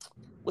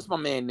what's my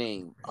man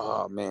name?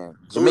 Oh man,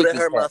 Jamaican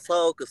that hurt my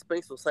soul because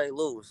Spinks from St.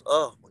 Louis.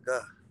 Oh my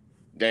god.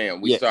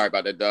 Damn, we sorry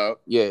about that, dog.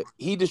 Yeah,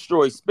 he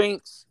destroyed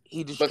Spinks.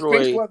 But Spinks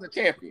was a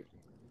champion.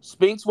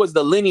 Spinks was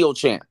the lineal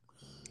champ.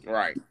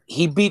 Right.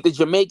 He beat the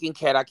Jamaican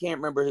cat. I can't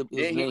remember his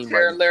name. He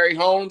tear Larry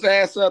Holmes'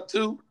 ass up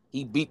too.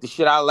 He beat the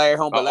shit out of Larry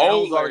Holmes. But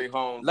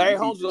Larry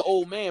Holmes was an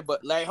old man,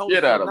 but Larry Holmes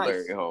get out of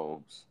Larry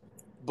Holmes.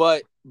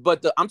 But I'm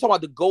talking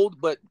about the gold.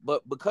 But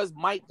because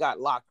Mike got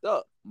locked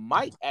up,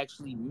 Mike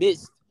actually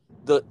missed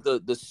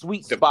the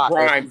sweet spot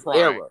of his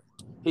era.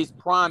 His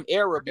prime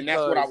era, and that's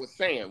what I was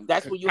saying.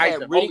 That's when you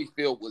Tyson had Riddick,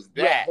 Holyfield was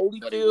that.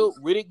 Holyfield,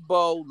 Riddick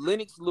Bowe,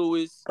 Lennox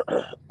Lewis,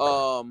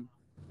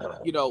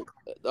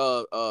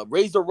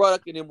 Razor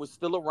Ruddock, and then was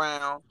still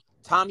around.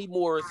 Tommy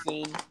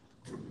Morrison.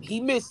 He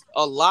missed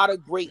a lot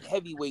of great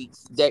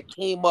heavyweights that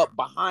came up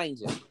behind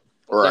him.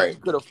 Right. That he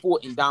could have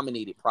fought and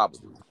dominated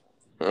probably.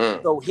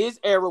 So his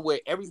era where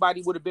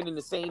everybody would have been in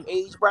the same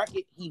age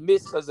bracket, he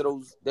missed because of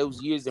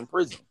those years in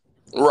prison.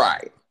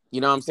 Right. You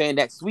know what I'm saying?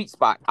 That sweet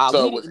spot.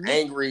 So it was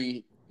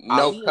angry,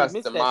 no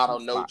Customato,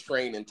 no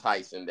training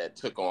Tyson that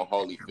took on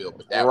Holyfield.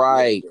 But that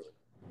right.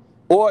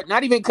 Or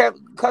not even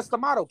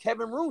Customato,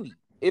 Kevin Rooney.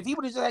 If he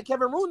would have just had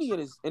Kevin Rooney in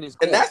his corner.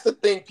 And that's the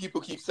thing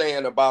people keep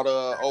saying about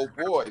old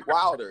boy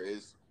Wilder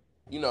is,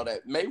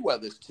 that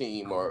Mayweather's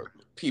team or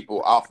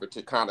people offered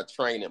to kind of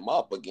train him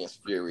up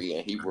against Fury,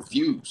 and he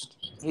refused.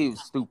 He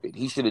was stupid.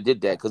 He should have did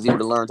that because he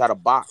would have learned how to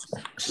box.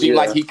 Seemed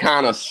like he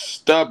kind of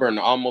stubborn,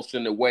 almost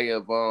in the way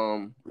of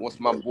what's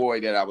my boy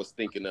that I was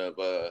thinking of?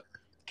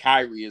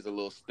 Kyrie is a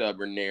little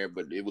stubborn there,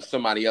 but it was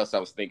somebody else I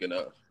was thinking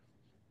of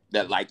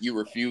that like you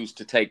refuse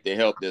to take the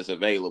help that's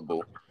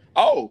available.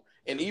 Oh,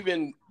 and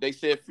even they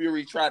said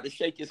Fury tried to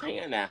shake his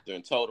hand after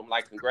and told him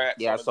like congrats.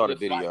 Yeah, I saw the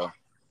video. Fight.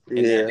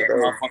 And then that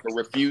motherfucker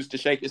refused to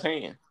shake his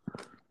hand.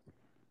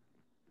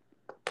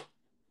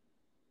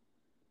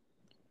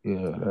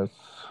 Yeah, that's.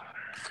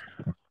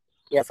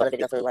 Yeah, so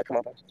that's like, come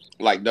on, bro.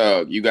 Like,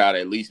 dog, you gotta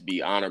at least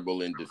be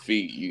honorable in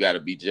defeat. You gotta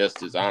be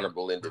just as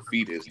honorable in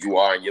defeat as you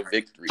are in your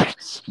victory.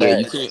 Yeah,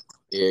 you can't.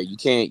 Yeah, you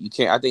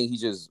can't. I think he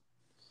just.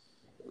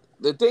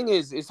 The thing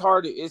is, it's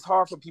hard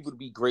for people to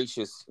be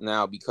gracious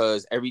now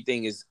because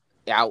everything is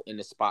out in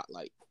the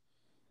spotlight.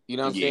 You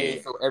know what I'm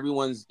saying? So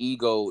everyone's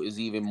ego is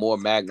even more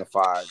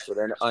magnified. So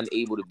they're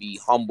unable to be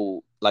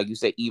humble, like you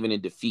said, even in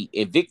defeat,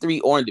 in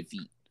victory or in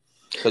defeat.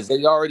 Because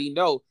they already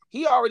know.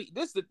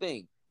 This is the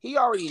thing. He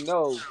already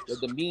knows that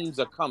the memes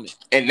are coming.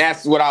 And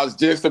that's what I was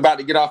just about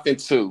to get off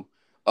into.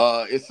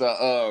 It's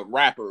a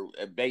rapper,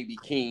 Baby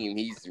Keem.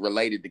 He's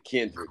related to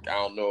Kendrick. I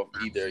don't know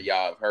if either of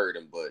y'all have heard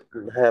him, but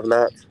have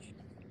not.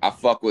 I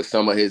fuck with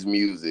some of his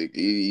music.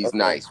 He's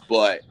nice,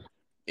 but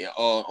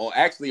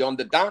actually on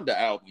the Donda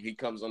album, he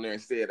comes on there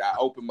and said, "I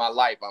open my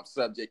life, I'm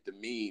subject to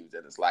memes,"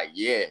 and it's like,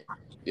 yeah,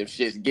 them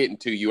shits getting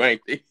to you,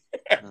 ain't they?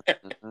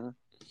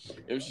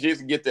 Them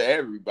shits get to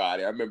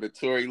everybody. I remember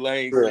Tory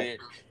Lanez saying,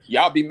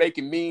 "Y'all be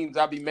making memes,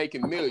 I'll be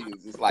making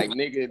millions." It's like,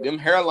 nigga, them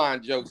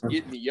hairline jokes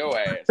getting to your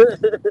ass.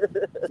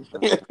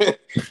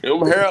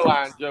 Them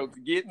hairline jokes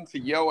getting to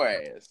your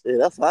ass. Yeah,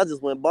 that's why I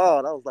just went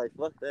bald. I was like,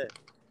 fuck that.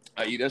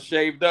 You done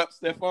shaved up,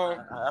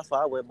 Stephon? That's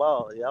why I went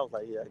bald. Yeah, I was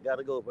like, yeah, I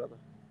gotta go, brother.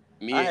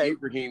 Me and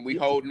Ibrahim, we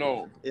holding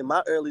on. In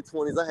my early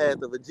 20s, I had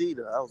the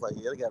Vegeta. I was like,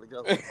 yeah, I gotta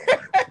go.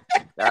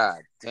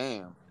 God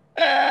damn.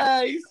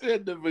 He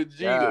said the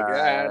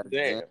Vegeta. God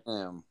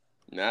damn.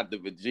 Not the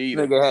Vegeta.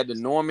 Nigga had the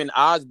Norman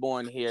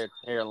Osborn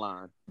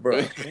hairline.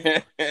 Bro.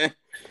 Hey,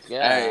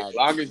 as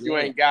long as you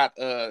ain't got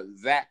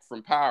Zach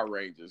from Power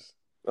Rangers.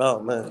 Oh,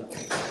 man.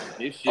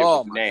 This shit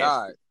was my nasty.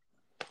 God.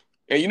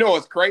 And you know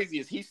what's crazy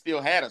is he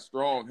still had a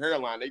strong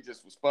hairline. They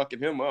just was fucking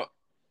him up.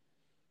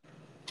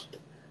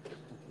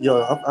 Yo,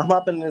 I'm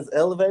hopping in this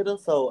elevator,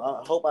 so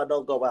I hope I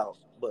don't go out.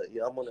 But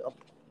yeah,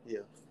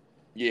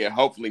 Yeah,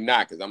 hopefully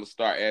not, because I'm going to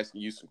start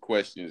asking you some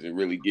questions and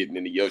really getting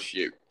into your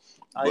shit.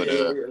 But I can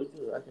hear you.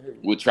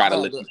 We'll try to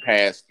let you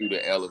pass through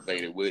the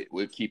elevator.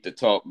 We'll keep the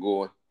talk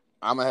going.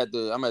 I'm gonna have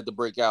to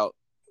break out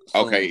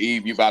soon. Okay,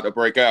 Eve, you about to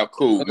break out?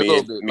 Cool. Me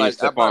and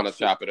Stefan will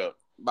chop it up.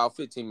 About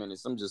 15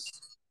 minutes. I'm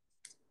just...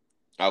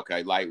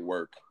 Okay, light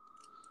work.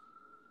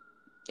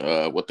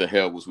 What the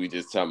hell was we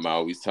just talking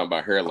about? We was talking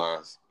about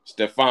hairlines.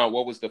 Stefan,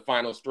 what was the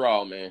final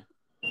straw, man?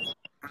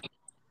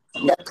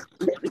 You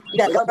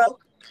gotta go, bro?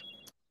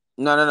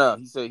 No.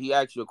 He said he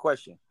asked you a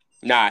question.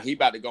 Nah, he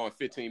about to go in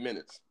 15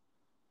 minutes.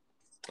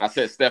 I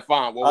said,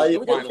 Stefan, what was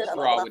the final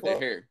straw with the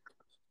hair?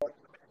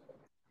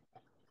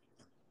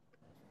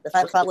 The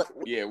final straw with...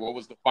 Yeah, what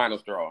was the final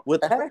straw?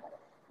 With the hair?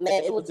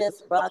 Man, it was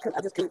just, bro, I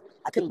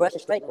couldn't brush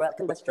it straight, bro. I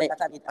couldn't brush it straight.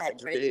 I had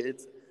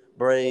dreads,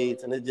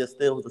 braids, and it just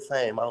still was the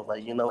same. I was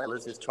like, you know what,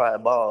 let's just try a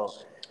ball.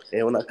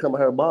 And when I come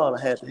at her ball,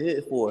 I had to hit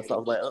it for her. So I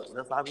was like, oh,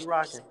 that's how I be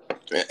rocking.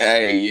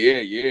 Hey,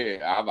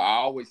 yeah. I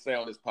always say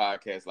on this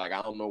podcast, like,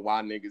 I don't know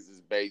why niggas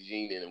is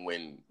Beijing. And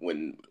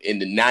when in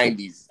the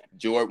 90s,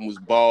 Jordan was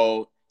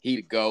bald, he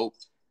the GOAT.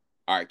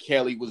 All right,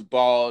 Kelly was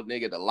bald,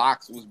 nigga. The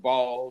Locks was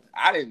bald.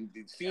 I didn't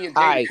seeing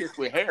Jada Kiss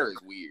with hair is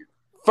weird.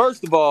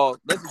 First of all,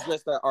 let's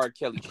address that R.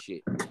 Kelly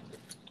shit.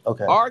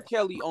 Okay. R.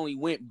 Kelly only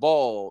went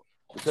bald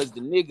because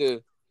the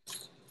nigga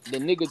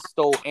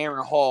stole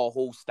Aaron Hall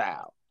whole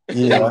style.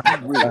 Yeah.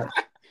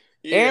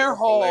 Aaron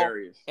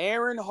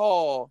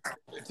Hall,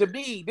 to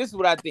me, this is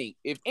what I think.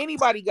 If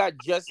anybody got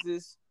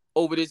justice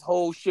over this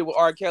whole shit with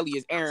R. Kelly,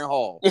 is Aaron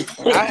Hall.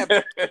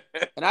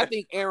 And I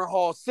think Aaron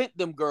Hall sent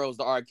them girls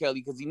to R.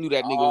 Kelly because he knew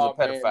that nigga was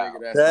a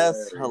pedophile. Man,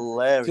 that's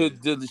hilarious.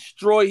 To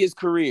destroy his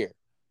career.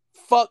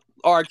 Fuck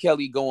R.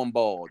 Kelly going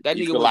bald. That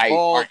nigga was like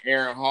bald.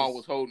 Aaron Hall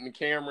was holding the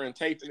camera and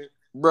taping it.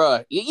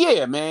 Bruh.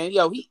 Yeah, man.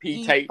 Yo, he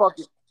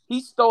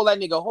stole that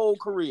nigga whole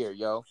career,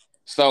 yo.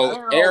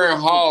 So Aaron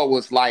Hall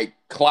was like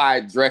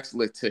Clyde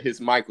Drexler to his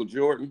Michael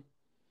Jordan.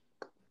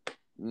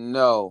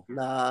 No.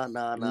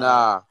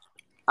 Nah.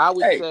 I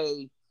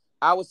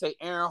would say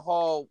Aaron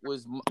Hall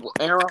was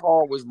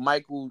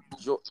Michael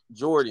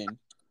Jordan,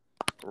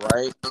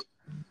 right?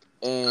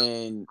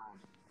 And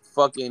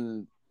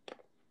fucking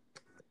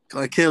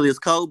R. Kelly is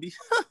Kobe.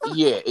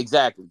 Yeah,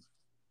 exactly.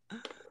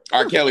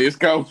 R. Kelly is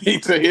Kobe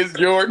to his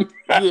Jordan.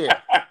 Yeah,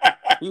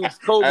 he was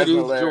Kobe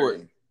to his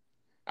Jordan.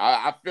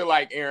 I feel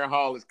like Aaron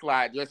Hall is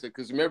Clyde Drexler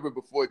because remember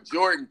before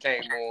Jordan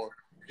came on,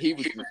 he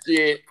was the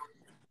shit.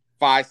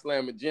 5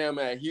 Slammer Jam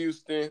at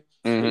Houston,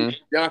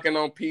 dunking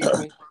on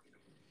people.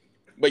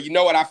 But you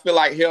know what I feel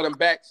like held him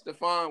back,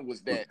 Stefan,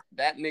 was that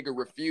nigga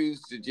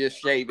refused to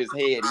just shave his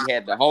head. He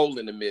had the hole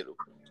in the middle.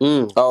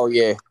 Oh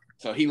yeah.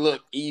 So he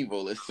looked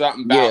evil. It's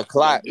something about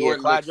Clyde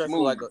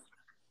Drexler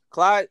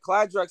Clyde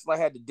Drexler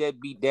had the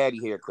deadbeat daddy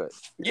haircut.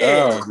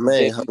 Yeah,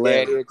 man,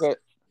 daddy haircut.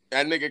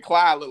 That nigga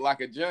Clyde looked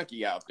like a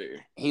junkie out there.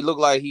 He looked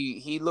like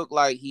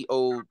he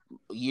owed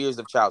years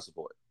of child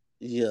support.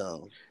 Yeah.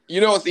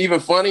 You know what's even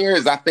funnier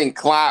is I think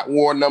Clyde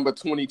wore number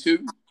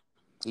 22.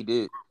 He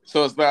did.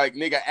 So it's like,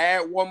 nigga,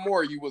 add one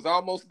more. You was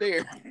almost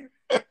there.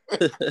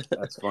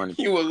 That's funny.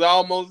 He was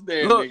almost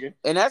there, nigga.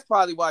 And that's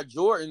probably why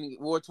Jordan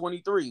wore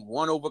 23,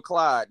 won over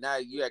Clyde. Now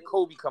you had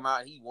Kobe come out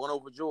and he won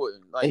over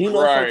Jordan. Like, and you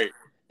know, right.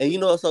 And you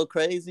know what's so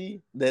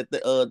crazy? That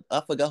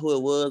I forgot who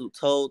it was who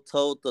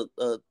told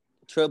the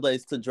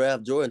Trailblazers to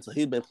draft Jordan, so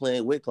he'd been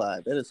playing with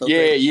Clyde. That is so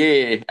crazy.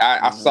 Yeah.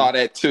 I saw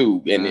that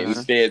too. And then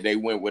instead they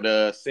went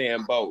with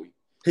Sam Bowie.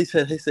 He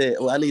said,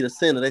 well, I need a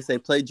center. They say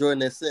play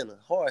Jordan at center.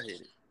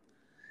 Hard-headed.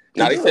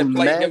 Now they said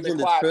play him imagine and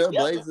the Clyde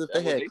Trailblazers together. if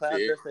they had Clyde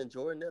Drexler and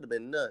Jordan, that'd have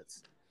been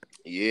nuts.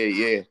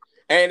 Yeah.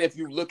 And if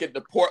you look at the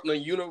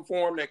Portland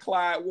uniform that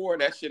Clyde wore,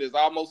 that shit is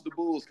almost the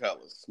Bulls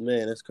colors.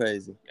 Man, that's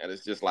crazy. And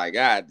it's just like,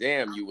 God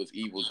damn, you was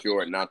evil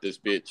Jordan, not this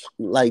bitch.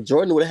 Like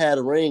Jordan would have had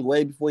a ring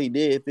way before he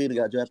did if he'd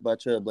got drafted by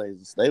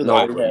Trailblazers. No,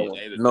 he wouldn't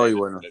have. No, he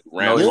wouldn't have.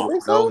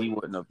 No,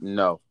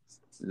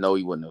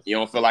 he wouldn't have. You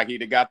don't feel like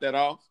he'd have got that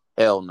off?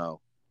 Hell no.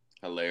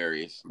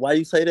 Hilarious. Why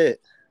you say that?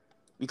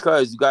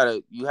 Because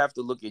you have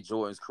to look at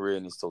Jordan's career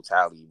in its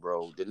totality,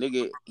 bro. The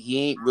nigga,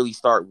 he ain't really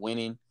start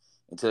winning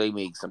until they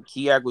made some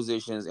key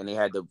acquisitions and they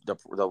had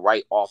the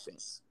right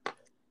offense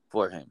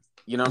for him.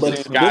 You know what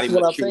I'm saying? This is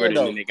what I'm saying,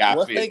 though.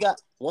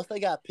 Once they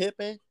got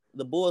Pippen,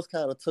 the Bulls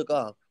kind of took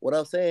off. What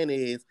I'm saying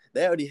is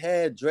they already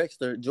had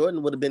Drexler.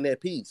 Jordan would have been that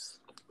piece.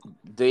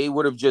 They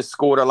would have just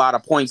scored a lot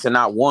of points and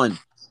not won.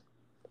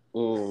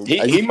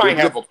 He might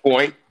have a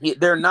point.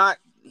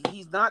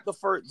 He's not the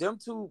first. Them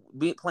two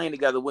playing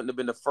together wouldn't have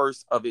been the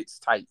first of its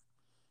type.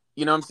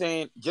 You know what I'm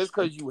saying? Just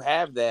because you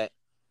have that,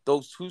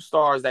 those two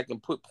stars that can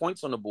put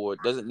points on the board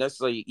doesn't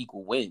necessarily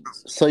equal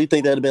wins. So you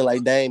think that'd have been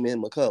like Dame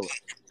and McCullough?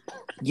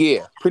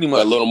 Yeah, pretty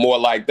much. A little more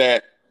like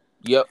that.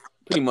 Yep,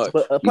 pretty much.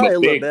 But probably a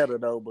little better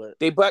though. But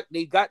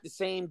they got the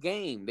same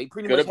game. They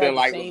pretty could much have been had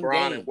like the same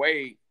LeBron game. and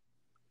Wade.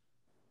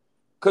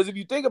 Because if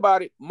you think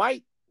about it,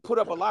 Mike put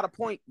up a lot of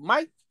points.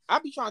 Mike, I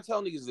be trying to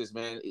tell niggas this,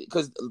 man.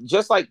 Because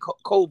just like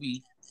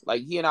Kobe,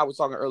 like he and I was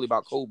talking earlier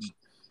about Kobe,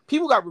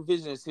 people got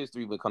revisionist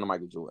history when it comes to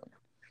Michael Jordan.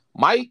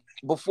 Mike,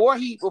 before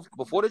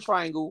the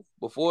triangle,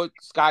 before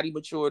Scottie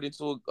matured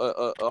into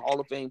a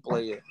Hall of Fame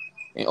player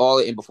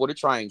and before the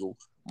triangle,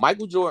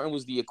 Michael Jordan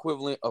was the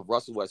equivalent of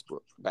Russell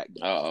Westbrook back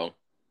then.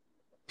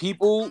 He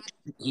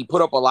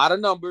put up a lot of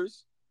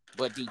numbers,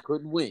 but he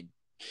couldn't win.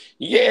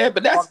 Yeah,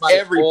 but that's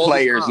every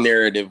player's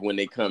narrative when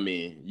they come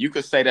in. You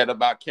could say that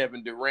about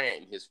Kevin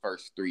Durant in his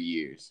first 3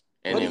 years.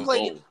 And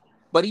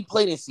but he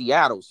played in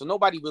Seattle, so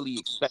nobody really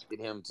expected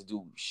him to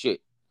do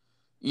shit.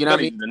 You know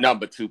what I mean? The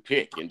number 2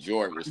 pick, and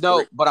Jordan was 3.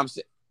 No, but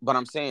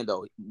I'm saying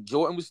though,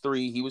 Jordan was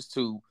 3, he was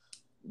 2.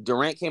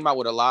 Durant came out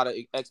with a lot of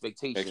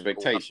expectations.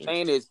 What I'm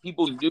saying is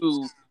people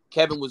knew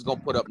Kevin was gonna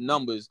put up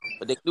numbers,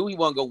 but they knew he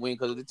wasn't gonna win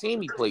because of the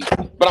team he played.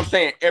 But I'm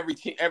saying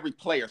every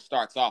player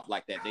starts off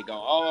like that. They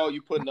go, "Oh,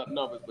 you putting up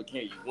numbers, but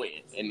can you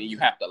win?" And then you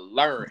have to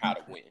learn how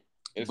to win.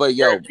 But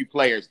few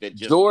players that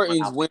just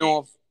Jordan's went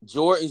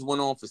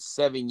on for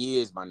 7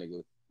 years, my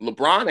nigga.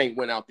 LeBron ain't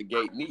went out the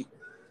gate neither.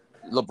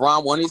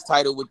 LeBron won his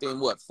title within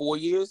what, 4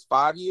 years,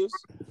 5 years?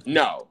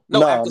 No,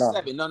 after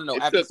 7. No.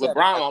 It after took 7,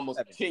 LeBron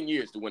almost 10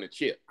 years to win a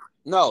chip.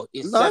 No,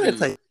 it's 7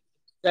 years.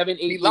 7,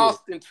 8 He years.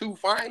 lost in 2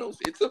 finals.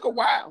 It took a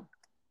while.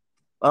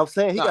 I'm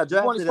saying he got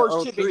drafted in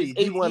 2003.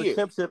 He won a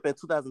championship in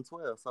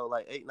 2012. So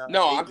like 8, 9.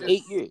 No, I'm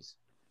 8 years.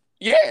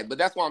 Yeah, but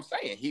that's what I'm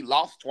saying. He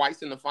lost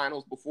twice in the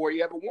finals before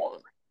he ever won.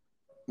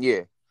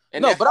 Yeah.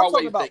 And no, but I'm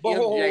talking about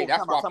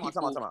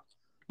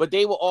But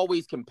they were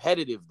always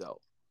competitive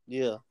though.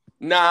 Yeah.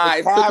 Nah,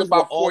 it took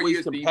about 4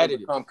 years to even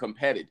become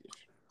competitive.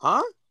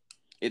 Huh?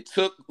 It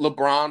took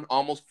LeBron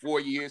almost 4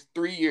 years,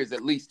 3 years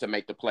at least to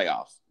make the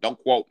playoffs. Don't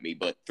quote me,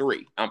 but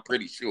 3. I'm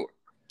pretty sure.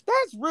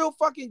 That's real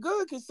fucking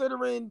good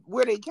considering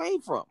where they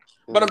came from.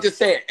 But I'm just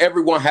saying,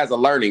 everyone has a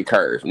learning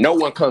curve. No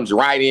one comes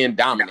right in,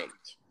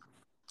 dominates.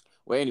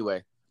 Well,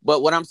 anyway,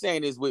 but what I'm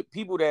saying is with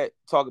people that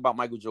talk about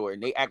Michael Jordan,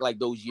 they act like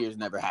those years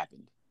never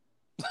happened.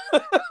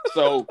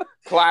 So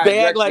Clyde they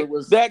act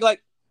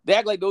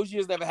like those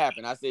years never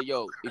happened. I said,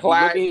 yo, if you look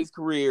at his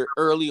career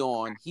early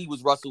on, he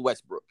was Russell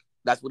Westbrook.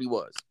 That's what he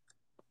was.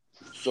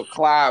 So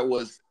Clyde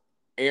was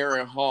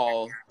Aaron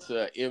Hall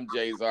to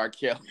MJ's R.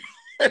 Kelly.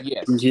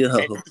 Yes.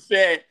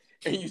 Yeah.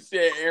 And you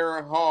said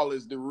Aaron Hall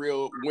is the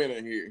real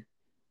winner here.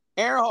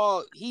 Aaron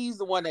Hall, he's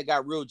the one that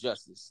got real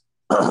justice.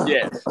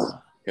 Yes.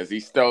 Because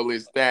he stole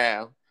his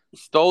style. He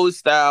stole his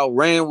style,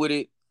 ran with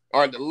it.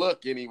 Or the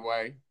look,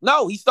 anyway.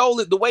 No, he stole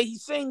it the way he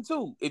sing,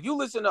 too. If you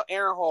listen to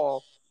Aaron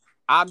Hall,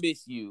 I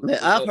Miss You. Man,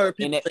 I've heard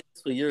people say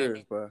this for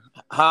years, bro.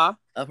 Huh?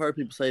 I've heard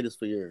people say this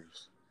for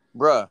years.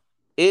 Bruh,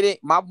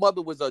 my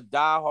mother was a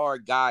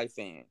diehard Guy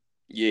fan.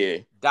 Yeah.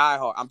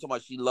 Diehard. I'm talking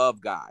about she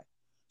loved Guy.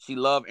 She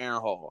loved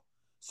Aaron Hall.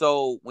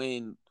 So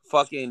when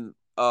fucking,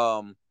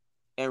 and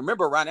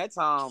remember around that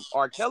time,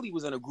 R. Kelly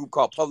was in a group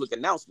called Public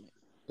Announcement.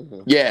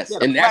 Mm-hmm. Yes,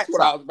 and that's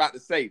what I was about to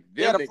say.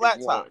 Yeah, the flat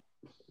top.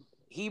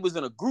 He was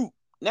in a group.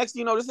 Next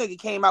thing you know, this nigga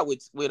came out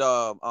with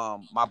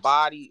My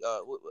Body,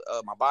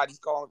 My Body's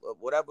Calling,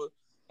 whatever,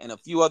 and a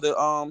few other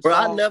Bro, songs.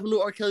 I never knew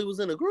R. Kelly was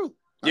in a group.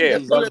 Yeah,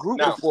 he was in a group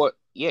before.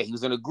 Yeah, he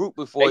was in a group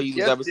before he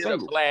was ever single. They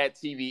just did a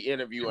Vlad TV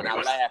interview, and I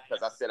laughed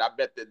because I said, I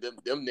bet that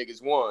them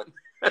niggas won.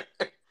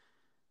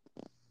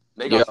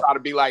 They gonna try to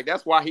be like,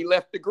 that's why he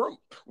left the group.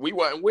 We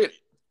wasn't with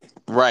it.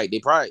 Right, they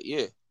probably,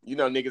 yeah. You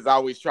know, niggas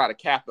always try to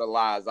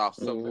capitalize off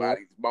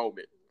somebody's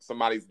moment,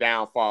 somebody's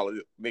downfall.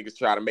 Niggas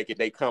try to make it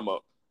they come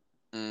up.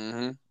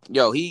 Mm-hmm.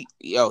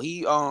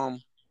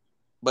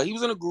 But he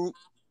was in a group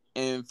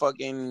and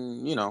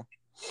fucking, you know.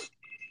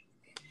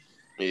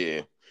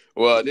 Yeah.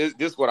 Well, this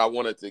is what I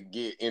wanted to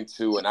get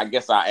into, and I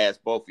guess I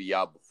asked both of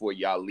y'all before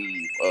y'all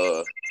leave.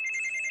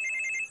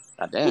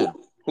 Goddamn.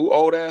 Who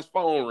old ass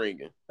phone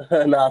ringing?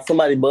 Nah,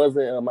 somebody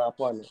buzzing in my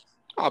apartment.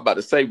 I was about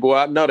to say, boy,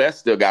 I know that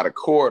still got a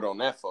cord on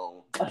that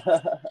phone.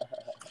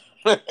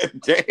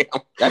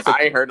 Damn,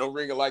 I ain't heard no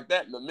ringing like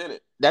that in a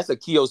minute. That's a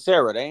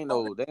Kyocera. They ain't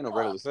no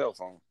regular cell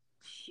phone.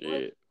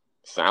 Shit,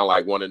 sound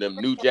like one of them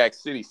New Jack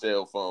City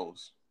cell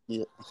phones.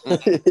 Yeah.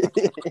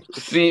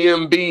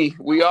 CMB,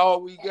 we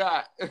all we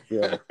got.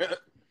 Yeah.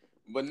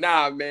 But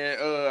nah, man.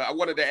 I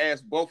wanted to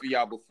ask both of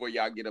y'all before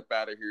y'all get up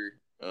out of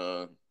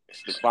here.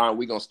 Stefan,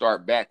 we gonna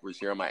start backwards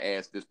here. I'm gonna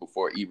ask this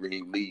before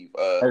Ibrahim leave.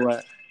 All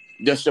right.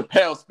 The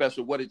Chappelle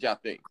special. What did y'all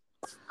think?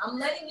 I'm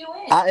letting you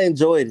in. I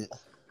enjoyed it.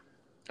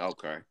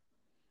 Okay.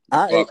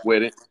 Fuck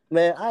with it.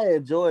 Man, I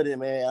enjoyed it,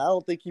 man. I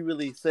don't think he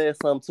really said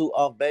something too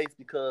off base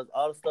because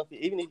all the stuff,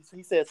 even if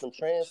he said some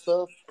trans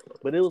stuff,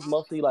 but it was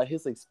mostly like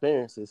his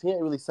experiences. He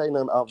didn't really say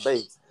nothing off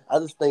base. I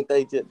just think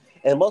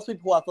and most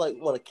people who I feel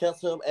like want to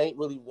cancel him ain't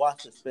really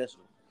watched the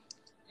special.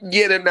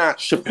 Yeah, they're not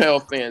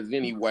Chappelle fans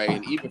anyway.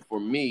 And even for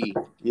me,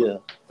 Yeah.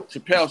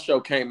 Chappelle Show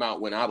came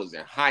out when I was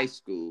in high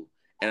school.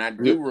 And I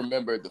do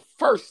remember the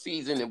first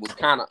season, it was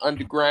kind of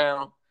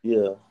underground.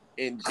 Yeah.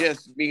 And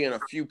just me and a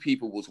few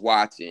people was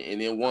watching.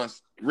 And then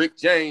once Rick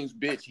James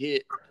bitch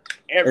hit,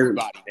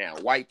 everybody now,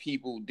 white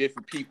people,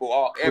 different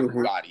people,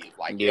 everybody is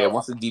like, yeah.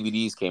 Once the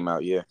DVDs came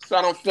out, yeah. So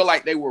I don't feel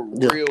like they were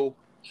real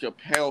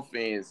Chappelle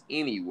fans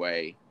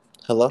anyway.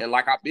 Hello? And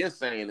like I've been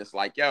saying, it's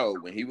like, yo,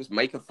 when he was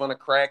making fun of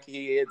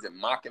crackheads and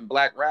mocking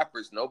black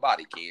rappers,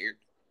 nobody cared.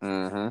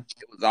 Mm-hmm.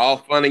 It was all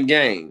fun and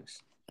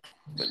games.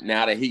 But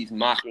now that he's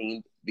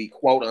mocking the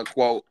quote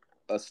unquote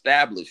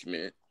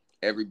establishment,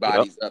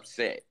 everybody's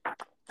upset.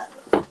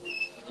 Yeah.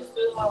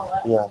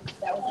 Yes.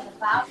 I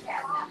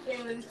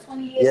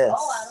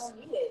don't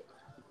need it.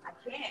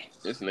 I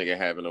can't. This nigga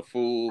having a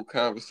full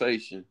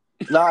conversation.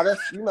 Nah, that's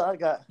I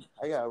got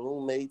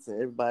roommates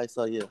and everybody,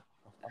 so yeah.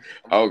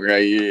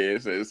 Okay, yeah,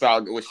 it's all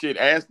good. Well, shit,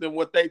 ask them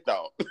what they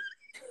thought.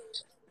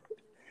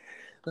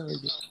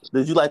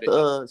 Did you like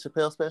the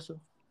Chappelle special?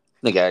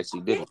 Nigga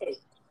actually did it.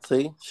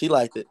 See, she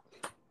liked it.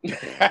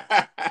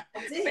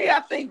 See,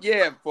 I think for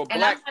and black I'm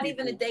not people,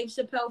 even a Dave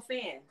Chappelle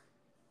fan.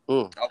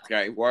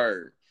 Okay,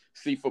 word.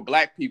 See, for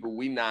black people,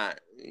 we not,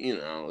 he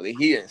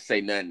didn't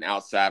say nothing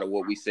outside of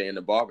what we say in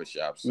the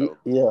barbershop. So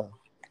yeah.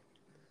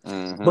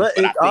 Mm-hmm. But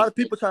all the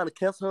people trying to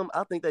cancel him,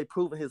 I think they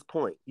proving his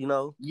point,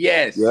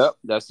 Yes. Yep,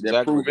 that's they're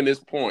exactly proving his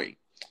point.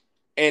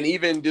 And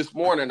even this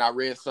morning, I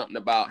read something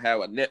about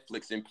how a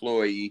Netflix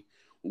employee,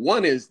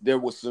 one is there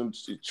was some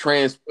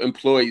trans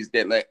employees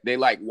that they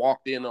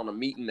walked in on a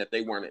meeting that they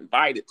weren't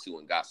invited to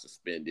and got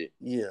suspended.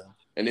 Yeah.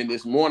 And then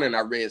this morning, I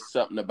read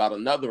something about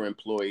another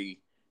employee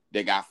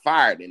that got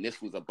fired. And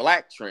this was a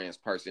black trans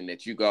person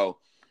that you go,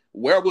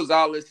 where was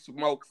all this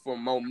smoke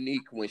from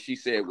Monique when she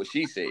said what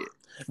she said?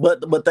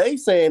 But they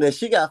saying that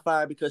she got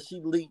fired because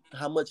she leaked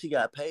how much he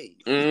got paid.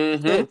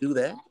 Mm-hmm. You can't do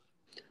that.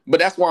 But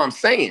that's what I'm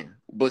saying.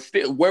 But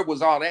still, where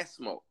was all that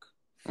smoke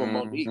from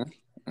Monique?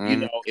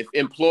 Mm-hmm. If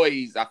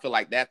employees, I feel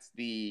like that's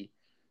the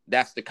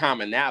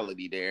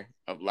commonality there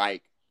of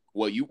like,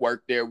 well, you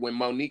worked there when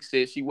Monique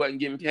said she wasn't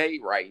getting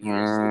paid right.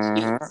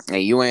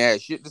 And you ain't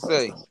had shit to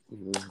say.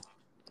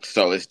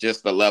 So it's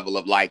just the level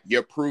of like,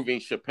 you're proving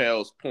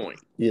Chappelle's point.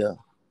 Yeah.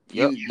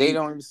 They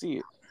don't even see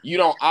it. You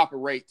don't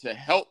operate to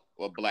help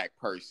a black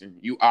person.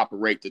 You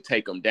operate to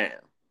take them down.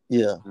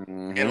 Yeah.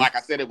 Mm-hmm. And like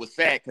I said, it was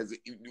sad because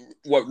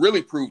what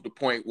really proved the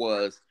point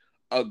was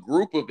a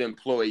group of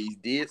employees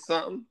did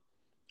something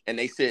and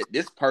they said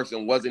this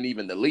person wasn't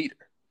even the leader.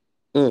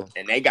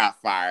 And they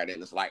got fired.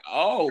 And it's like,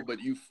 oh, but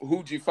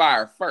who'd you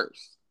fire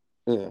first?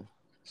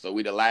 So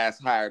we the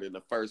last hired and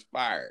the first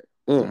fired.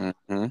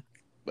 Mm-hmm.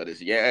 But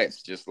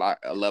it's just like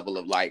a level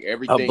of like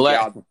everything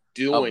y'all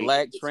doing. A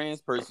black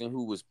trans person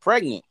who was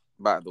pregnant,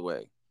 by the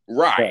way.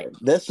 Right.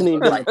 That shouldn't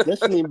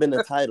even been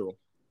the title.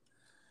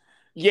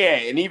 Yeah,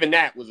 and even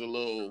that was a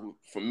little,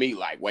 for me,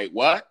 like, wait,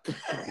 what?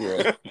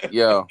 Yeah.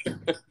 Yeah.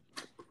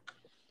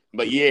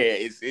 But yeah,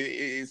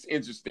 it's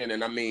interesting.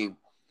 And I mean,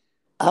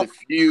 the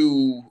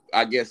few,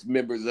 I guess,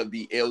 members of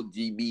the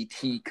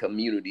LGBT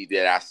community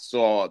that I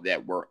saw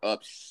that were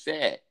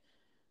upset,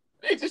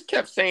 they just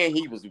kept saying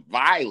he was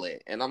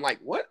violent. And I'm like,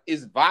 what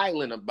is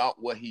violent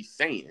about what he's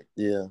saying?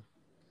 Yeah.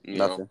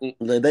 Nothing.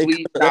 They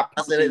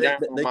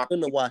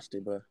couldn't have watched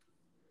it, bro.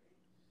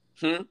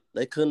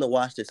 They couldn't have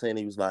watched it saying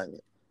he was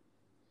violent.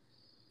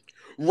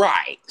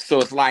 Right. So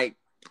it's like,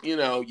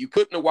 you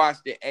couldn't have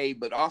watched it, A,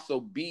 but also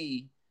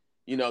B,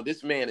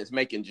 this man is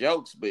making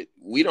jokes, but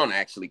we don't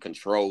actually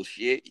control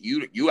shit.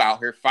 You out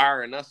here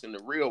firing us in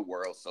the real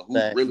world. So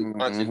who's really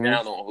punching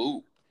down on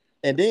who?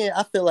 And then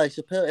I feel like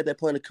Chappelle at that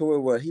point in the career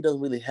where he doesn't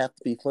really have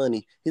to be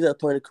funny. He's at a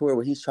point in the career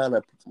where he's trying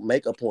to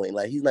make a point.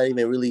 Like he's not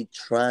even really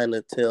trying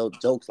to tell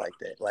jokes like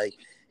that. Like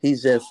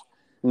he's just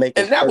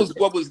making. And that was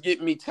what was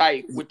getting me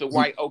tight with the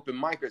white open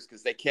micers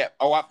because they kept,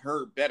 I've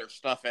heard better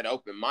stuff at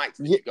open mics.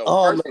 And you go,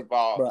 first of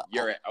all,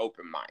 you're at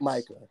open mics.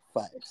 Michael,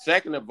 fight.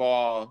 Second of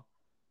all,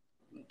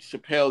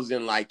 Chappelle's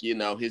in like,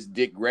 his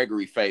Dick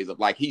Gregory phase of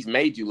like, he's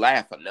made you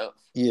laugh enough.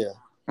 Yeah.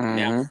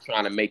 Now he's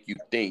trying to make you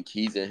think.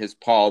 He's in his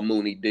Paul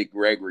Mooney, Dick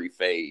Gregory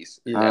phase.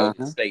 That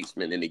was a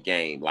statesman in the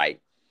game. Like,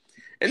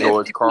 and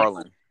George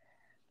Carlin.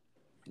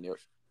 Yep.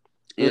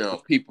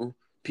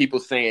 People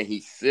saying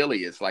he's silly.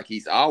 It's like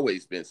he's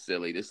always been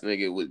silly. This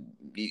nigga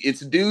it's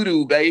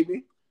doo-doo,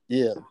 baby.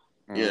 Yeah.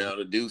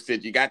 The dude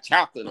said you got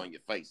chocolate on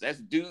your face. That's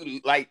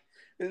doo-doo. Like,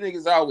 this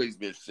nigga's always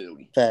been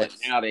silly. Facts.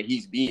 But now that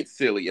he's being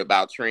silly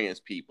about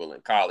trans people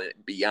and call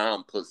it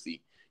beyond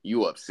pussy,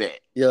 you upset.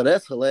 Yo,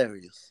 that's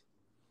hilarious.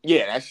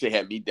 Yeah, that shit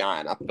had me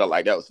dying. I felt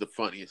like that was the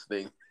funniest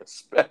thing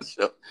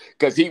special.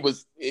 Because he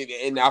was,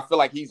 and I feel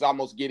like he's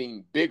almost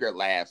getting bigger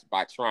laughs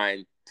by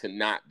trying to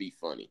not be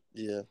funny.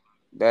 Yeah.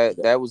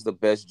 That was the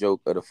best joke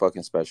of the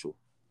fucking special.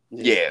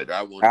 Yeah,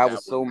 I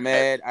was so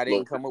mad I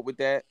didn't come up with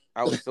that.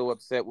 I was so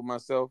upset with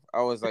myself.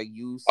 I was like,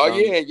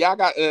 y'all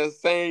got the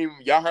same,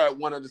 y'all heard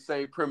one of the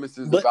same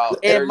premises about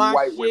and my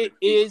white shit women.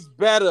 is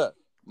better.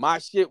 My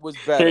shit was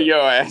better. Your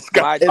ass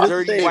my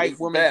dirty white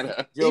woman.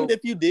 Even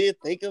if you did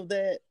think of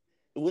that,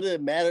 would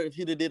it matter if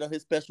he did on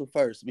his special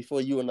first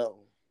before you were known?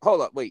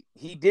 Hold up, wait.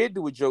 He did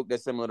do a joke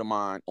that's similar to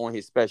mine on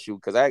his special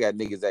because I got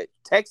niggas that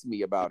text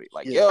me about it.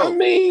 Like, Yeah. yo, I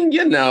mean,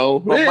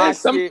 but my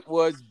shit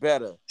was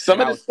better.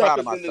 Some And of I the was proud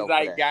stuff of is in the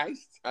myself for that.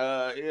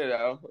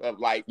 zeitgeist. Of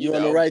like You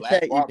on the right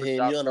track,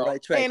 Ibrahim. You on the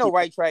right track. Ain't no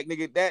right track,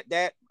 nigga.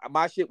 That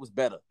my shit was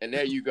better. And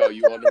there you go.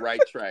 You on the right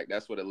track.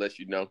 That's what it lets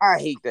you know. I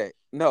hate that.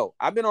 No,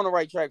 I've been on the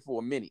right track for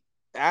a minute.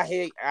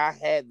 I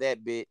had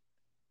that bit,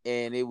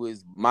 and it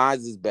was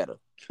mine's is better.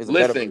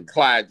 Listen,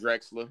 Clyde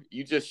Drexler,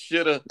 you just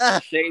should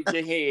have shaved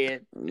your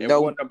head and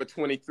wore number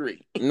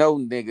 23. No,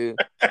 nigga.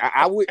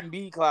 I wouldn't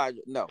be Clyde.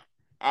 No.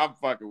 I'm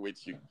fucking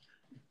with you.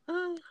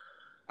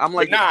 I'm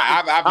like,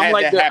 I've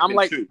had that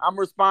happen too. I'm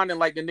responding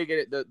like the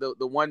nigga,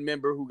 the one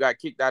member who got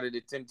kicked out of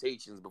the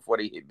Temptations before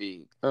they hit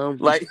big.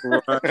 Like,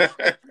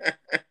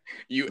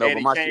 you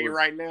Eddie Kane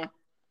right now?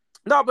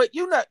 No, but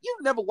you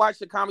never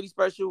watched a comedy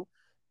special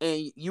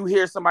and you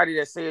hear somebody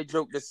that say a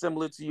joke that's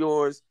similar to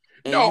yours.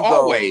 And no, you go,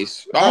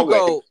 always.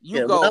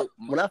 You go.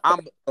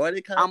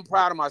 I'm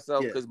proud of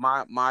myself because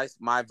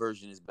my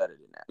version is better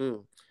than that.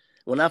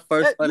 When I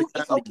first started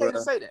it's comedy, okay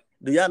to say that.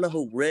 Do y'all know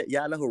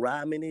who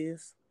Rodman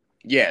is?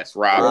 Yes,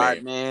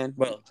 Rodman.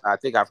 Bro, I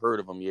think I've heard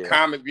of him. Yeah,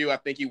 Comic View. I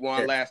think he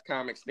won last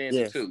comic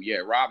standing too. Yeah,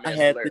 Rodman. I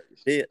had this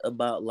bit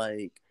about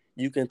like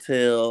you can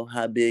tell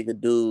how big a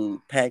dude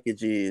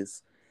package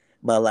is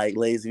by like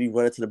Lazy. If you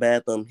run into the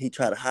bathroom, he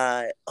try to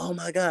hide. Oh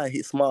my God,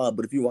 he's small.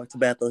 But if you walk to the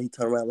bathroom, he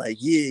turn around like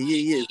yeah,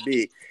 it's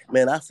big.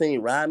 Man, I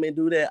seen Rodman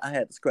do that. I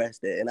had to scratch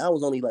that, and I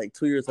was only like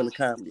 2 years into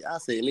comedy. I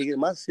said, nigga,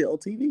 my shit on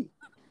TV.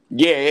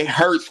 Yeah, it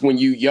hurts when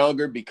you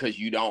younger because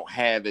you don't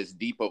have as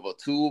deep of a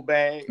tool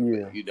bag.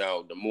 Yeah. You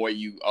know, the more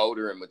you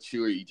older and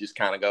mature, you just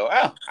kind of go,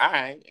 oh, all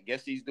right, I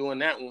guess he's doing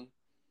that one.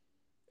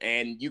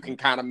 And you can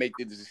kind of make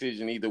the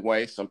decision either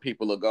way. Some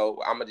people will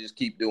go, I'm going to just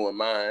keep doing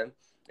mine.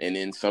 And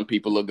then some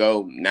people will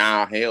go,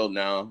 nah, hell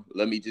no.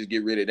 Let me just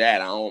get rid of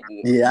that. I don't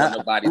want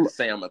nobody to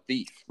say I'm a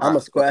thief. I'm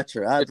a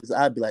scratcher.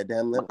 I'd be like,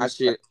 damn, let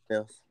me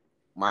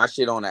my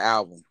shit on the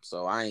album,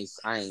 so I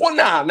ain't. Well,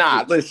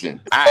 nah. Listen,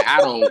 I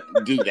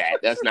don't do that.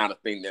 That's not a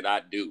thing that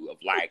I do. Of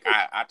like,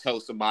 I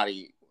told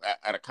somebody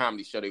at a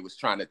comedy show they was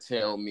trying to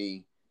tell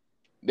me,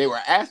 they were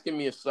asking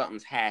me if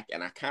something's hack,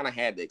 and I kind of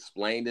had to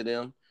explain to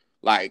them,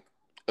 like,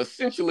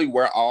 essentially,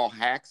 we're all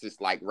hacks. It's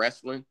like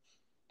wrestling,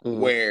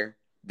 where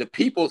the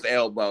people's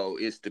elbow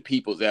is the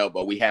people's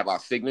elbow. We have our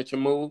signature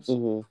moves,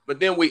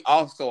 but then we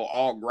also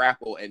all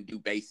grapple and do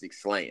basic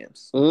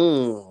slams.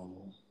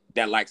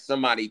 That like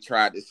somebody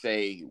tried to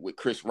say with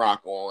Chris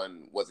Rock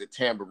on, was it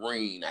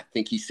Tambourine? I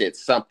think he said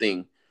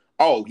something.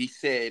 Oh, he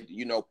said,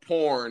 you know,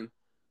 porn,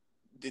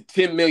 the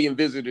 10 million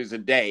visitors a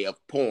day of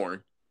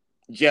porn,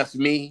 just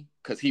me,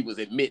 because he was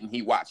admitting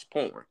he watched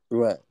porn.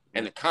 Right.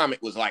 And the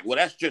comic was like, well,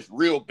 that's just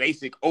real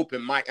basic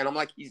open mic. And I'm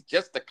like, he's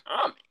just a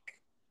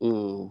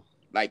comic.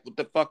 Like, what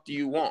the fuck do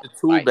you want?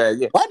 Too like, bad.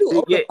 Yeah. Why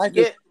do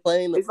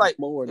explain it's like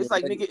more? It's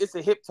like nigga, it's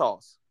a hip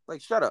toss. Like,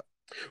 shut up.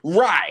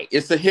 Right.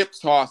 It's a hip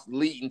toss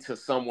leading to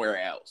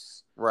somewhere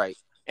else. Right.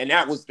 And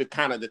that was the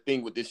kind of the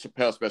thing with this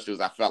Chappelle special is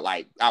I felt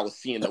like I was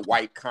seeing the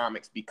white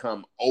comics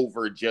become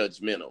over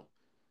judgmental.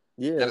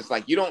 Yeah. And it's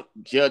like, you don't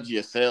judge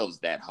yourselves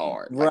that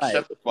hard. Like, right.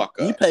 Shut the fuck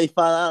up. You pay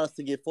 $5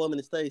 to get 4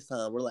 minutes stage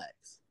time. Relax.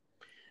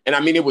 And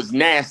I mean, it was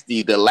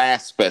nasty. The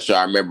last special,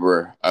 I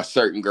remember a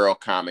certain girl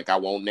comic, I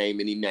won't name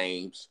any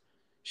names.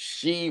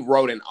 She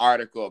wrote an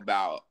article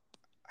about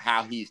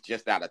how he's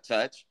just out of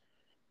touch.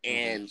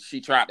 And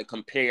she tried to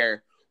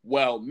compare,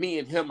 well, me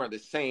and him are the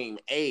same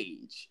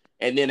age.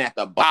 And then at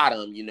the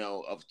bottom, you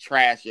know, of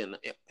trashing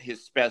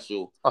his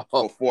special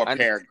for 4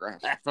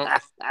 paragraphs. I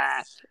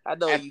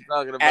know what you're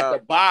talking about. At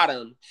the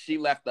bottom, she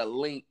left a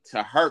link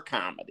to her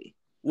comedy.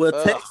 Well,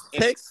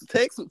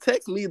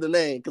 text me the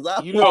name because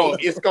I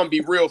it's gonna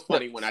be real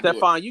funny when I do it.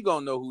 Stefan, you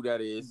gonna know who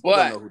that is.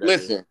 But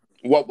listen.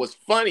 What was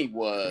funny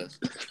was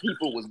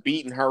people was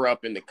beating her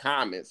up in the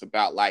comments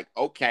about like,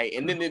 okay,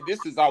 and then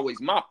this is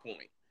always my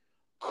point.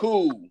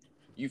 Cool.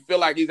 You feel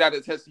like he's out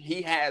of test.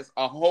 He has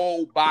a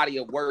whole body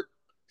of work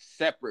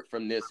separate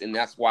from this, and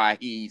that's why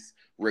he's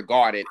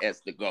regarded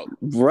as the GOAT.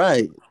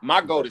 Right. My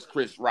GOAT is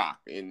Chris Rock,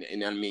 and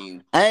I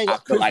mean,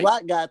 Chris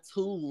Rock got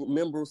 2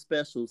 memorable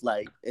specials.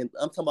 Like, and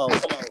I'm talking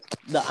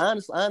about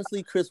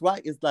honestly, Chris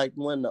Rock is like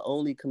one of the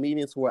only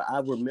comedians where I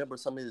remember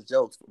some of his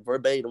jokes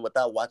verbatim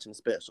without watching the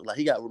special. Like,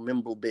 he got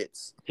memorable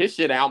bits. His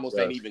shit almost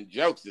ain't even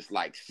jokes. It's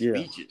like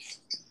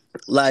speeches.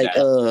 Like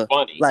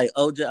funny. Like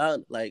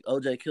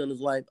OJ killing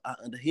his wife.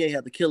 He ain't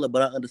have to kill her,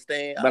 but I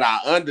understand. I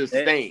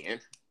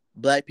understand.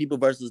 Black people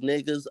versus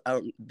niggas.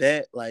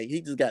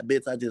 He just got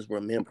bits I just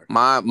remember.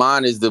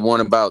 Mine is the one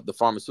about the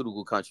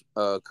pharmaceutical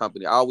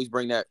company. I always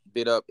bring that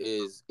bit up.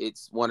 It's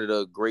one of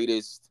the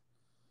greatest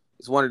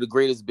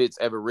bits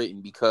ever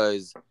written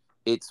because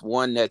it's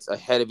one that's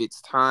ahead of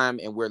its time,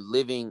 and we're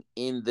living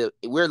in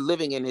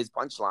his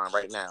punchline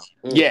right now.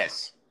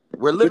 Yes.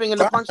 We're living in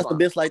the punchline. Some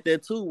bits like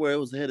that too, where it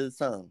was ahead of its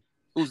time.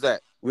 Who's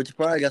that? Richard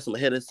Pryor got some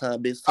ahead of its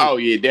time bits too. Oh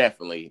yeah,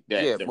 definitely. The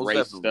race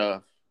definitely.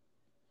 stuff.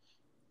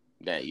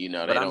 That they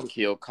But don't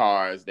kill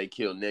cars, they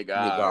kill niggas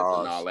and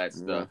all that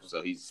stuff.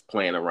 So he's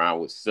playing around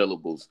with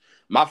syllables.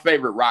 My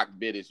favorite rock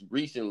bit is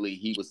recently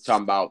he was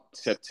talking about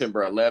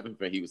September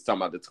 11th, and he was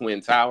talking about the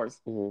Twin Towers,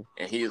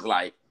 and he was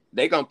like,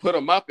 "They gonna put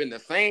them up in the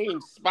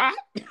same spot."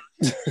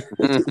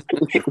 And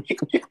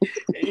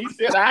he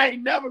said, "I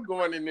ain't never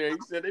going in there." He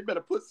said, "They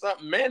better put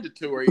something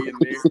mandatory in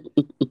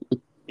there."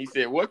 He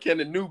said, "What can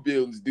the new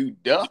buildings do?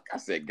 Duck?" I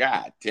said,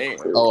 "God damn."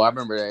 Oh, I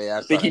remember that. Yeah,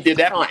 I think he did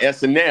that on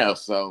SNL.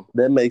 So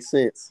that makes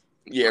sense.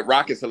 yeah,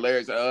 Rock is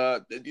hilarious.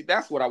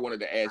 That's what I wanted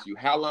to ask you.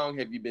 How long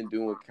have you been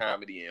doing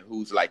comedy, and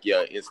who's like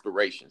your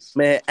inspirations?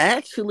 Man,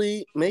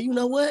 actually, you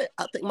know what?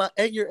 I think my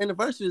 8-year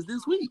anniversary is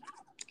this week.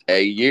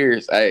 8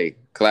 years. Hey,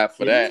 clap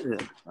for that.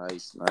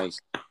 Nice.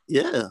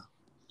 Yeah.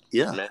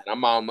 Man,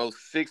 I'm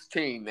almost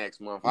 16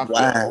 next month.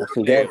 Wow,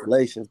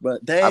 congratulations, bro.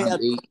 Dang, I'll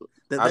be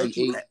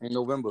 8 in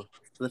November.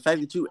 The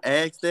fact that you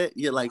asked that,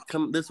 you're like,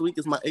 come this week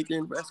is my 8th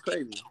year. That's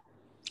crazy.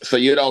 So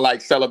you don't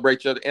like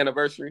celebrate your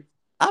anniversary?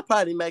 I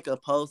probably make a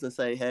post and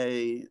say,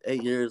 "Hey,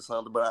 8 years or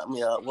something." But I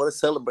mean, what to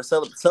celebrate?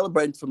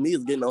 Celebrating for me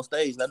is getting on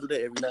stage, and I do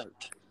that every night.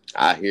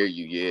 I hear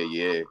you.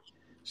 Yeah.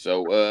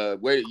 So,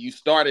 where you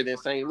started in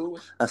St. Louis?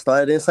 I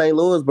started in St.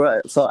 Louis,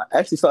 bro. So I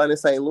actually started in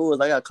St. Louis.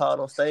 I got called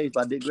on stage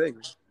by Dick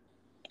Gregory.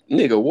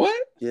 Nigga,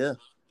 what? Yeah.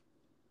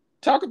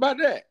 Talk about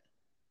that.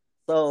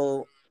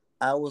 So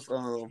I was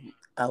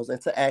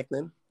into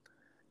acting,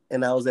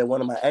 and I was at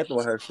one of my acting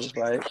rehearsals,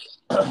 right?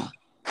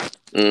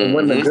 And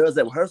one of the girls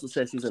at rehearsal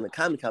said she was in a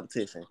comedy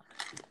competition.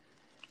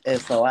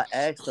 And so I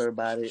asked her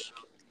about it,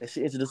 and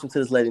she introduced me to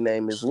this lady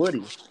named Miss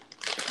Woody.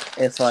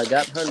 And so I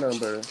got her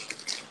number,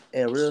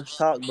 and real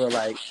shocked, bro.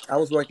 Like, I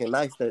was working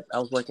nights. I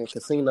was working at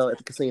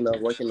the casino,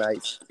 working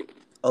nights.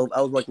 Oh,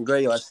 I was working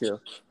graveyard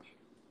shift.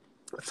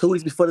 2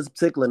 weeks before this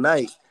particular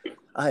night,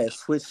 I had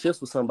switched shifts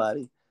with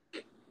somebody.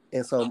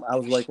 And so I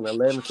was working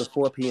 11 to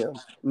 4 p.m.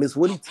 Miss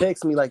Woody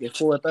texted me like at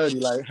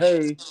 4:30, like,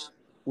 "Hey,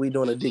 we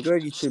doing a Dick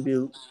Gregory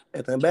tribute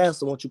at the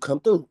Ambassador. Won't you come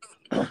through?"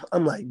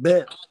 I'm like,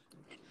 "Bet."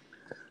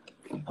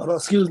 Hold on,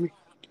 excuse me.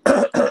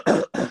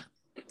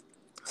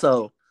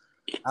 So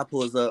I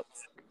pulls up.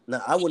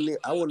 Now I wouldn't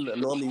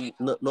normally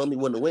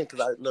wouldn't have went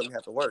because I normally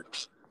have to work.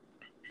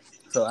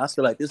 So I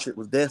feel like this shit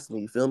was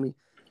destiny. You feel me?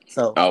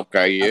 So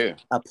okay, yeah.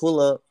 I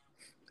pull up.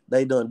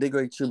 They doing Dick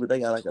Gregory tribute.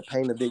 They got like a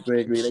paint of Dick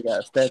Gregory. They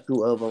got a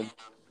statue of him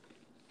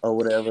or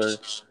whatever.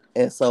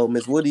 And so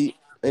Miss Woody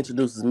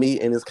introduces me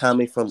and this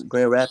comic from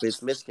Grand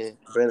Rapids, Michigan,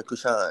 Brandon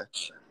Kushan.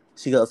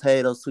 She goes,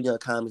 "Hey, those two young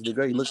comics, Dick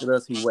Gregory, look at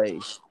us." He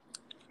waves.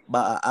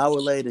 About an hour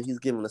later, he's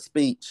giving a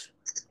speech.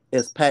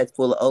 It's packed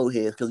full of old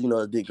heads because you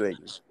know the Dick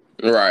Gregory.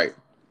 Right.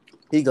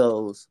 He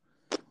goes,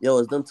 "Yo,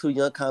 is them two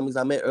young comics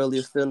I met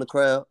earlier still in the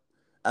crowd?"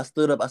 I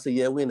stood up. I said,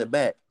 "Yeah, we in the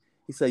back."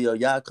 He said, "Yo,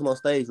 y'all come on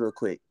stage real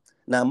quick."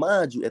 Now,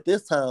 mind you, at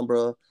this time,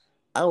 bro,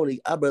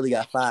 I barely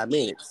got 5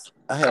 minutes.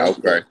 I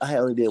had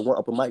only did one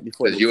open mic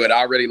before. Because you had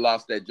already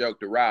lost that joke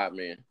to Rob,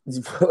 man.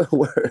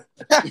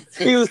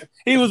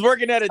 he was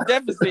working at a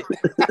deficit.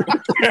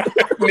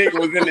 Nigga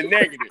was in the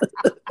negative.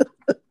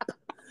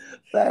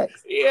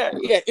 Facts. Yeah,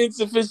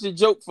 insufficient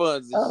joke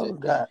funds and shit.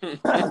 God.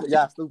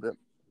 Y'all stupid.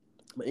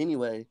 But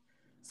anyway,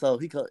 so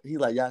he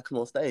like, "Y'all come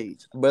on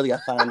stage." I barely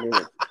got 5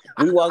 minutes.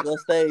 We walk on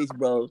stage,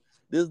 bro.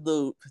 This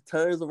dude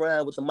turns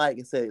around with the mic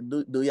and said,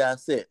 do y'all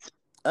sit?"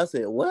 I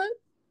said, "What?"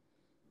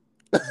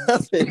 I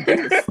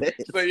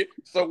said,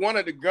 so one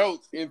of the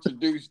goats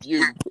introduced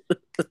you.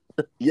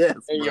 Yes.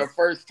 And your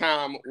first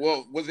time,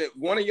 well, was it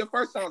one of your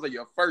first times or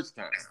your first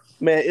time?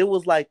 Man, it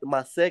was like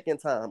my second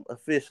time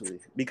officially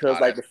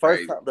because like the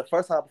first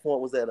time I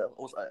performed was at a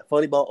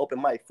Funny Bone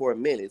open mic for a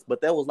minute,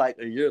 but that was like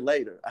a year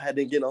later. I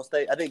didn't get on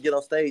stage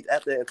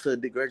after that until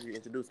Dick Gregory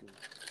introduced me.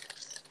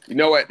 You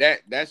know what?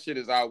 That shit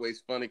is always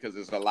funny because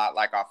it's a lot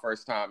like our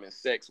first time in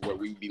sex where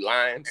we be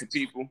lying to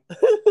people.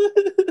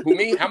 Who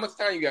me? How much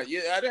time you got?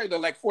 Yeah, I think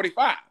like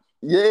 45.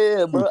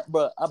 Yeah, bro.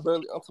 I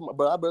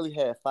barely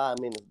had 5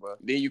 minutes, bro.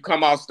 Then you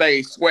come off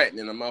stage sweating,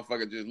 and the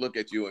motherfucker just look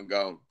at you and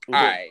go, "All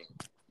right,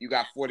 you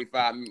got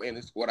 45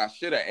 minutes." What I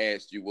should have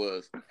asked you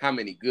was, how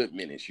many good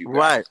minutes you got?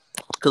 Right.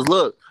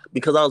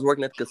 Because I was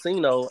working at the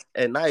casino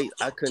at night,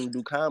 I couldn't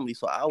do comedy,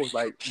 so I was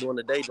like during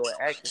the day doing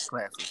acting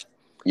classes.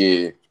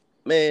 Yeah.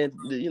 Man,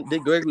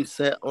 Dick Gregory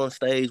sat on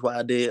stage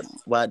while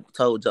I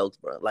told jokes,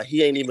 bro. Like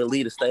he ain't even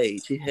lead the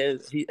stage. He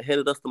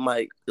handed us the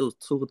mic. It was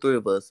 2 or 3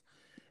 of us,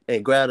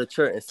 and grabbed a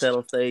chair and sat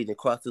on stage and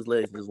crossed his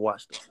legs and just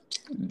watched us.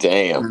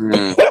 Damn,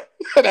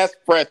 that's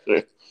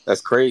pressure.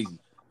 That's crazy.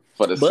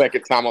 For the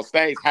second time on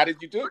stage, how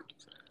did you do?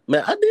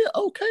 Man, I did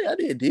okay. I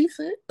did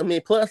decent. I mean,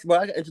 plus, bro,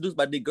 I got introduced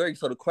by Dick Gregory,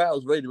 so the crowd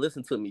was ready to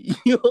listen to me.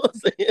 You know what I'm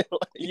saying?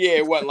 Like, yeah,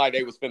 it wasn't like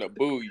they was finna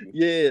boo you.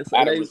 Yeah, so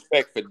out of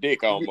respect for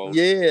Dick, almost.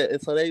 Yeah,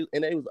 and so they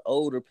was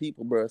older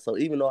people, bro. So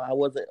even though I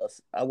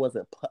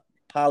wasn't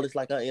polished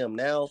like I am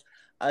now,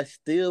 I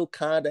still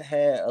kind of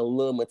had a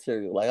little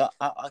material. Like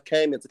I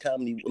came into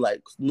comedy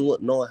like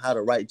knowing how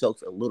to write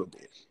jokes a little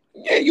bit.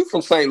 Yeah, you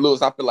from St.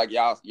 Louis. I feel like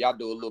y'all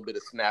do a little bit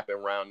of snapping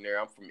around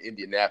there. I'm from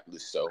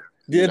Indianapolis, so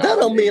Yeah, know that what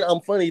I don't mean mean?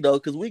 I'm funny though,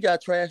 because we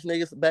got trash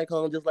niggas back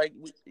home just like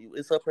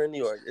it's up here in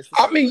New York. It's the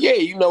I same. mean, yeah,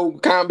 you know,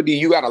 comedy,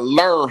 you got to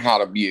learn how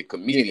to be a Yeah,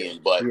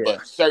 comedian, yeah,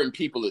 but certain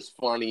people is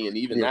funny, and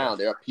even yeah. now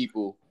there are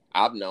people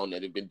I've known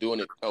that have been doing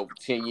it over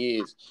 10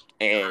 years,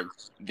 and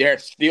they're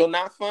still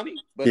not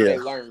funny, but they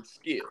Yeah. learn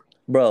skill.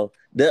 Bro,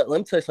 let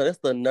me tell you something. That's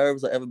the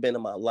nerves I've ever been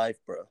in my life,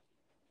 bro.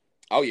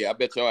 Oh yeah, I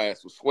bet your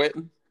ass was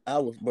sweating. I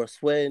was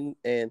sweating,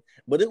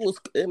 but it was.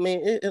 I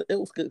mean, it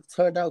was good.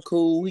 Turned out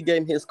cool. He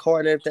gave me his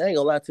card and everything. I ain't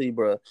gonna lie to you,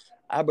 bro.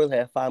 I really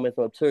had 5 minutes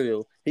of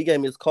material. He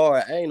gave me his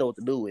card. I ain't know what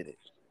to do with it.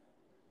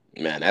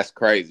 Man, that's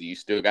crazy. You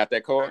still got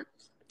that card?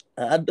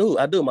 I do.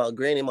 My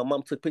granny and my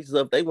mom took pictures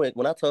of it. They went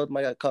when I told them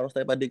I got caught on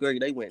stage by Dick Gregory.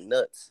 They went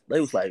nuts.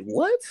 They was like,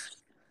 "What?"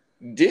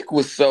 Dick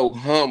was so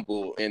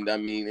humble, and I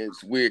mean,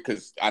 it's weird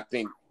because I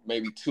think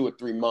maybe 2 or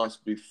 3 months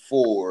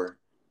before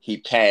he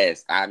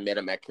passed, I met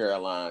him at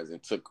Caroline's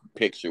and took a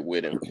picture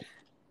with him.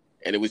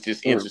 And it was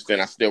just interesting.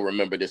 I still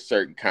remember this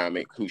certain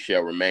comic who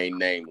shall remain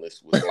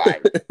nameless was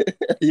like,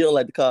 You don't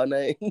like to call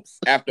names?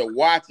 after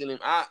watching him,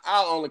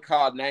 I'll only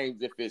call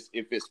names if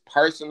it's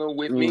personal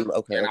with me,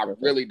 Okay, and I okay.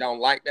 really don't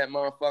like that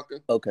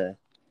motherfucker. Okay.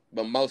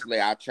 But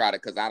mostly I try to,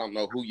 because I don't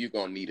know who you're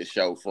gonna need a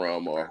show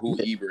from or who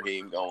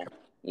Ibrahim gonna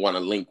want to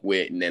link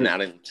with, and then I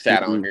didn't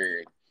sat on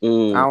here. I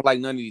don't like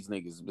none of these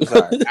niggas. It's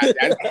all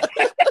right.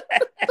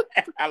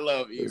 I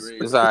love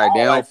Ibrahim. It's all right.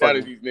 They I don't like none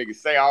of fucking. these niggas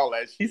say all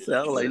that He shit. said,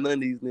 "I don't like none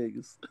of these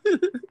niggas." I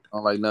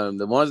don't like none of them.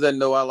 The ones that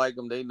know I like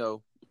them, they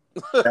know.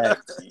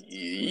 Facts.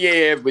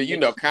 Yeah, but you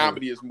know,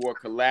 comedy is more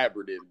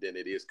collaborative than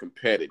it is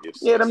competitive.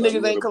 So Yeah, them it's a niggas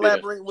ain't little bit of-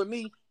 collaborating with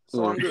me,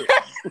 so I'm good.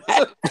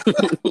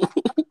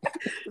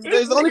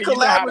 This It's only nigga, you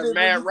know how the collaborative when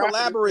mad you rapper, this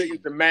collaborate.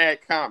 nigga's the mad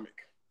comic.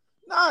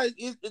 Nah,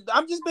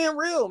 I'm just being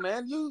real,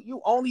 man.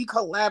 You only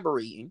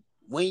collaborating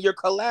when you're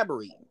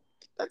collaborating.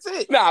 That's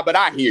it. Nah, but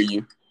I hear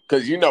you.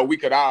 Because, you know, we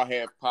could all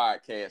have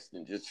podcasts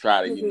and just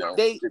try to, you know,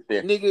 sit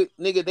there.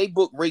 Nigga, they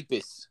book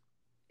rapists.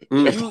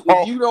 If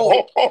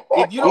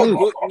you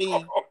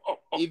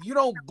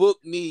don't book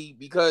me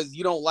because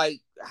you don't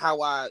like how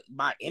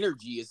my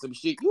energy is some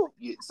shit, you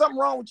something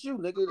wrong with you,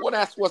 nigga. Well,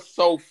 that's what's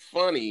so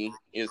funny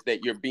is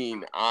that you're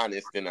being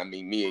honest. And I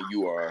mean, me and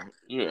you are,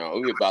 you know,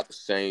 we're about the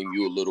same.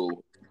 You a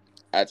little,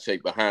 I'd say,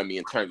 behind me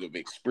in terms of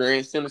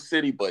experience in the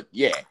city. But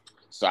yeah,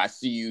 so I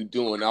see you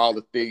doing all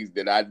the things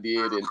that I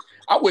did. And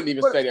I wouldn't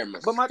even say they're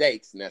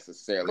mistakes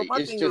necessarily.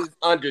 It's just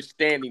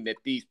understanding that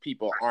these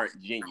people aren't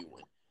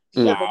genuine.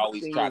 So I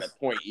always try to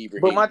point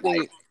Ibrahim. But my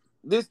thing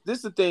is,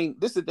 this the thing,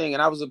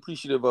 and I was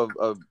appreciative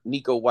of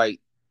Nico White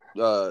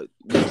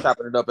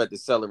chopping it up at the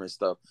cellar and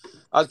stuff.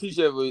 I was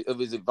appreciative of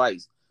his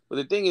advice. But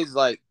the thing is,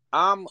 like,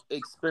 I'm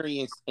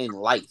experienced in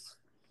life.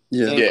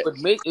 Yeah. And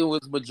it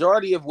was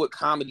majority of what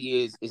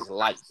comedy is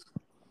life.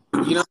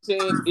 You know what I'm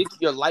saying? It's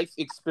your life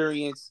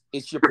experience.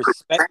 It's your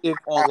perspective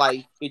on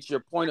life. It's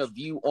your point of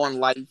view on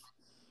life.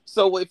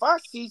 So if I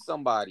see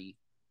certain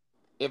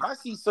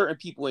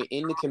people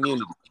in the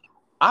community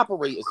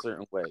operate a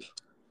certain way,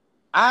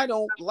 I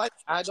don't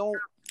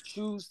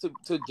choose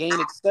to gain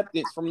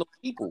acceptance from those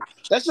people.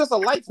 That's just a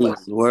life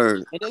lesson.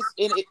 Word. And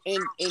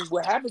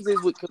what happens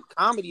is with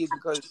comedy is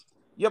because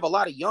you have a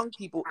lot of young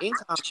people in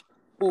comedy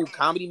who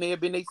comedy may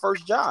have been their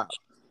first job.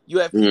 You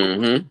have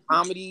people in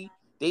comedy,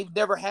 they've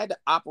never had to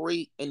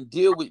operate and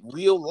deal with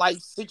real life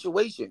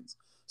situations.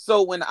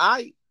 So when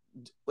I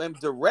am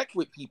direct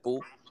with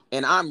people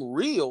and I'm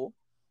real,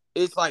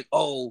 it's like,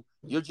 oh,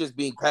 you're just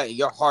being patty.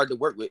 You're hard to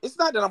work with. It's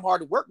not that I'm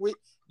hard to work with.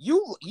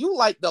 You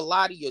like to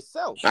lie to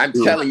yourself. I'm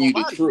telling you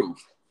the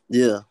truth.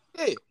 Yeah.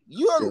 Yeah.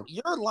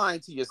 You're lying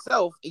to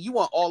yourself, and you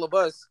want all of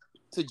us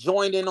to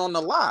join in on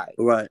the lie.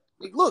 Right.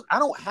 Like, look, I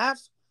don't have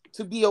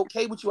to be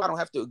okay with you. I don't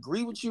have to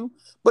agree with you.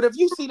 But if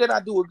you see that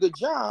I do a good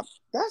job,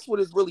 that's what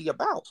it's really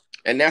about.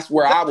 And that's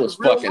where I was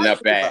fucking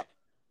up at.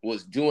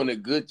 Was doing a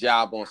good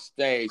job on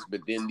stage,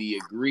 but then the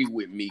agree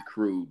with me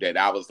crew that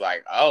I was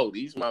like, oh,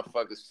 these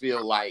motherfuckers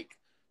feel like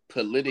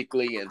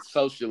politically and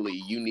socially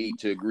you need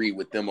to agree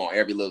with them on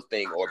every little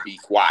thing or be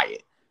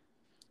quiet.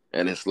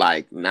 And it's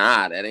like,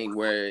 nah, that ain't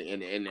where,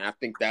 and I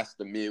think that's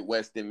the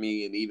Midwest in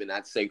me. And even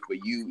I'd say for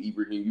you,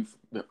 Ibrahim,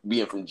 you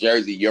being from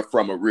Jersey, you're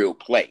from a real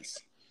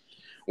place.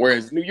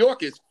 Whereas New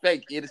York is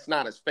fake. It's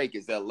not as fake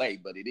as LA,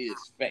 but it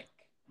is fake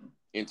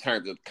in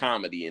terms of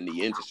comedy in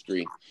the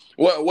industry.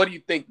 What do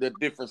you think the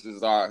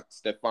differences are,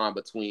 Stefan,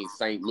 between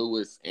St.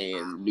 Louis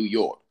and New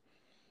York?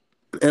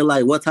 And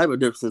like, what type of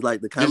differences?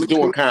 Like the comedy?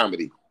 Just doing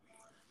comedy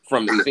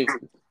from the scene.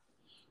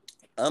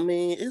 I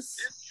mean,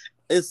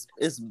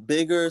 it's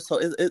bigger. So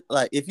it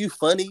like, if you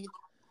funny,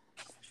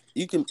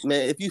 you can,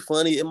 man. If you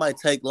funny, it might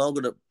take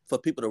longer for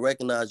people to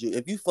recognize you.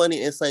 If you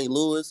funny in St.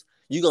 Louis,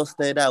 you gonna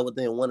stand out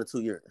within 1 or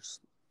 2 years.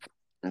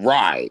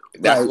 Right.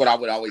 That's what I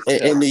would always tell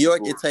in New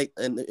York, people.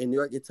 in New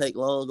York, it take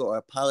longer, or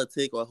a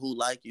politic, or who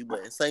like you.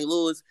 But in St.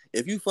 Louis,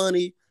 if you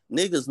funny,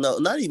 niggas know.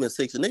 Not even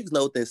 6 years. Niggas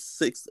know within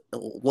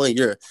 1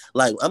 year.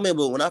 Like, I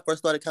remember when I first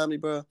started comedy,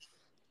 bro,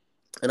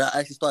 and I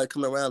actually started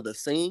coming around the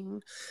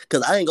scene.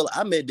 Because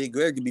I met Dick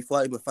Gregory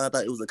before I even found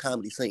out it was a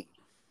comedy scene.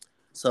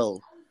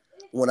 So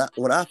when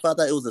I found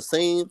out it was a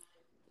scene,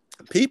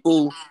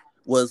 people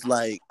was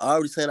like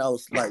already saying I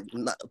was like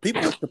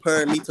people was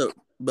comparing me to.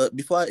 But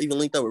before I even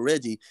linked up with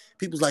Reggie,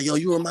 people was like, "Yo,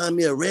 you remind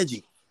me of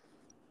Reggie.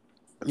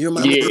 You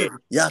remind me of Reggie.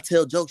 Y'all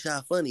tell jokes,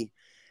 y'all funny."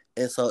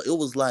 And so it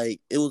was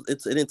like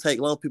it didn't take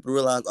long for people to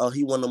realize, oh,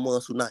 he one of the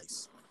ones who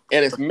nice.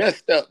 And it's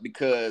messed up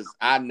because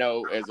I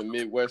know as a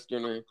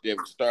Midwesterner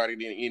that started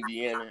in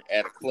Indiana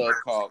at a club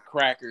called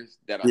Crackers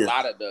that a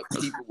lot of the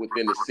people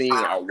within the scene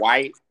are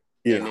white,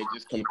 and they're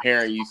just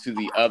comparing you to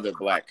the other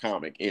black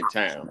comic in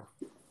town.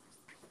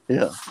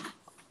 Yeah.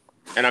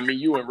 And I mean,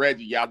 you and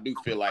Reggie, y'all do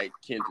feel like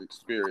kindred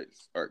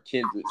spirits. What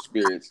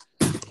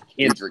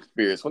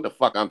the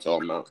fuck I'm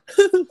talking about?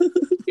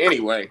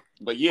 Anyway,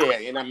 but yeah,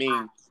 and I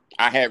mean,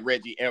 I had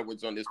Reggie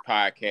Edwards on this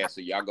podcast,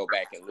 so y'all go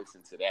back and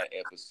listen to that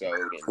episode.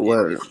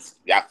 And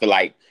I feel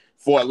like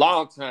for a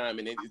long time,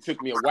 and it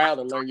took me a while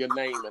to learn your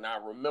name, and I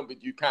remembered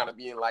you kind of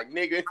being like,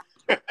 nigga.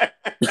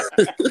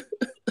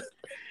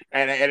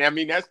 And I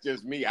mean, that's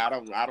just me. I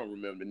don't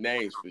remember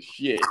names for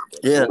shit.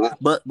 Yeah,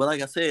 but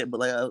like I said,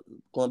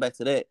 going back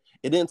to that,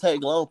 it didn't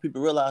take long.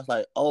 People realized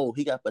like, oh,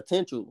 he got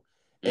potential.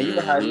 And you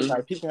know how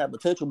like, people have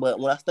potential, but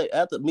when I stay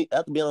after being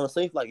on the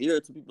scene for like a year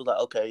or two, people was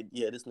like, okay,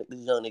 yeah, this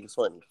young nigga's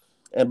funny.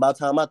 And by the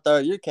time my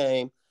third year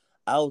came,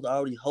 I was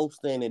already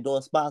hosting and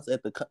doing spots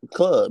at the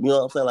club. You know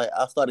what I'm saying? Like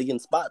I started getting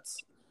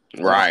spots.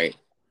 Right.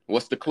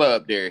 What's the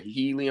club there?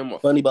 Helium or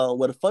Funny Bone?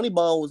 Well, the Funny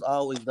Bone was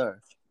always there.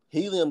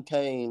 Helium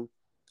came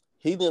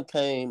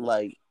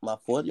like my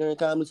fourth year in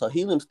comedy, so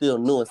Helium's still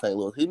new in St.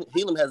 Louis.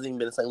 Helium hasn't even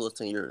been in St. Louis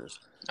 10 years.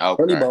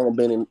 Okay. Funny Bone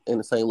been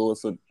in St. Louis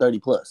for 30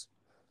 plus.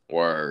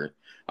 Word.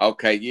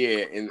 Okay,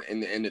 yeah,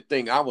 and the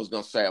thing I was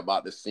gonna say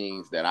about the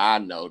scenes that I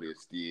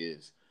noticed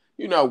is,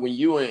 you know, when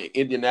you in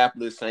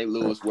Indianapolis, St.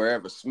 Louis,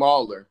 wherever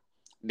smaller,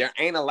 there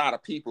ain't a lot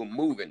of people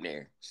moving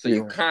there. So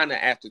you kind of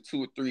after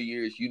 2 or 3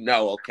 years, you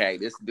know, okay,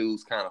 this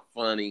dude's kind of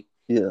funny.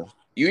 Yeah.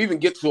 You even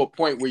get to a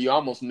point where you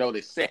almost know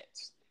the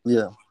sets.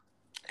 Yeah.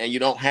 And you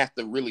don't have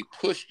to really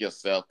push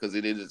yourself because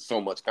it is so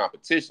much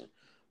competition.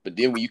 But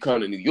then when you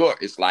come to New York,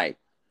 it's like,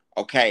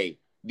 okay,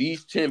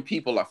 these 10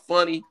 people are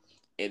funny.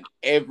 And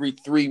every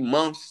 3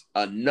 months,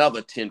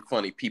 another 10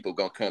 funny people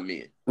gonna come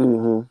in.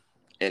 Mm-hmm.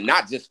 And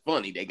not just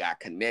funny, they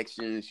got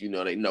connections. You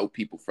know, they know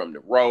people from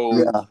the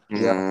road.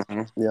 Yeah.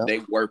 They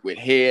work with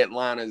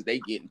headliners. They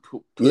getting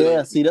put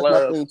see, that's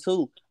my thing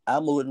too.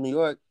 I moved to New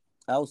York.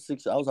 I was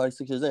already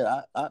 6 years in.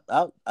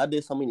 I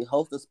did so many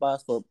hosting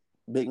spots for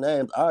big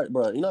names. All right,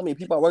 bro. You know what I mean?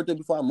 People I worked with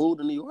before I moved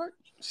to New York.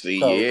 See,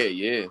 so,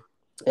 yeah.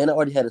 And I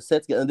already had a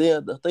set together. And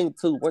then the thing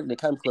too, working the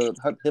comedy club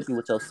helped me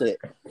with your set.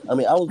 I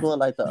mean, I was doing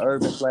like the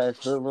urban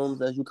 / hood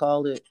rooms, as you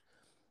call it.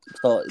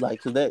 So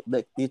like, cause that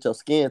get your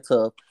skin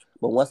tough.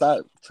 But once I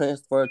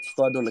transferred to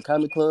start doing the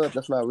comedy club,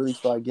 that's when I really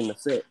started getting a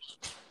set.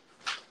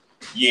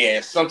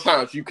 Yeah,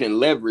 sometimes you can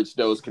leverage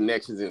those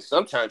connections, and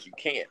sometimes you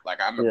can't. Like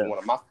I remember one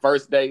of my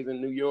first days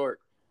in New York.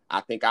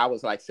 I think I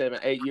was like 7,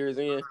 8 years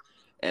in,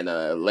 and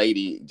a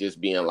lady just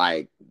being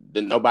like,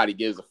 "Nobody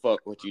gives a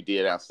fuck what you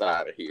did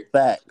outside of here."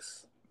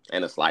 Facts.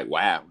 And it's like,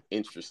 wow,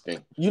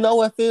 interesting. You know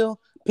what, Phil?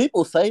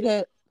 People say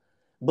that,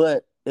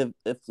 but if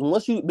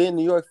once you've been in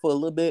New York for a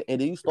little bit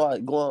and then you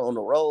start going on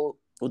the road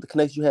with the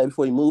connection you had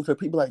before you moved here,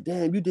 people like,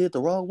 damn, you did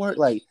the road work.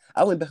 Like,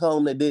 I went back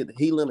home and did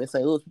Helium in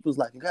St. Louis. People was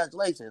like,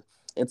 congratulations.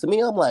 And to me,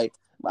 I'm like,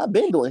 I've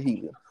been doing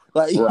Helium.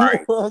 Like, you know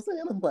what I'm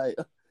saying? I'm like,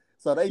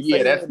 so they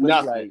say that's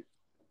nothing. Like,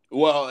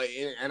 well,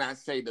 and I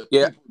say the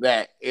people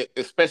that,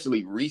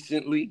 especially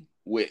recently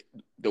with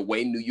the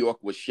way New York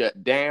was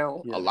shut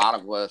down, a lot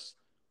of us,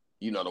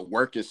 you know, the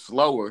work is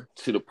slower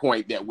to the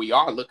point that we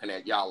are looking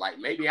at y'all like,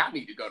 maybe I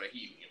need to go to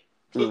Helium.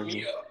 Hook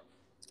me up.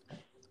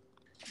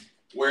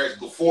 Whereas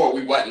before,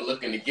 we wasn't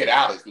looking to get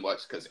out as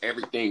much because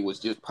everything was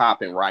just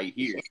popping right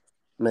here.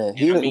 Man,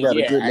 Helium got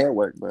a good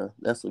network, bro.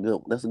 That's a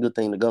good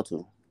thing to go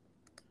to.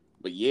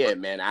 But yeah,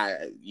 man,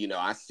 I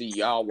see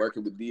y'all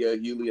working with D.L.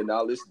 Hughley and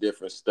all this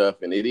different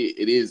stuff, and it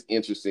is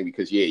interesting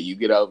because you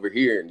get over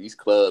here and these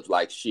clubs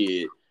like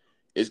shit.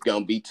 It's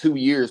gonna be 2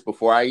 years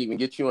before I even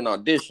get you an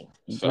audition.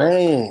 So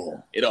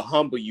man, it'll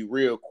humble you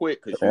real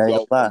quick because you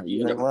go from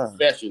being a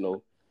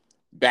professional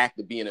back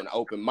to being an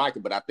open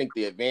micer. But I think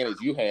the advantage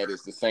you had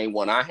is the same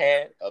one I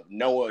had of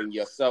knowing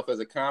yourself as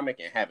a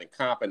comic and having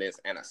confidence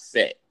and a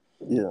set.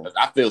 Yeah,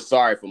 I feel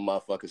sorry for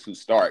motherfuckers who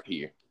start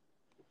here.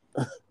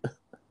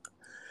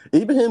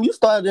 Even him, you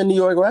started in New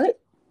York, right?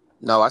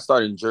 No, I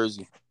started in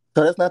Jersey.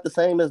 So that's not the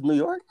same as New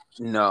York?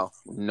 No,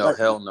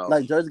 hell no.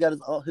 Like Jersey got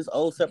his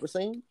own separate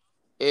scene?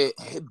 It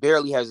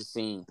barely has a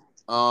scene.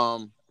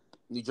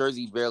 New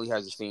Jersey barely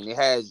has a scene.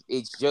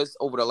 It's just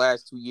over the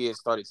last 2 years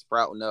started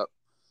sprouting up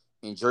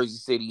in Jersey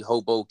City,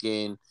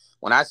 Hoboken.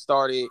 When I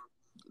started,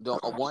 the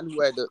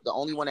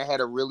only one that had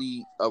a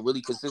really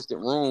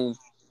consistent room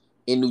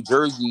in New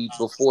Jersey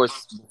before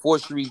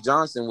Sharif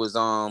Johnson was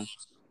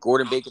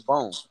Gordon Baker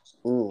Bone.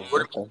 Gordon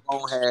Baker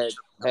Bone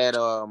had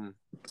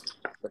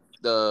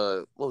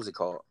the what was it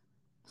called?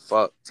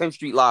 10th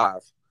Street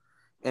Live.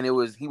 And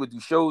he would do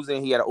shows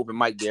and he had an open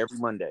mic there every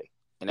Monday.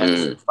 And that's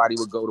where everybody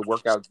would go to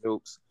work out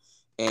jokes.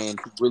 and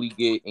to really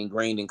get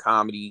ingrained in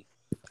comedy.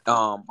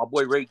 My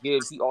boy Ray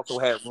Gibbs, he also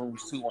had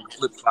rooms too on the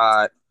flip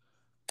side.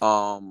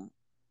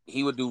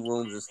 He would do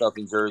rooms and stuff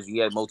in Jersey. He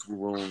had multiple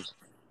rooms,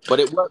 but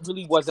it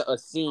really wasn't a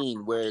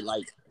scene where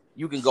like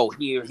you can go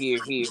here.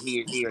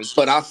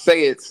 But I'll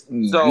say it's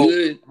So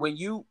good. when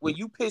you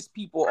piss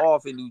people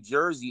off in New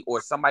Jersey, or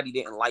somebody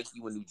didn't like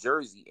you in New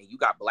Jersey, and you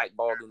got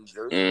blackballed in New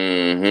Jersey,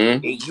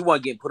 Mm-hmm. you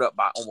weren't getting put up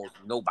by almost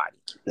nobody.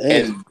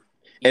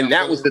 And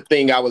that was the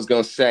thing I was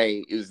gonna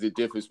say is the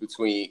difference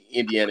between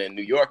Indiana and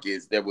New York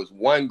is there was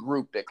one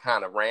group that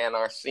kind of ran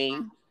our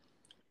scene,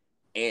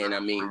 and I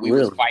mean we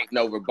was fighting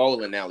over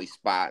bowling alley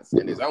spots,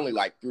 and there's only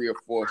like 3 or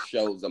 4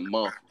 shows a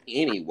month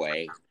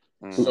anyway.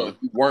 Mm-hmm. So if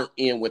you weren't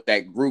in with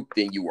that group,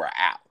 then you were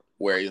out.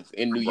 Whereas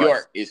in New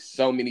York, it's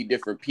so many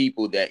different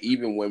people that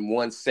even when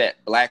one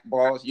set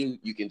blackballs you,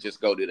 you can just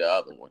go to the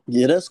other one.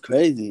 Yeah, that's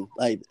crazy.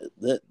 Like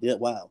that. Yeah,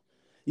 wow.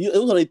 It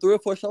was only 3 or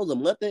 4 shows a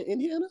month in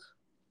Indiana.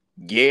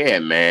 Yeah,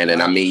 man.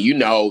 And I mean, you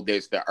know,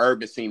 there's the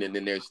urban scene and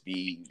then there's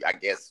the, I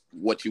guess,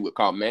 what you would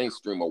call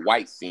mainstream or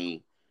white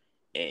scene.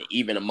 And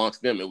even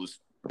amongst them, it was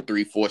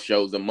 3, 4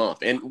 shows a month.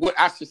 And what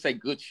I should say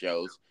good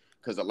shows,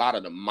 because a lot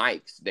of the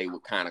mics, they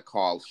would kind of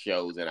call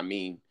shows. And I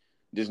mean,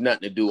 there's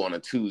nothing to do on a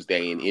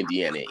Tuesday in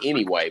Indiana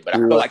anyway. But I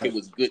feel like it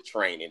was good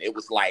training. It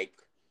was like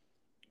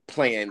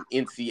playing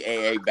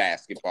NCAA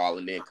basketball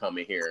and then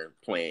coming here and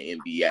playing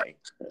NBA.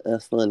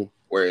 That's funny.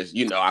 Whereas,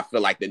 you know, I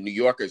feel like the New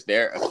Yorkers,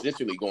 they're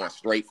essentially going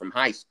straight from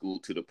high school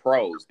to the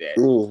pros.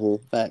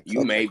 That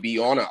you may be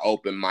on an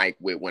open mic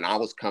with. When I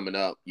was coming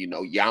up, you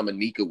know,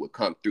 Yamanika would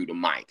come through the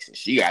mics and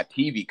she got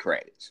TV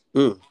credits.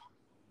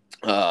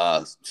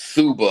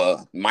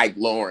 Suba, Mike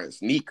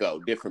Lawrence, Nico,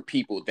 different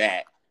people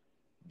that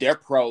they're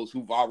pros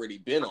who've already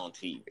been on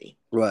TV.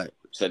 Right.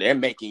 So they're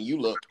making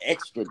you look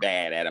extra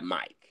bad at a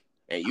mic.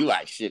 And you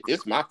like, shit, this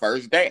is my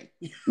first day.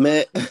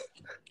 Man.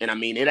 And I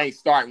mean, it ain't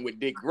starting with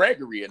Dick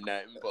Gregory or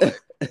nothing,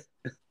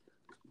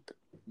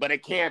 but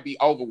it can be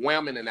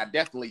overwhelming. And I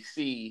definitely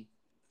see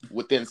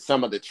within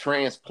some of the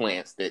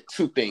transplants that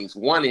 2 things.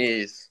 One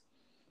is,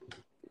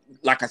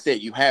 like I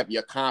said, you have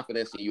your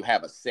confidence and you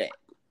have a set.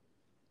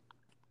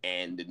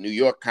 And the New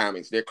York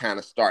comics, they're kind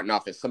of starting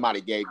off, and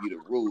somebody gave you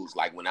the rules.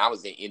 Like when I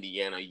was in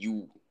Indiana,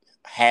 you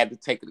had to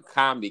take a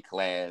comedy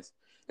class.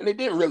 And they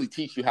didn't really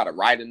teach you how to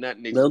write or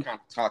nothing. They just kind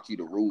of taught you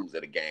the rules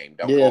of the game.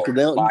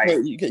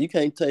 Because you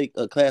can't take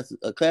a class.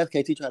 A class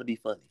can't teach you how to be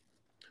funny.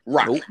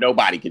 Right. Nope.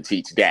 Nobody can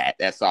teach that.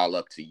 That's all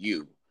up to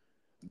you.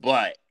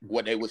 But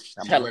what they was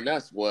telling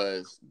us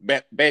was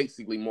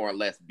basically more or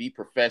less be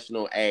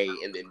professional, A,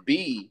 and then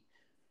B,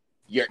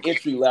 your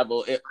entry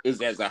level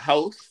is as a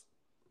host.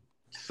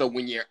 So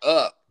when you're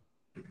up,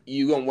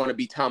 you don't want to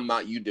be talking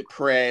about you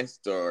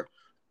depressed or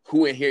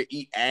who in here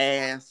eat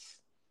ass.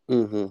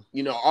 Mm-hmm.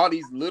 You know, all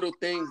these little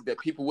things that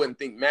people wouldn't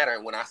think matter.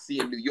 And when I see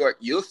in New York,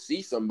 you'll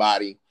see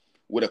somebody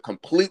with a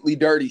completely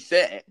dirty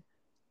set.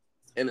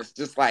 And it's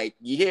just like,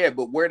 yeah,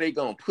 but where they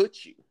going to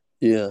put you?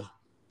 Yeah.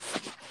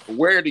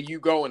 Where do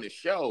you go in the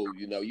show?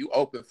 You know, you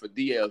open for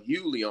D.L.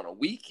 Hughley on a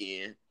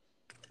weekend.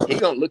 He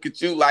going to look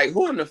at you like,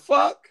 who in the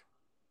fuck?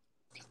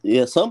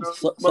 Yeah, some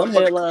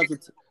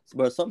headlines,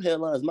 but some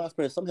headlines, my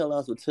experience, some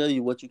headlines will tell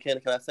you what you can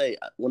and cannot say.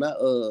 When I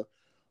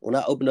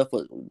opened up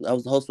I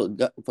was the host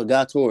for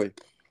Guy Torrey.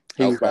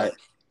 He was like,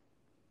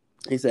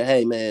 he said,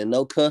 "Hey man,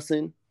 no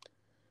cussing,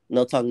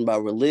 no talking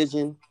about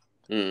religion,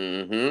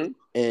 and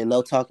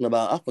no talking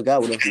about." I forgot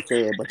what else he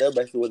said, but that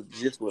basically what the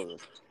gist was.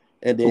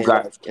 And then,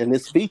 and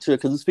this feature,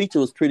 because this feature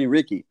was pretty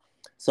Ricky,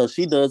 so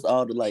she does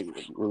all the like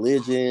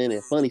religion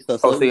and funny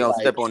stuff. So they don't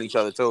step on each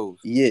other's toes.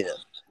 Yeah.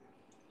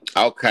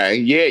 Okay.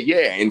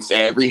 Yeah. And so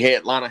every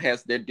headliner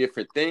has their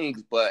different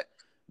things, but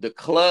the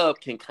club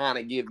can kind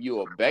of give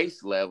you a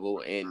base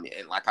level. And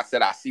like I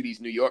said, I see these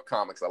New York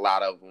comics, a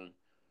lot of them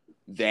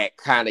that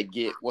kind of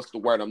get, what's the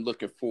word I'm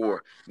looking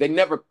for? They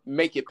never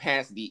make it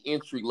past the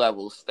entry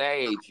level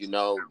stage. You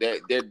know,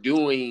 they're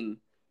doing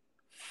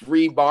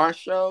free bar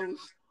shows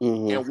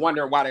and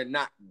wondering why they're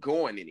not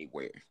going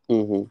anywhere.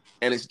 And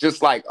it's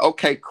just like,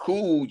 okay,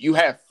 cool. You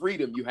have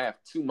freedom. You have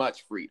too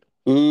much freedom.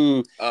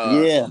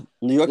 Yeah.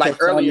 New York,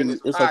 like earlier in this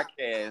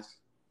podcast,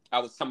 I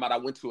was talking about I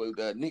went to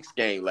the Knicks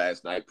game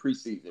last night,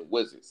 preseason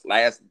Wizards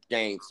last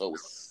game, so it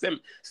was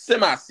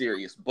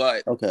semi-serious.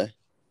 But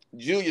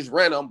Julius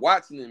Randle, I'm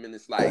watching him, and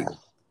it's like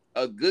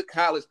a good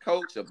college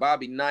coach, a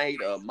Bobby Knight,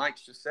 a Mike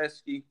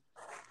Krzyzewski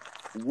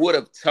would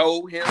have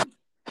told him,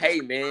 "Hey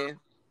man,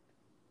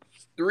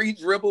 3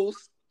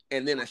 dribbles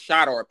and then a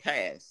shot or a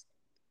pass.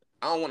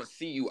 I don't want to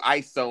see you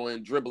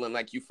ISOing, dribbling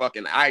like you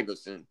fucking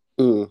Iverson."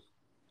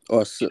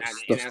 Or Steph.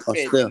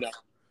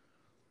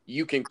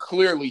 You can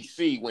clearly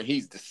see when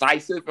he's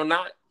decisive or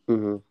not.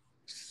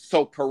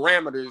 So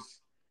parameters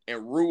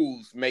and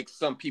rules make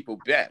some people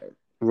better.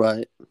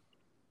 Right.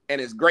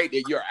 And it's great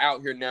that you're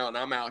out here now and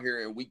I'm out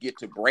here and we get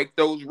to break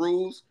those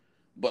rules.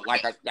 But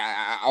like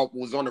I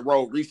was on the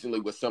road recently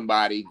with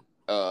somebody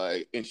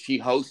and she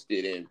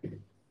hosted,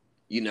 and,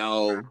 you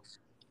know,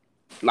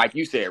 like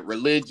you said,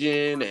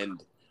 religion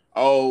and,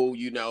 oh,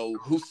 you know,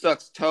 who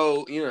sucks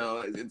toe, you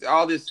know, it's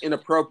all this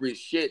inappropriate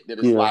shit that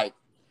is like,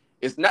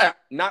 it's not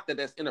that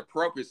that's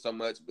inappropriate so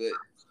much, but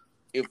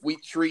if we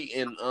treat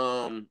in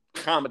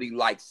comedy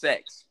like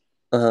sex,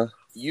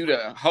 you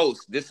the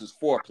host, this is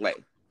foreplay.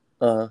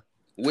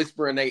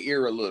 Whisper in their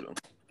ear a little,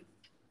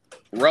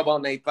 rub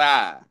on their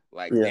thigh,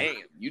 like damn,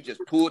 you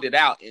just pulled it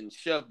out and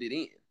shoved it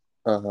in.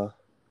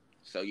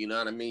 So you know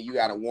what I mean? You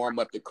gotta warm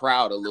up the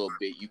crowd a little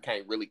bit. You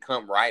can't really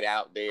come right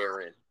out there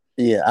and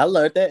I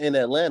learned that in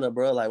Atlanta,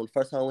 bro. Like when the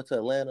first time I went to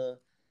Atlanta,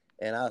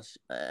 and I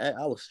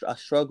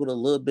struggled a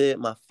little bit.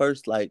 My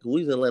first, like,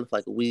 we was in Atlanta for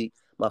like a week.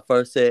 My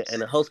first set,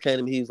 and the host came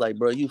to me. He was like,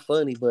 "Bro, you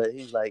funny, but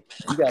he's like,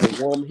 you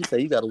gotta warm." He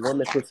said, "You gotta warm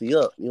that pussy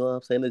up." You know what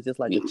I'm saying? It's just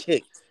like a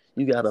chick.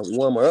 You gotta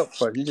warm her up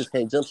first. You just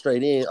can't jump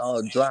straight in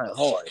all dry and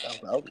hard. I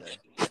was like, okay.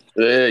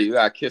 Yeah, you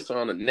gotta kiss her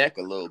on the neck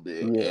a little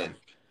bit. Yeah. And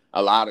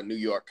a lot of New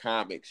York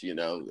comics, you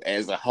know,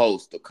 as a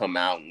host, will come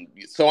out and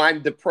so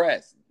I'm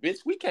depressed.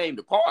 Bitch, we came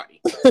to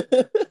party.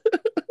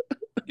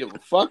 Give a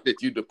fuck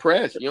that you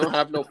depressed. You don't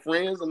have no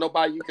friends or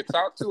nobody you can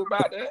talk to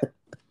about that.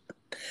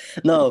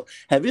 No.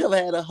 Have you ever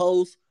had a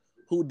host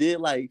who did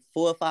like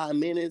 4 or 5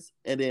 minutes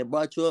and then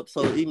brought you up?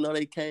 So even though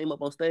they came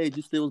up on stage,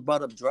 you still was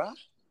brought up dry?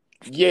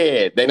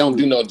 Yeah, they don't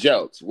do no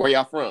jokes. Where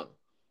y'all from?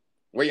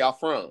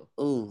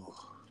 Ooh.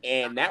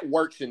 And that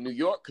works in New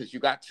York because you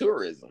got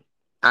tourism.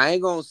 I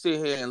ain't gonna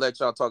sit here and let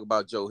y'all talk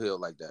about Joe Hill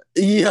like that.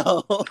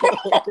 Yo.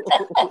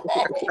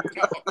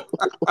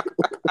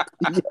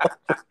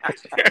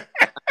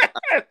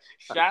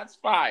 Shots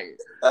fired.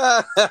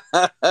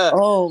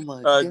 Oh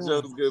my god.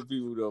 Joe's good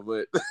people though,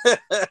 but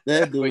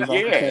that dude.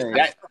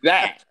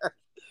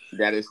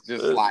 That is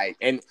just like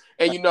and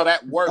you know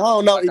that works.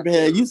 Oh no, like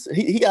Ibrahim,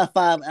 he got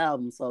 5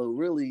 albums, so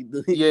really.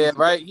 Yeah,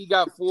 right. He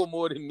got 4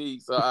 more than me.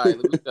 So all right,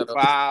 let me shut up.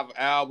 5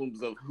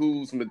 albums of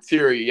whose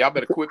material? Y'all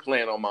better quit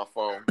playing on my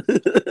phone.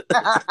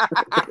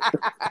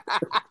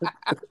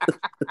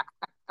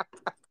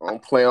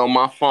 Don't play on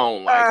my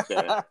phone like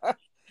that.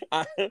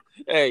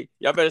 Hey,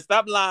 y'all better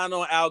stop lying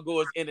on Al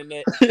Gore's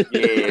internet.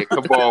 Yeah,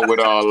 come on with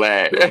all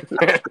that.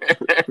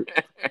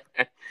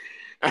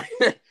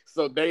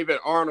 So David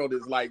Arnold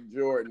is like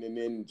Jordan, and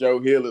then Joe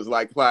Hill is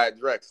like Clyde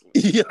Drexler.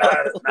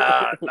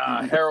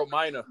 Nah, Harold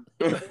Miner.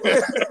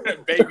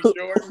 Baby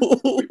Jordan.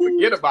 We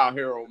forget about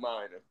Harold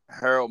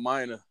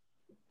Miner.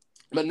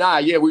 But nah,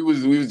 yeah, we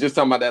was just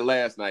talking about that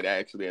last night,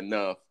 actually,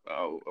 enough.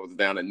 I was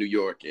down in New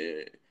York,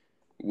 and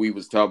we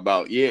was talking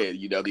about,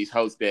 you know, these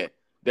hosts that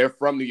they're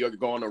from New York,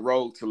 go on the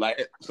road to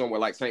like somewhere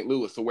like St.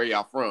 Louis. So where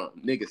y'all from?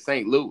 Nigga,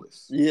 St.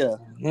 Louis. Yeah.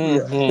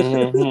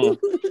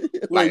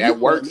 Like that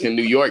works in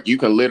New York. You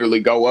can literally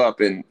go up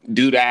and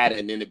do that,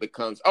 and then it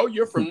becomes, oh,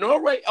 you're from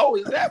Norway? Oh,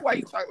 is that why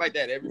you talk like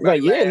that?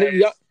 Everybody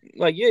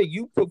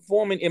you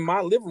performing in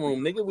my living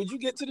room, nigga. Would you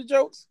get to the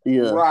jokes?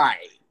 Yeah. Right.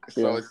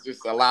 So it's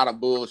just a lot of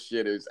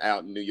bullshitters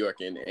out in New York,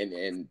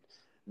 and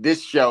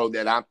this show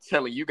that I'm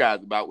telling you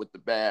guys about with the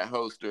bad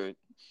hoster,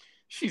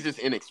 she's just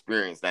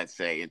inexperienced, I'd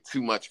say, and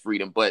too much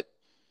freedom. But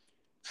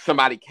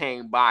somebody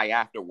came by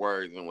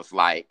afterwards and was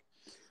like,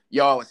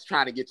 yo, I was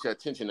trying to get your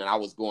attention, and I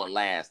was going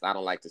last. I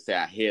don't like to say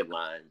I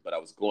headline, but I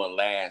was going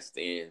last,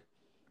 and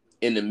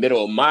in the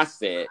middle of my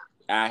set,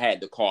 I had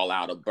to call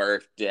out a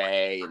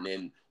birthday, and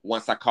then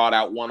once I called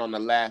out one on the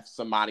left,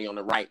 somebody on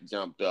the right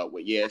jumped up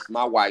with, it's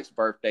my wife's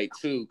birthday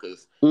too,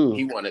 because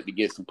he wanted to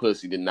get some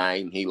pussy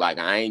tonight, and he like,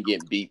 I ain't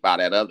getting beat by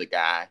that other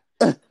guy.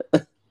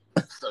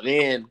 So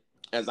then,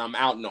 as I'm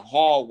out in the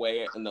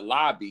hallway in the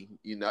lobby,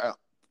 you know,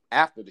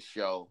 after the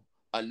show,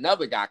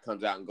 another guy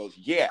comes out and goes,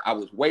 I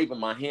was waving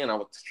my hand. I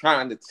was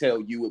trying to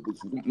tell you it was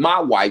my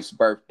wife's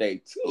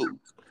birthday too.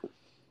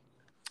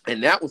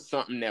 And that was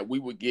something that we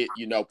would get,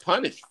 you know,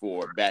 punished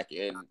for back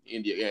in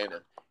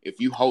Indiana. If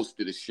you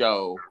hosted a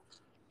show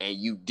and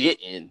you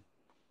didn't,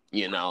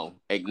 you know,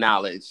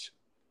 acknowledge,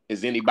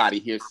 is anybody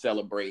here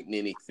celebrating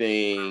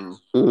anything?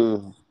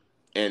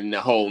 And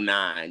the whole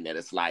 9, that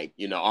it's like,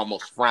 you know,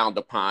 almost frowned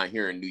upon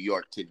here in New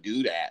York to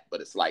do that. But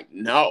it's like,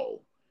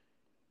 no,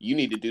 you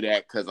need to do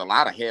that because a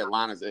lot of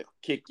headliners that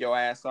kick your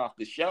ass off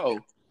the show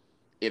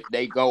if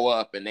they go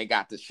up and they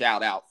got to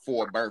shout out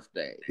 4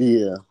 birthdays.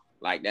 Yeah.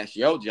 Like, that's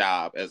your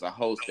job as a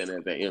host and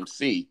as an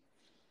MC.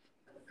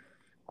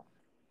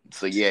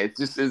 So, it's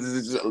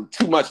just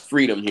too much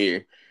freedom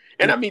here.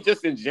 And I mean,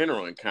 just in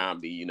general in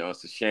comedy, you know,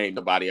 it's a shame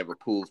nobody ever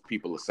pulls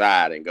people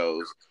aside and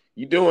goes,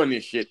 you doing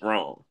this shit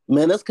wrong.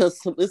 Man, that's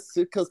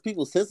because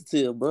people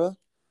sensitive, bro.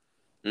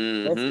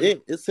 That's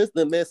it. It's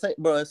sensitive, man.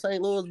 In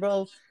St. Louis,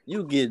 bro,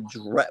 you get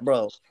dragged,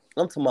 bro.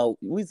 I'm talking about,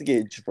 we used to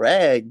get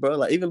dragged, bro.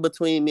 Like, even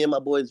between me and my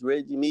boys,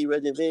 Reggie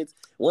and Vince,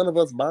 one of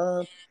us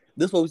bombed.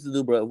 This is what we used to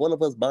do, bro. One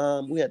of us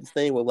bombed. We had this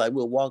thing where, like,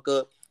 we'll walk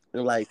up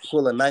and, like,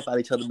 pull a knife out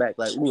each other's back.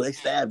 Like, ooh, they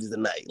stabbed us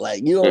tonight.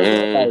 Like, you know what I'm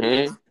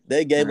saying? Like,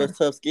 they gave us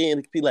tough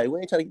skin to be like, we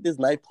ain't trying to get this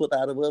knife pulled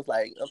out of us.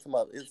 Like, I'm talking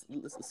about,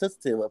 it's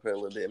sensitive up here a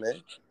little bit,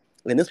 man.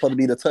 And this supposed to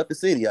be the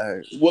toughest city, I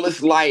heard. Well,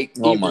 it's like,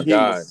 oh my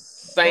God,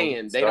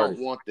 saying they don't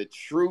want the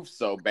truth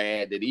so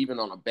bad that even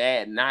on a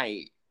bad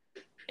night,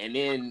 and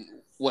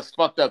then what's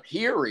fucked up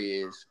here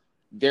is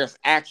there's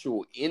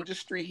actual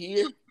industry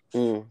here,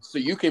 so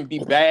you can be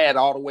bad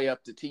all the way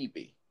up to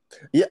TV.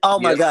 Yeah. Oh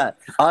my Yes. God.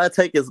 All I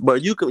take is, bro.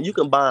 You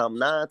can buy them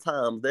 9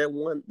 times. That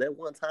one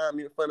time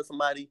you're in front of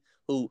somebody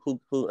who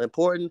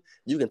important,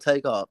 you can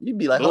take off. You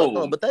be like, hold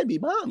on, Boom. but they be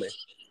bombing.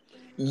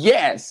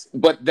 Yes,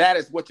 but that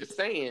is what you're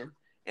saying.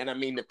 And I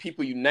mean, the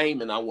people you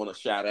name, and I want to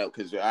shout out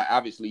because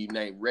obviously you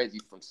named Reggie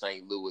from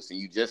St. Louis, and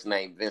you just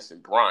named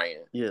Vincent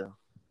Bryan. Yeah.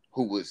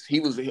 He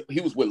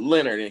was with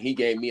Leonard, and he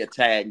gave me a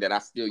tag that I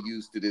still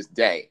use to this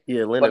day.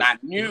 Yeah, Leonard. But I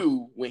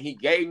knew when he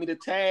gave me the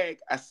tag,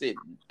 I said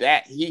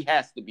that he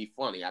has to be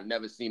funny. I've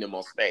never seen him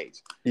on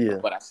stage. Yeah.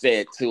 But I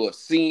said to have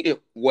seen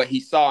what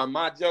he saw in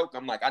my joke,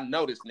 I'm like, I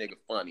know this nigga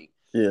funny.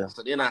 Yeah.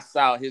 So then I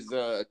saw his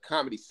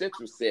Comedy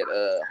Central set,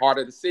 Heart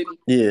of the City.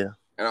 Yeah.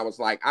 And I was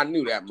like, I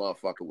knew that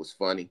motherfucker was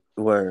funny.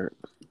 Word.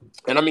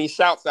 And I mean,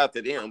 shouts out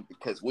to them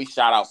because we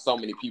shout out so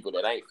many people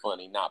that ain't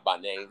funny, not by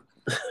name.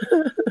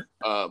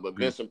 But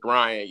Vincent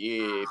Bryan,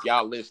 yeah, if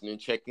y'all listening,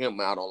 check him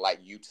out on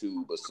like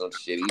YouTube or some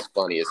shit. He's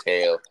funny as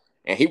hell.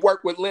 And he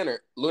worked with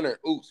Leonard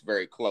Oops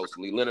very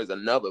closely. Leonard's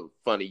another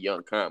funny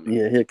young comic.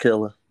 Yeah, he'll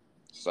killer.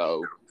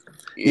 So,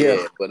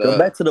 yeah. But go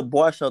back to the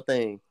bar show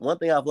thing. One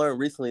thing I've learned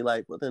recently,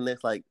 like within the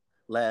next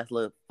last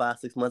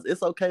 5-6 months,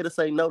 it's okay to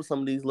say no to some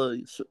of these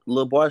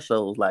little bar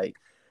shows. Like,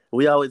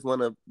 we always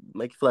want to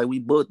make it feel like we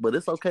booked, but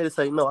it's okay to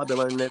say no. I've been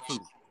learning that too.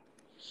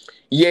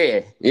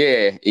 Yeah.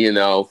 You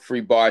know,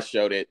 free bar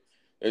show that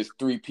there's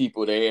 3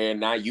 people there, and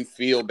now you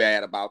feel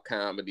bad about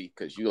comedy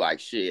because you like,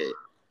 shit,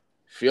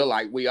 feel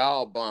like we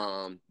all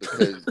bombed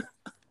because,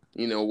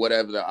 you know,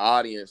 whatever the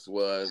audience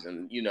was.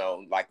 And, you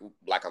know, like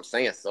I'm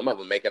saying, some of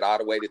them make it all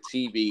the way to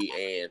TV.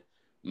 And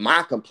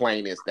my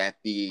complaint is that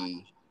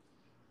the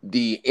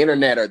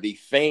internet or the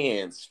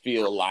fans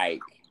feel like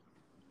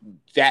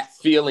that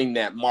feeling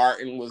that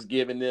Martin was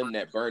giving them,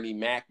 that Bernie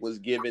Mac was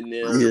giving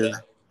them,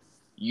 that,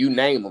 you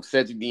name them,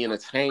 Cedric the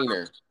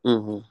Entertainer,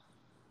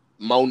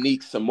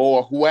 Monique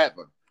Samore,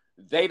 whoever,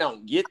 they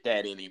don't get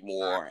that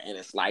anymore. And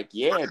it's like,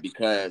 yeah,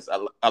 because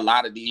a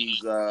lot of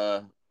these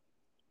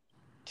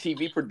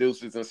TV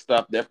producers and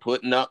stuff, they're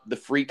putting up the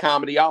free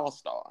comedy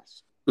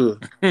all-stars.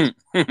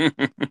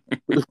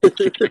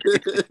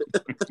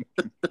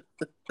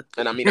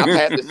 And I mean, I've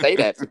had to say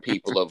that to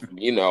people of,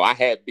 you know, I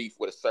had beef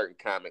with a certain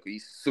comic.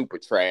 He's super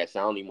trash. I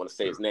don't even want to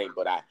say his name,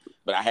 but I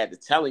had to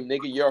tell him,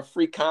 nigga, you're a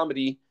free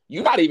comedy.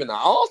 You're not even an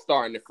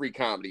all-star in the free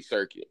comedy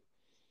circuit.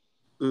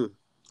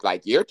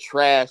 Like, you're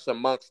trash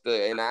amongst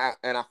and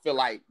I feel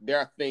like there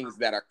are things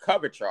that are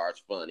cover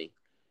charge funny.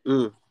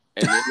 And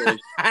then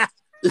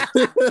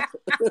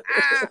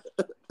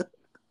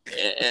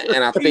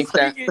and I think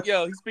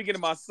he's speaking to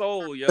my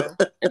soul, yo.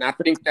 And I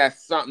think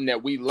that's something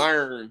that we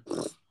learn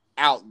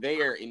out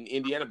there in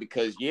Indiana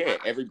because, yeah,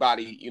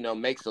 everybody, you know,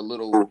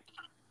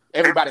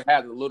 everybody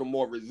has a little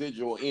more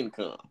residual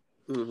income.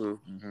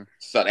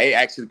 So they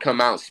actually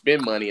come out and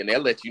spend money, and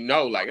they'll let you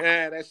know, like,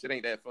 that shit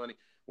ain't that funny.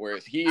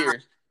 Whereas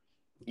here,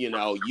 you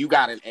know, you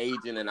got an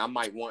agent, and I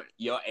might want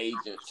your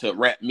agent to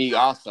rep me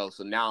also.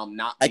 So now I'm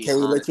not. I can't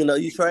even let you know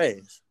you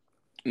trash.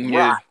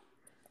 Yeah.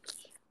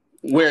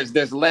 Whereas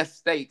there's less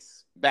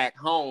stakes back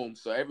home,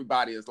 so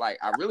everybody is like,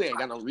 I really ain't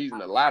got no reason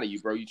to lie to you,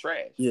 bro. You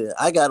trash. Yeah,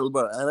 I got it,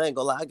 bro. I ain't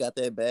gonna lie, I got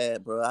that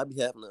bad, bro. I be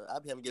having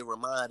to get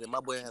reminded. My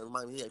boy had to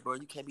remind me, hey, bro,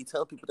 you can't be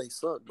telling people they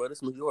suck, bro.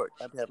 This New York.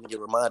 I be having to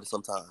get reminded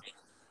sometimes.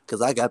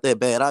 Cause I got that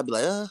bad. I'd be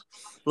like,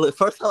 Look,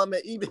 first time I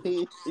met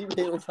Ibrahim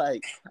was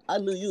like, I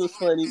knew you was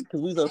funny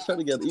because we was on the show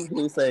together.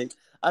 Ibrahim say,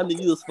 I knew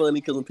you was funny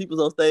because when people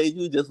was on stage,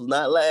 you just was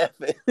not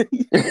laughing.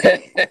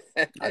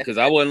 Because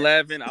I wasn't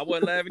laughing. I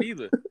wasn't laughing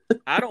either.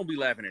 I don't be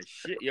laughing at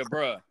shit, yo,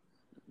 bro.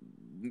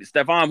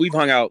 Stefan, we've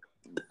hung out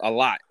a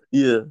lot.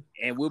 Yeah.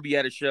 And we'll be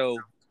at a show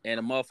and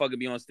a motherfucker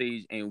be on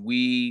stage and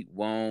we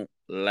won't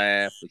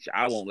laugh.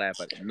 I won't laugh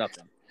at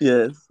nothing.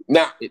 Yes.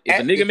 Now, if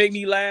a nigga make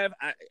me laugh,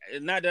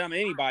 not that I'm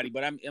anybody,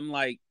 but I'm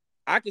like,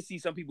 I can see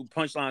some people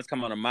punchlines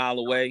come on a mile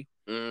away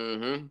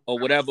or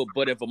whatever.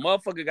 But if a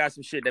motherfucker got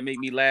some shit that make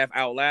me laugh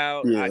out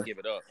loud, I give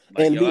it up.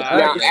 Like,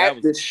 and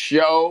at the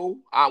show,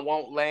 I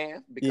won't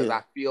laugh because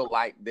I feel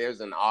like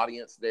there's an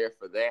audience there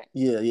for that.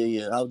 Yeah.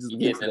 I was just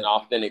getting an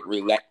authentic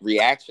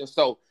reaction.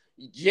 So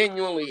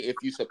genuinely, if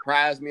you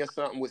surprise me or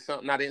something with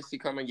something I didn't see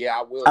coming,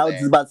 I will. I was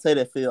just about to say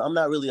that, Phil. I'm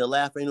not really a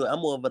laugher anyway. I'm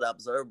more of an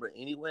observer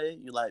anyway.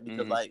 You like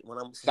because like when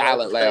I'm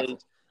silent laugher,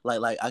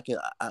 like I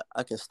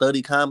can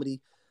study comedy.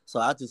 So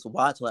I just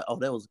watch like, oh,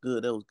 that was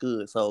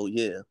good. So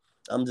yeah,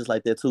 I'm just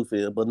like that too,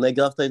 Phil. But when they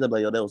get off stage, I'm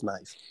like, yo, that was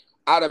nice.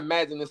 I'd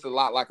imagine it's a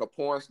lot like a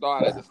porn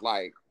star that's just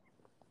like,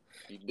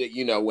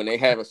 you know, when they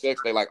having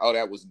sex, they like, oh,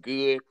 that was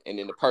good, and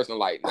then the person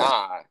like,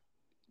 nah,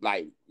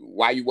 like,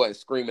 why you wasn't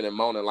screaming and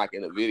moaning like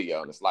in the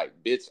video? And it's like,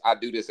 bitch, I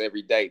do this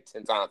every day,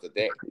 10 times a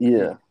day.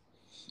 Yeah.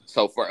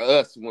 So for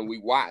us, when we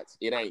watch,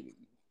 it ain't.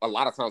 A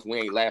lot of times we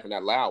ain't laughing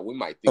out loud. We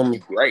might think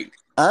you're great.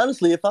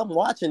 Honestly, if I'm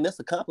watching, that's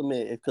a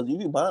compliment. Because you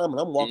be bombing,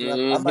 I'm walking out,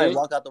 I might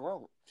walk out the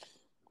room.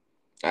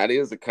 That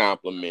is a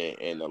compliment,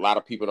 and a lot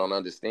of people don't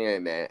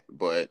understand that.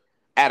 But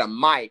at a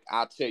mic,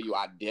 I'll tell you,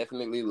 I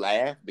definitely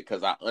laugh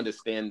because I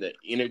understand the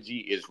energy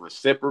is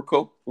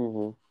reciprocal.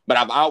 But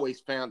I've always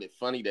found it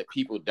funny that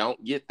people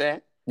don't get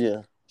that.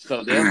 Yeah.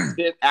 So they'll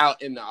sit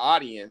out in the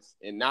audience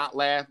and not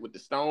laugh with the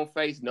stone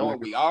face, knowing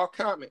we all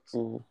comics.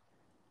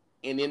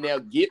 And then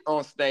they'll get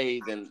on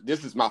stage, and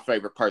this is my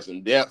favorite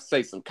person. They'll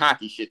say some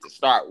cocky shit to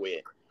start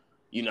with.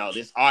 You know,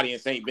 this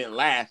audience ain't been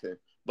laughing,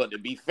 but to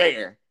be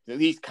fair,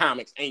 these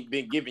comics ain't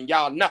been giving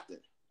y'all nothing.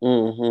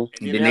 And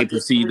then they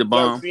proceed to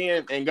bomb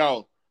in and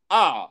go,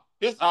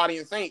 this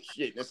audience ain't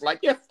shit. And it's like,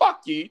 yeah,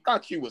 fuck you. You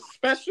thought you was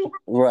special?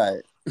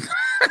 Right.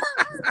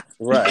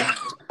 Right.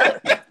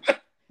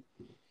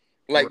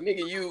 Like,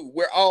 nigga,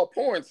 we're all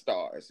porn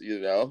stars, you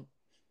know?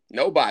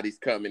 Nobody's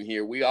coming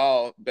here. We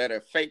all better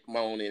fake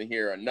moan in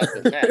here or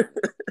nothing matters.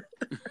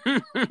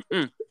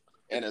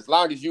 And as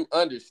long as you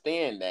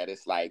understand that,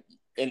 it's like,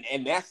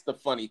 and that's the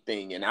funny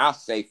thing. And I'll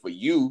say for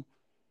you,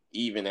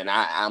 even, and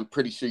I'm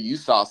pretty sure you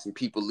saw some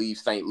people leave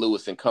St.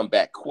 Louis and come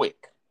back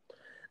quick.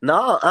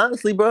 No,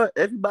 honestly, bro,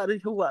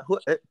 everybody who left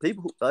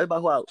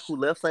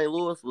St.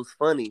 Louis was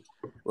funny.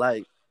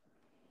 Like,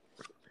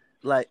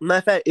 matter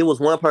of fact, it was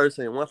one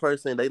person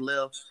they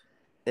left.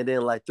 And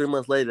then, like, 3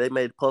 months later, they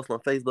made a post on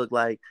Facebook,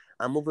 like,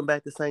 I'm moving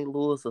back to St.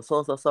 Louis or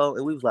so.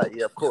 And we was like,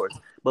 yeah, of course.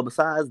 But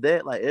besides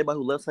that, like, everybody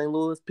who left St.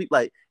 Louis, people,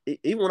 like,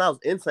 even when I was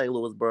in St.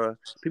 Louis, bro,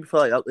 people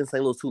felt like I was in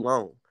St. Louis too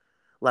long.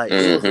 Like,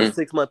 it was a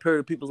 6 month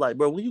period. People was like,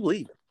 bro, when you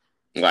leaving?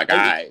 Like, all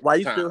right. Why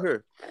you still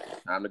here?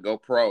 Time to go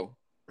pro.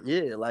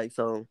 Yeah, like,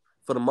 so,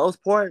 for the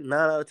most part, 9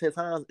 out of 10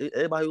 times,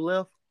 everybody who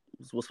left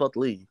was supposed to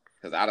leave.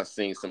 Because I'd have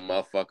seen some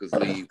motherfuckers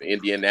leave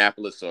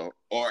Indianapolis or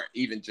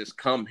even just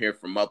come here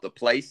from other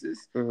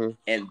places.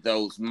 And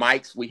those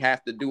mics we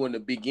have to do in the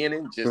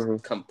beginning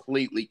just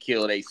completely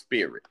kill their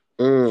spirit.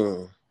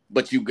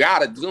 But you got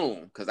to do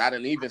them. Because I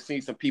didn't even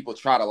see some people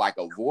try to, like,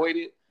 avoid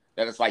it.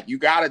 That it's like, you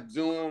got to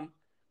do them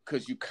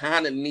because you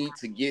kind of need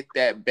to get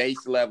that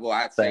base level.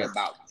 I'd say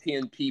about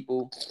 10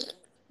 people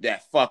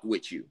that fuck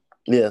with you.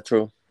 Yeah,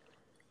 true.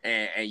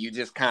 And you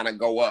just kind of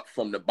go up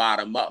from the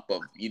bottom up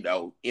of, you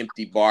know,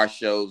 empty bar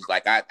shows.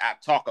 Like I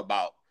talk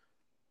about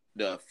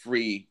the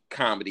free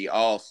comedy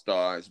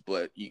all-stars,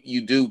 but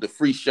you do, the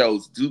free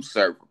shows do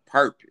serve a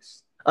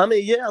purpose. I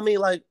mean, yeah,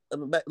 like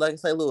in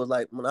St. Louis,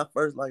 like when I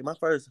first, like my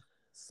first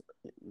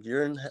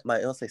year and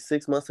like I'll say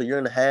 6 months, a year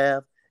and a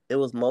half, it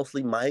was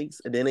mostly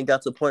mics. And then it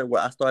got to the point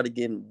where I started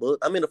getting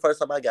booked. I mean, the first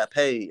time I got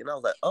paid, and I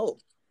was like, oh.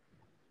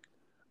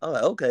 I was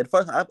like, okay. The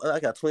first time I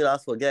got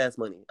 $20 for gas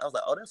money. I was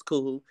like, oh, that's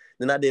cool.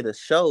 Then I did a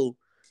show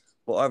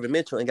for Arvin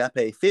Mitchell and got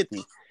paid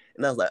 $50.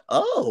 And I was like,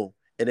 oh.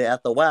 And then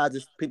after a while,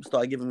 people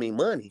started giving me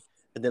money.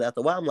 And then after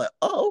a while, I'm like,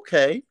 oh,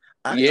 okay.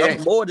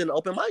 I'm more than an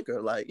open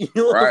micer. Like, you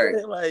know what I'm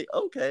saying? Like,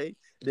 okay.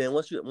 Then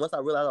once I realized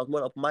I was more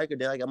than an open micer,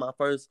 then I got my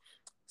first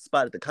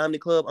spot at the comedy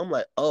club. I'm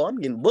like, oh, I'm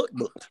getting booked.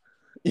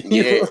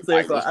 You know what I'm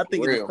saying? So I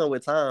think it just comes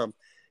with time.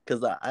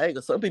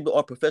 Because some people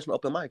are professional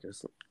open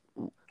micers.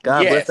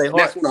 God bless their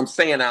heart. That's what I'm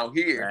saying out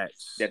here.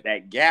 Right.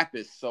 That gap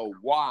is so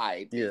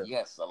wide. Yeah.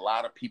 Yes, a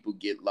lot of people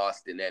get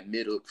lost in that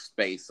middle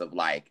space of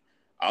like,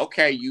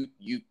 okay, you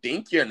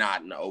think you're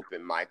not an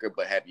open micer,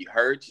 but have you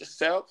heard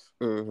yourself?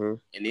 And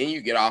then you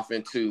get off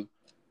into,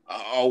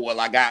 oh, well,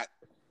 I got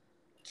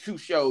 2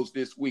 shows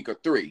this week or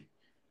 3.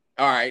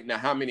 All right, now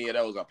how many of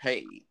those are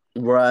paid?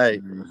 Right,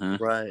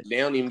 right. They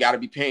don't even got to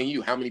be paying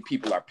you. How many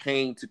people are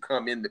paying to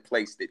come in the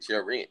place that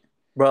you're in?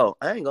 Bro,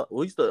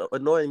 we used to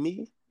annoy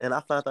me, and I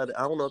found out that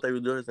I don't know if they were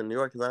doing this in New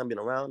York because I haven't been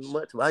around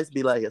much, but I used to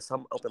be like at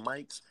some open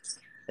mics,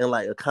 and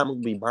like a comic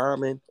would be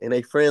bombing, and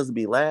their friends would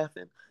be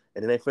laughing,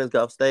 and then their friends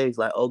go off stage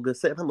like, oh, good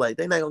set. And I'm like,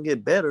 they're not gonna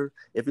get better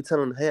if you tell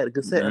them they had a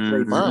good set after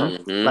they bomb.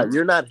 Like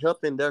you're not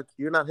helping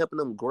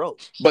them grow.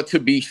 But to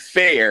be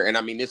fair, and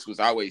I mean this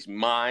was always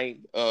my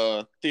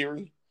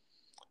theory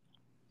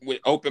with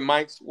open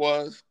mics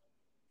was,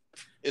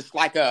 it's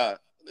like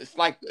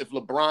if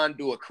LeBron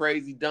do a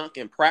crazy dunk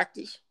in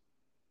practice.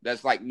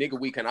 That's like, nigga,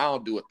 we can all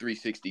do a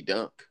 360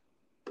 dunk.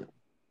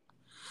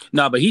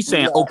 No, but he's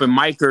saying open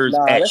micers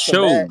at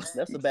shows.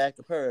 That's a bad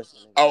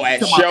comparison. Oh,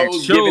 at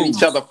shows, giving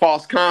each other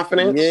false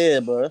confidence?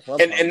 Yeah, bro.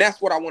 And that's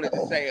what I wanted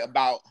to say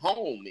about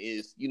home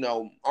is, you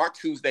know, our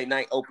Tuesday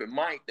night open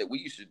mic that we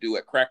used to do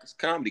at Crackers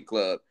Comedy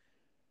Club,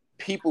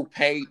 people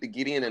paid to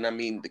get in, and I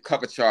mean, the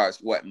cover charge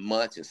wasn't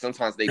much, and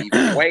sometimes they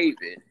even waive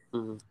it,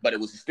 but it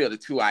was still the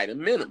 2-item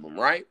minimum,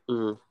 right?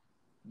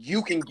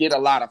 You can get a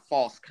lot of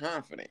false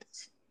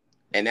confidence.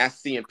 And that's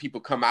seeing people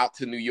come out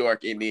to New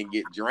York and then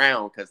get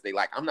drowned because they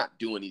like, I'm not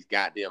doing these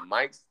goddamn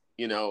mics.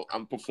 You know,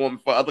 I'm performing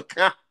for other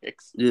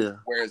comics. Yeah.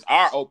 Whereas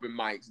our open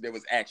mics, there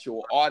was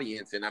actual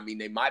audience. And I mean,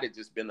 they might have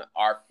just been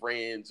our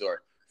friends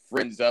or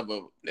friends of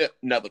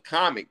another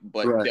comic,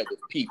 but there was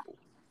people.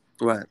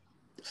 Right.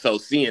 So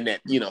seeing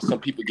that, you know, some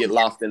people get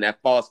lost in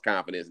that false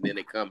confidence and then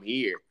they come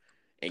here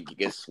and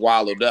get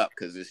swallowed up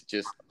because it's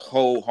just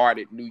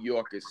cold-hearted New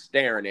Yorkers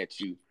staring at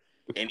you.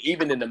 And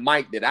even in the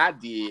mic that I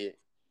did,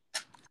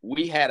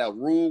 we had a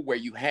rule where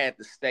you had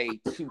to stay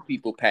 2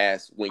 people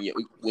past when you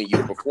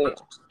perform.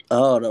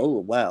 Oh, no.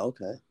 Wow,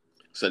 okay.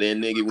 So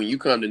then, nigga, when you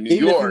come to New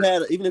York,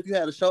 even if you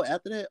had a show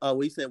after that,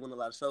 we said won a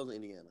lot of shows in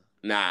Indiana.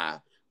 Nah,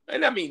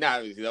 and I mean,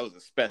 those are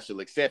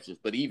special exceptions,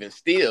 but even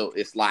still,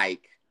 it's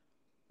like,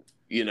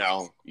 you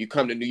know, you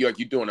come to New York,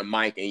 you're doing a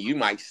mic, and you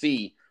might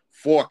see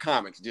 4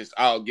 comics just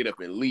all get up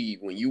and leave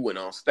when you went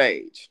on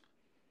stage.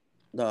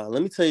 No,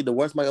 let me tell you the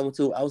worst mic I went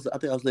to. I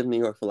think I was living in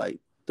New York for like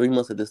 3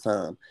 months at this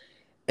time,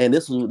 and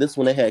this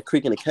when they had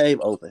Creek in the Cave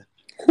open.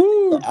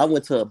 So I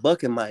went to a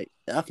bucket mic.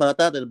 And I found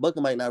out that the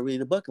bucket mic not really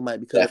the bucket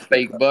mic because that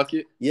fake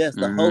bucket. Yes,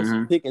 the hosts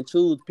pick and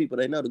choose people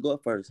they know to go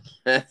up first.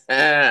 I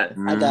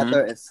got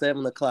there at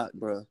 7:00,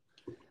 bro.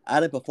 I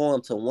didn't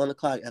perform till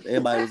 1:00 after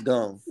everybody was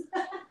gone.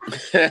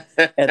 At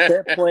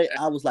that point,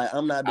 I was like,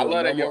 I'm not doing. I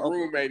love that your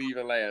roommate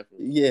even laughing.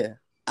 Yeah,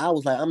 I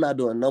was like, I'm not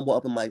doing no more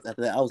open mics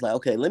after that. I was like,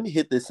 okay, let me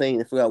hit this scene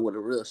and figure out where the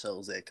real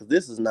show's at, because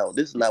this is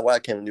not what I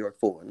came to New York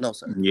for. No,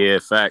 sir. Yeah,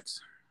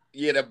 facts.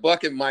 Yeah, the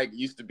bucket mic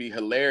used to be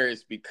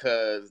hilarious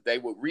because they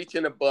would reach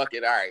in a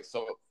bucket. All right,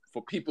 so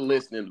for people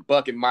listening, the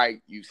bucket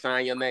mic, you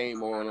sign your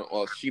name on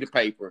a sheet of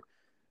paper,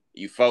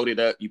 you fold it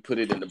up, you put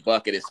it in the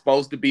bucket. It's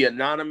supposed to be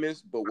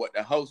anonymous, but what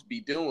the host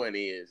be doing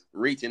is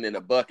reaching in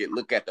the bucket,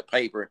 look at the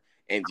paper,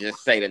 and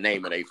just say the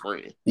name of their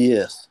friend.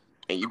 Yes.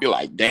 And you be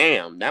like,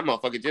 damn, that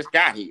motherfucker just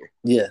got here.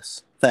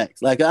 Yes,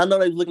 facts. Like, I know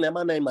they was looking at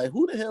my name like,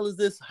 who the hell is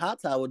this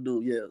hot tower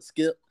dude? Yeah,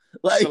 Skip.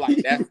 Like,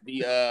 that's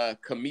the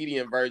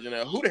comedian version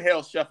of who the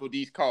hell shuffled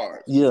these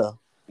cards? Yeah.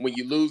 When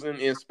you losing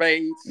in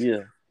spades?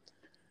 Yeah.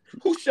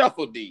 Who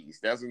shuffled these?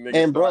 That's what niggas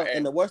and bro,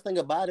 and the worst thing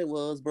about it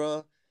was,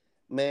 bro,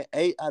 man,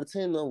 8 out of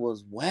 10 of them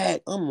was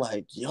whack. I'm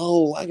like,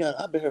 yo,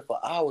 I've been here for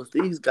hours.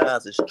 These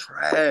guys is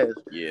trash.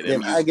 Yeah,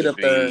 then I get up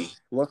there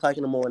 1:00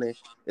 in the morning.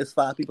 It's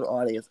 5 people in the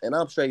audience, and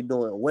I'm straight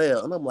doing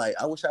well. And I'm like,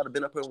 I wish I'd have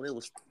been up here when it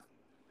was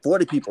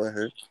 40 people in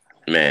here.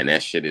 Man,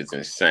 that shit is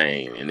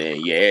insane. And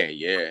then,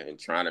 and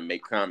trying to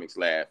make comics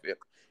laugh.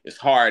 It's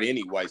hard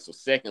anyway. So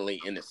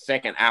secondly, in the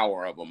second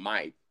hour of a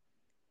mic,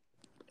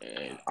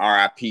 and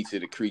RIP to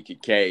the Creaky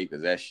Cave,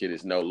 because that shit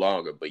is no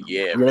longer. But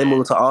yeah, they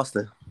moved to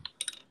Austin.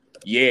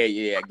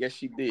 Yeah, I guess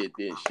she didn't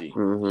she?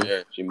 Mm-hmm.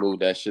 Yeah, she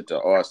moved that shit to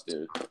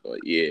Austin. But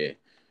yeah,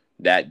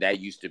 that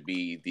used to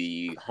be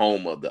the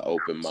home of the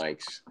open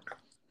mics.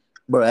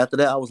 Bro, after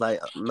that, I was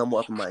like, no more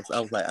open mics. I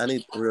was like, I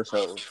need real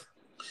shows.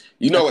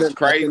 You know what's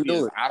crazy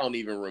is I don't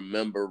even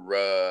remember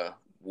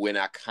when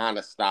I kind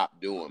of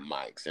stopped doing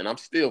mics, and I'm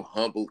still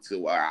humble to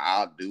where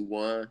I'll do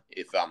one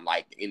if I'm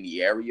like in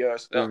the area or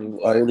something.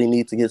 I really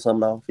need to get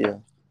something off, yeah.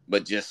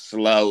 But just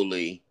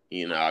slowly,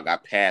 I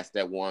got past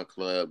that 1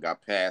 club,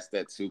 got past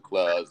that 2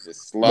 clubs,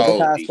 just slowly. But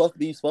that's how it's supposed to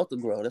be. You're supposed to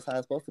grow. That's how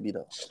it's supposed to be,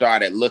 though.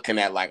 Started looking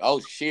at like, oh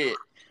shit,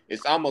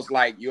 it's almost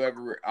like I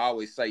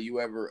always say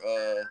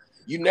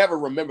you never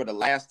remember the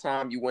last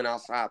time you went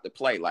outside to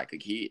play like a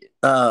kid.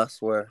 I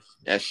swear.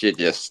 That shit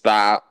just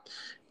stopped.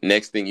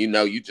 Next thing you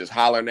know, you just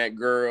hollering at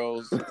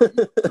girls.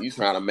 You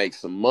trying to make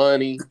some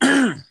money.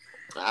 All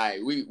right,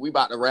 we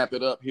about to wrap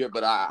it up here,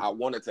 but I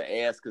wanted to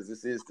ask, because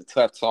this is the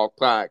Tough Talk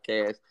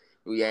podcast.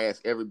 We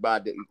ask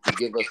everybody to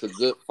give us a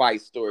good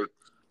fight story.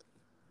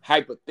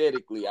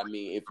 Hypothetically, I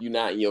mean, if you're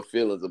not in your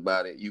feelings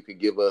about it, you could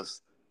give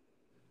us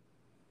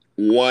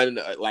one,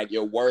 like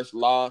your worst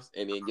loss,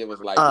 and then give us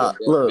like your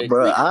best look,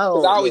 bro, I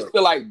always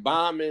feel like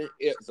bombing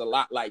is a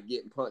lot like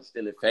getting punched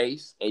in the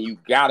face, and you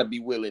gotta be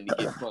willing to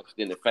get punched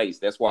in the face.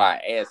 That's why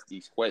I ask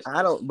these questions.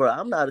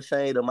 I'm not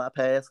ashamed of my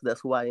past.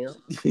 That's who I am.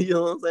 You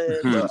know what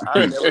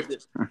I'm saying?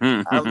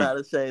 Bro, I'm not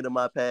ashamed of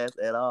my past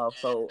at all.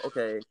 So,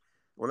 okay,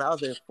 when I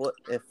was in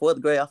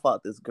 4th grade, I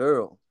fought this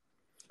girl,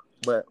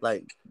 but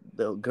like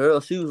the girl,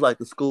 she was like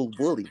the school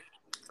bully.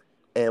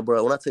 And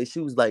bro, when I tell you, she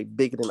was like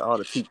bigger than all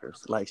the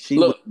teachers. Like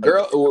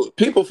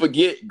people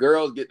forget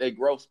girls get their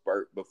growth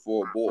spurt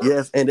before boys.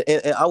 Yes, and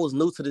I was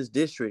new to this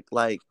district.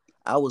 Like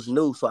I was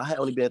new, so I had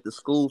only been at the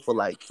school for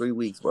like 3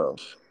 weeks, bro.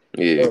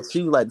 Yeah. And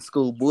she was like the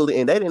school bully,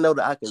 and they didn't know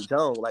that I can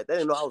jump. Like they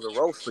didn't know I was a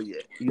roaster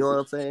yet. You know what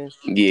I'm saying?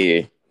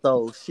 Yeah.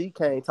 So she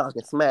came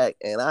talking smack,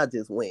 and I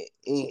just went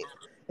in.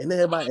 And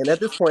everybody, and at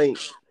this point,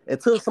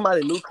 until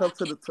somebody new come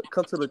to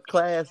the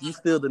class, you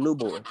still the new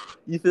boy.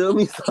 You feel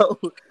me? So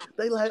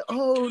they like,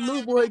 oh,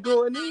 new boy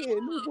going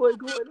in.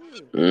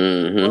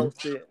 Mm-hmm. Oh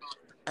shit!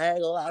 I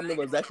ain't gonna lie, I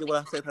remember exactly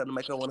what I said to her to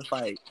make her want to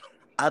fight.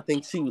 I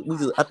think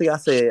I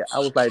said, I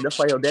was like, that's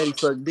why your daddy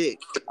sucked dick.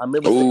 I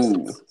remember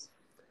saying this.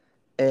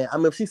 And I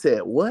remember she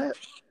said, what?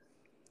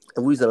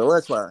 And we was in the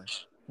lunch line,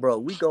 bro.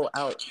 We go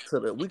out.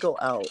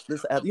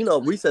 This,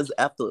 recess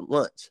after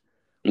lunch.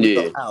 We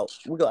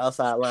go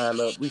outside, line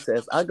up.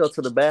 Recess. I go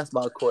to the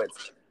basketball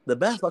courts. The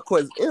basketball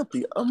court is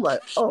empty. I'm like,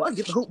 oh, I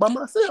get to hoop by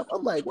myself.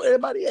 I'm like, where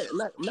everybody at?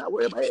 Not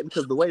where everybody at,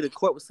 because the way the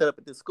court was set up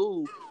at this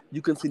school,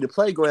 you couldn't see the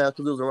playground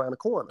because it was around the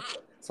corner.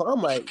 So I'm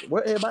like,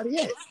 where everybody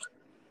at?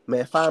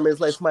 Man, 5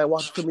 minutes later, somebody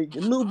walked to me.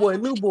 New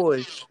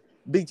boy.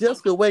 Big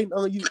Jessica waiting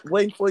for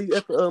you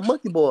at the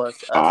Monkey Boys.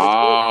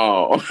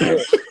 I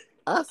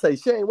say,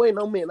 she ain't waiting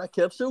on me, and I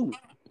kept shooting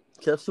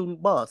the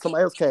ball.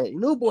 Somebody else came.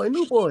 New boy.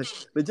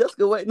 But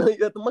Jessica waiting on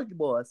you at the Monkey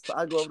Boys. So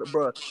I go over to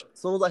bro. As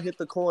soon as I hit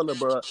the corner,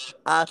 bro,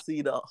 I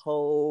see the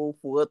whole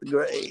 4th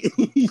grade.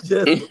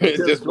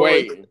 just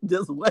waiting.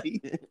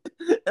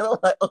 And I'm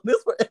like, oh,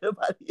 this where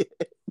everybody is.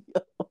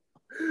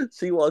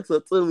 She walks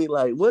up to me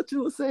like, what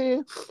you were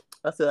saying?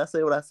 I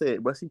said what I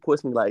said, bro. She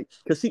pushed me like,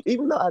 cause she,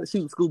 even though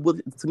she was school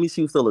bully, to me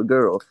she was still a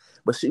girl,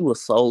 but she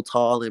was so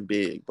tall and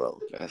big, bro.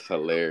 That's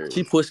hilarious.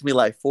 She pushed me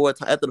like 4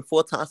 times. After the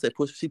 4th time I said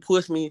push, she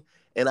pushed me,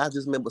 and I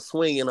just remember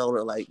swinging on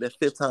her like that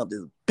 5th time,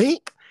 just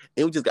bink,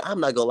 and we just got, I'm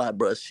not gonna lie,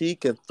 bro. She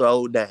can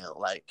throw down,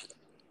 like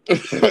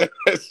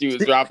she was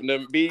dropping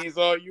them bees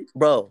on you,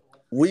 bro.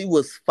 We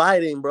was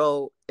fighting,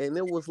 bro, and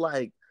it was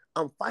like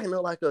I'm fighting her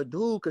like a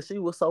dude because she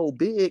was so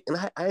big, and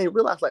I didn't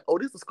realize like, oh,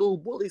 this is a school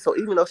bully. So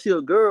even though she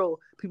a girl,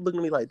 people looking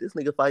at me like this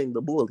nigga fighting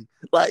the bully,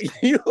 like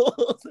you know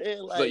what I'm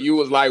saying? Like, so you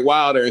was like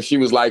Wilder, and she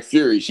was like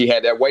Fury. She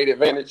had that weight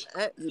advantage.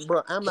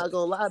 Bro, I'm not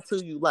gonna lie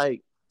to you,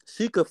 like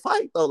she could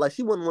fight though. Like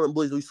she wasn't one of the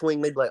bullies who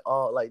swing maybe like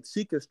like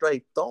she could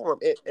straight throw him.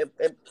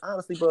 And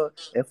honestly, bro,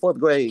 in 4th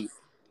grade,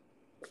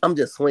 I'm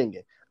just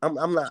swinging. I'm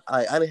not.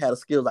 I didn't have the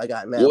skills I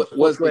got now. What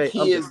was the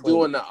kids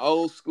doing the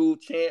old school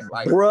chant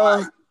like?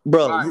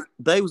 Bro,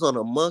 they was on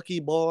the monkey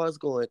bars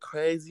going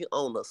crazy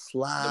on the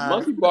slide. The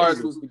monkey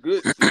bars was the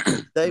good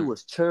shit. They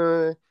was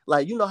cheering.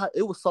 Like, you know how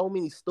it was so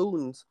many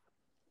students,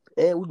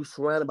 and we were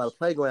surrounded by the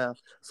playground.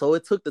 So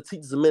it took the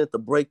teachers a minute to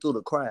break through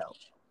the crowd.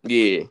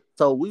 Yeah.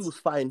 So we was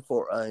fighting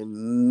for a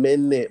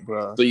minute,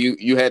 bro. So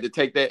you had to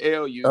take that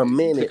L. A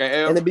minute. You took an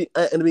L? And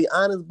to be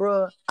honest,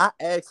 bro, I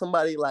asked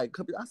somebody like,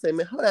 I said,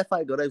 man, how that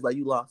fight go? They was like,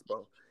 you lost,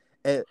 bro.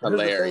 And here's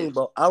the thing,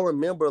 bro. I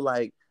remember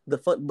like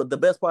but the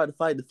best part of the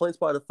fight, the funniest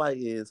part of the fight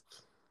is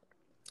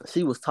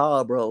she was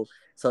tall, bro.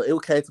 So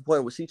it came to the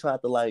point where she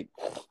tried to like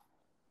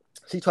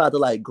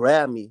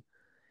grab me,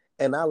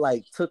 and I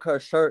like took her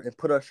shirt and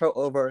put her shirt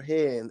over her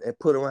head and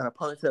put it around her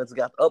ponytail and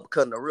got the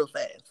uppercut in her real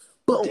fast.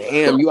 Boom,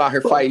 damn, you out here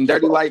fighting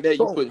dirty like that?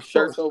 You putting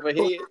shirts over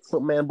heads?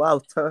 But man, boy, I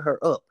was turning her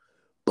up.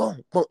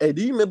 Boom, boom. Hey,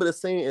 do you remember the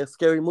scene in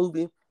Scary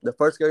Movie, the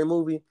first Scary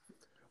Movie,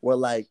 where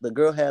like the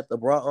girl had the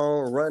bra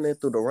on running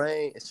through the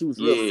rain and she was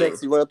real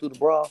sexy running through the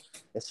bra,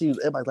 and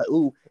everybody's like,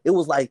 ooh, it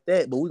was like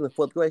that, but we was in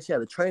 4th grade, she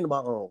had a trainer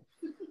bra on.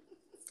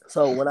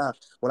 So when I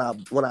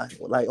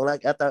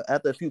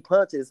after a few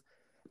punches,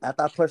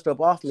 after I punched her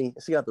up off me,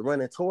 she got to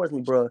running towards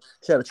me, bro.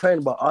 She had a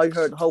trainer bra. All you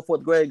heard the whole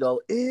 4th grade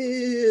go,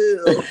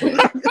 ew.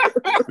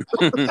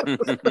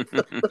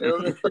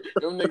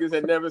 Them niggas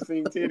had never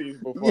seen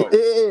titties before.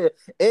 Yeah,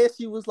 and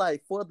she was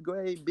like 4th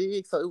grade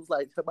big, so it was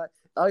like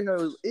all you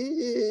heard was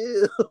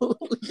ew.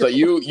 So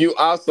you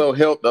also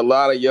helped a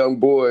lot of young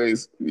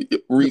boys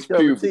reach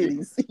puberty.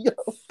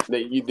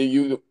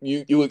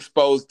 You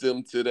exposed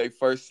them to their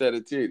first set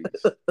of titties.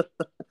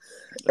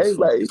 Hey,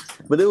 like,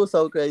 but it was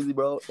so crazy,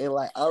 bro. And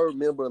like I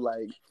remember,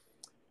 like,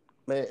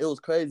 man, it was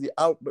crazy.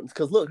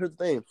 Because look, here's the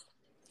thing.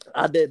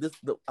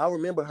 I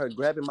remember her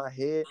grabbing my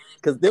head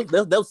because that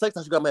was the second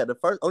time she grabbed my head. The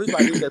first only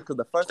reason I knew that because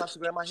the first time she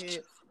grabbed my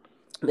head,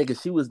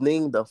 nigga, she was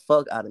kneeing the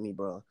fuck out of me,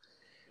 bro.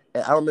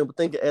 And I remember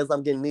thinking as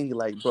I'm getting kneed,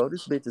 like, bro,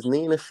 this bitch is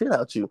kneeing the shit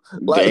out you.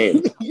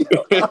 Like,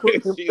 damn.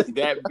 She's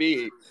that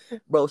big,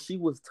 bro. She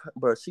was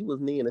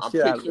kneeing the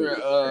shit out of me. I'm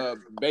picturing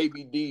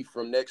Baby D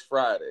from Next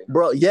Friday,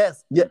 bro.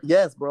 Yes,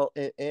 bro.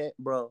 And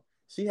bro,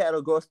 she had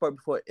a growth spurt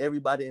before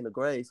everybody in the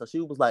grade, so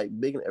she was like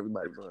bigger than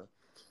everybody, bro.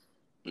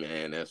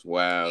 Man, that's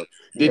wild.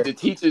 Did the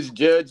teachers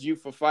judge you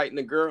for fighting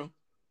a girl?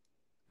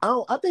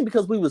 I think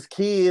because we was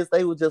kids,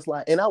 they were just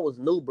like, and I was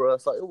new, bro.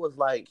 So it was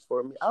like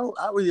for me, I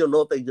really don't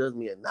know if they judged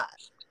me or not.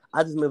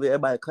 I just remember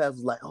everybody in class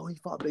was like, "Oh, he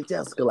fought Big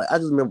Jessica." Like I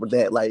just remember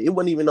that. Like it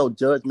wasn't even no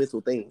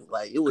judgmental thing.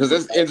 Like it was.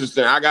 Because it's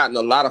interesting. I got in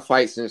a lot of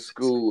fights in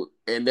school,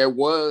 and there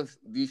was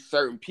these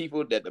certain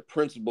people that the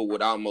principal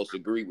would almost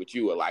agree with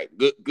you, or like,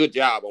 "Good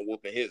job on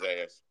whooping his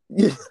ass."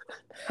 Yeah,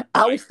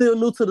 I was still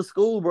new to the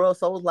school, bro.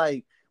 So it was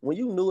like when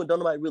you knew and don't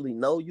nobody really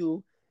know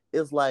you,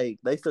 it's like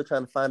they still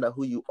trying to find out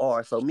who you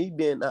are. So me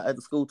being at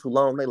the school too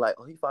long, they like,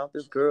 "Oh, he fought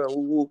this girl,"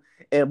 ooh.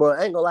 And bro,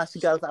 I ain't gonna lie, she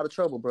got us out of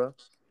trouble, bro.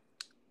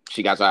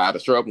 She got out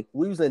of trouble.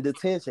 We was in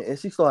detention, and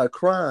she started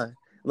crying.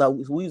 Like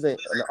we was in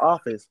the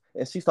office,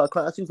 and she started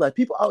crying. She was like,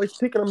 "People always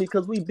picking on me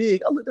because we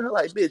big." I looked at her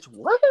like, "Bitch,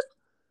 what?"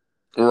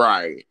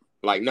 Right.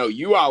 Like, no,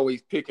 you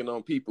always picking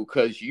on people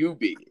because you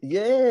big.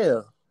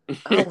 Yeah.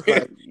 I was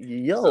like,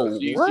 yo, so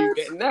what?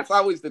 And that's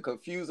always the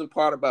confusing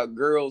part about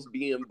girls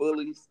being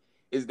bullies,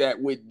 is that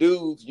with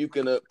dudes, you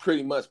can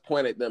pretty much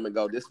point at them and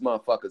go, "This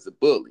motherfucker's a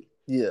bully."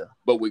 Yeah.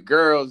 But with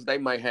girls, they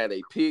might have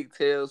a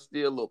pigtail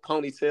still, a little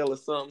ponytail or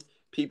something.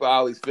 People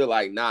always feel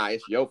like, nah,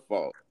 it's your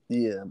fault.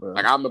 Yeah, bro.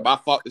 Like, I remember I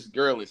fought this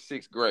girl in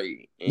 6th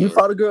grade. You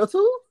fought a girl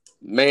too?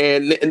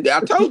 Man, I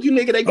told you,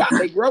 nigga, they got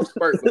their growth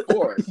spurt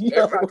before us.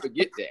 Everybody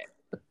forget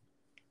that.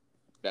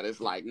 That it's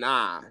like,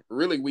 nah,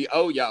 really, we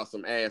owe y'all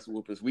some ass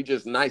whoopings. We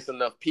just nice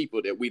enough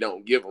people that we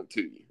don't give them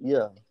to you.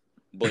 Yeah.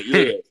 But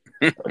yeah,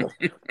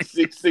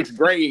 sixth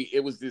grade,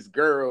 it was this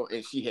girl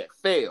and she had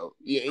failed.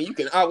 Yeah, and you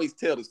can always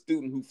tell the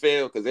student who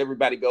failed because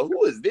everybody go,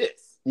 "Who is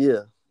this?"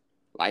 Yeah.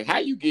 Like, how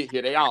you get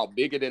here? They all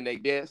bigger than they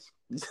desk.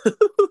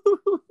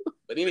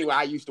 But anyway,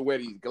 I used to wear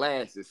these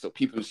glasses, so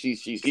people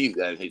she's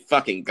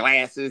fucking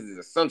glasses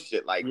or some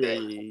shit like that.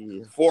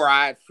 Yeah.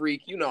 4-eyed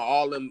freak, you know,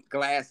 all them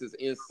glasses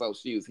insults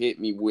she was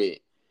hitting me with.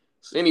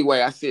 So anyway,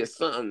 I said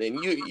something,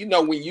 and you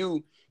know when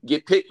you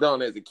get picked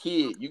on as a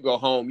kid, you go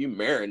home, you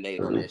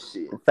marinate on that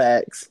shit.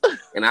 Facts.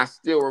 And I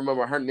still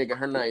remember her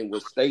name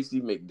was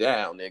Stacy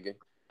McDowell, nigga.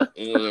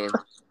 And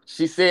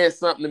she said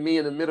something to me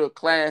in the middle of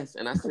class,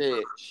 and I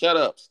said, "Shut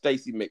up,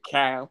 Stacy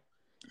McCow."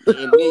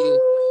 And nigga,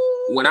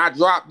 when I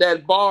dropped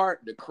that bar,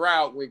 the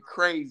crowd went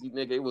crazy,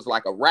 nigga. It was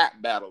like a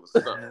rap battle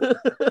or something.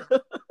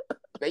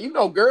 Now, you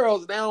know,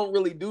 girls, they don't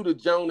really do the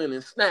joning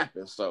and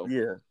snapping, so.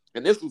 Yeah.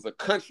 And this was a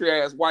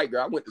country-ass white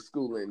girl. I went to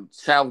school in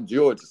South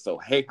Georgia, so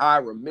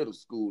Hiram Middle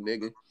School,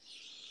 nigga.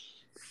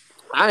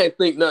 I didn't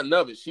think nothing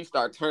of it. She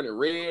started turning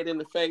red in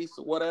the face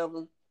or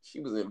whatever. She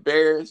was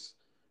embarrassed.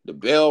 The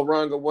bell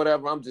rung or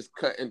whatever. I'm just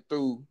cutting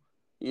through,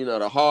 you know,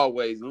 the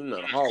hallways. You know,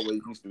 the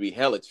hallways used to be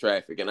hella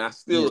traffic. And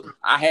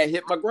I had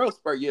hit my growth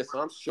spurt, so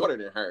I'm shorter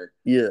than her.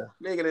 Yeah.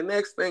 Nigga, the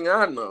next thing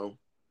I know,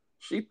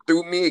 she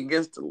threw me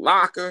against the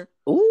locker.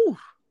 Ooh.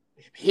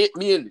 Hit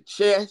me in the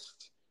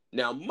chest.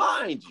 Now,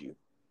 mind you,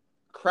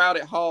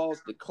 crowded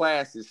halls, the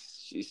class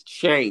is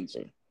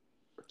changing.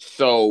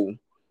 So,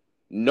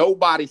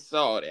 nobody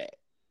saw that.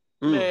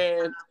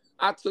 Man,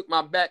 I took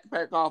my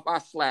backpack off. I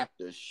slapped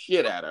the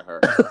shit out of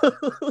her.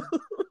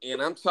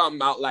 And I'm talking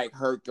about like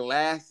her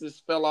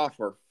glasses fell off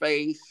her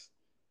face.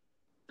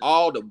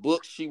 All the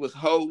books she was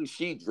holding,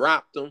 she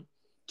dropped them.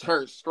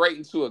 Turned straight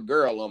into a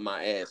girl on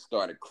my ass.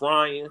 Started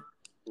crying.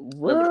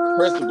 Remember the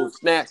principal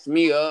snatched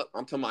me up.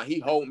 I'm talking about he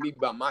hold me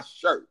by my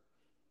shirt.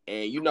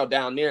 And you know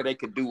down there they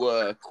could do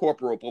a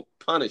corporal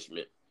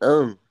punishment.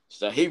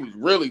 So he was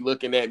really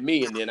looking at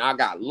me, and then I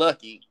got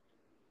lucky.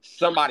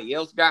 Somebody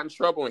else got in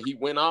trouble and he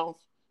went off,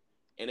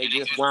 and they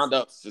just wound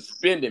up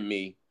suspending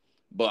me.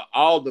 But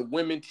all the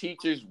women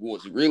teachers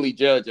was really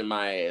judging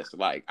my ass.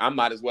 Like, I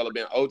might as well have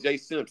been O.J.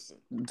 Simpson.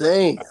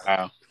 Dang.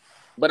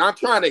 But I'm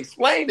trying to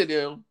explain to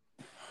them,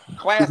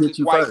 classic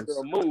white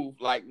girl move.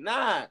 Like,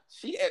 nah,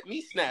 she had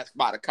me snatched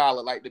by the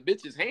collar. Like, the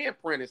bitch's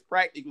handprint is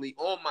practically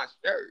on my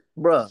shirt.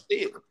 Bruh,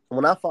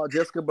 when I fought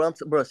Jessica,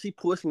 bro, she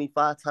pushed me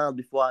 5 times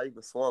before I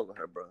even swung on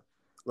her, bro.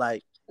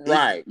 Like,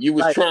 right, you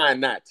was like, trying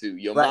not to.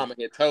 Your mama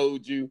had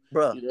told you,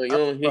 bro. You know, you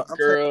don't hit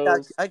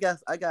girls. I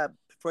got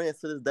friends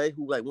to this day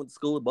who like went to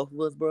school with both of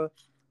us, bro.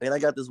 And I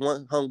got this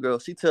one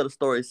homegirl. She tell the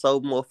story so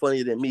more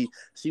funny than me.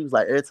 She was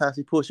like, every time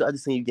she pushed you, I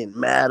just seen you getting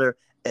madder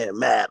and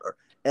madder.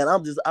 And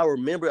I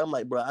remember, I'm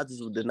like, bro, I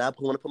just did not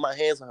want to put my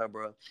hands on her,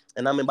 bro.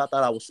 And I remember I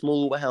thought I was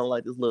smooth. I had on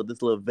like this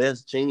little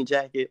vest jean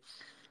jacket.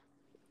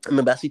 I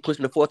remember she pushed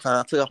me the 4th time.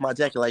 I took off my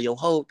jacket like, yo,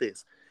 hold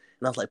this.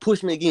 And I was like,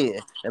 push me again.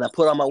 And I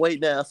put on my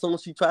weight down. As soon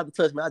as she tried to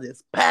touch me, I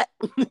just pat.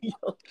 You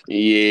know?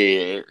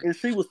 Yeah. And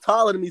she was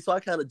taller than me, so I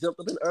kind of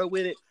jumped up in the air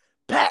with it.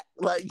 Pat.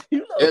 Like, you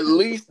know. At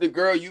least the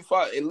girl you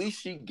fought, at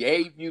least she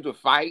gave you the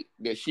fight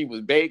that she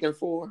was begging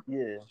for.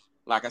 Yeah.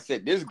 Like I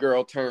said, this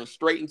girl turned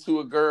straight into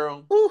a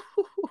girl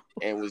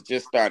and was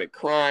just started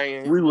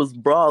crying. We was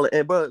brawling.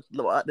 And, bro,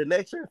 the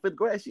next year in 5th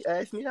grade, she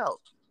asked me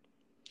out.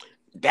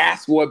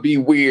 That's what be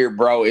weird,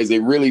 bro, is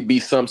it really be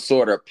some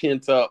sort of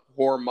pent-up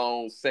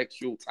hormone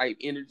sexual type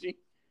energy.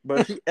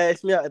 Bro, she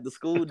asked me out at the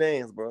school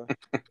dance, bro.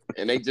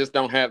 And they just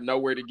don't have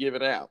nowhere to give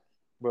it out.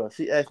 Bro,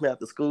 she asked me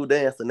out the school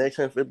dance the next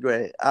year in 5th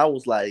grade. I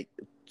was like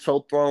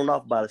so thrown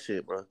off by the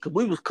shit, bro. Because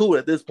we was cool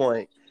at this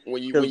point.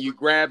 When you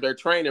grabbed her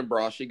training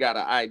bra, she got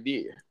an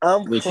idea.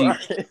 When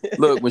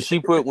she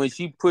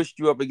pushed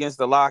you up against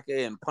the locker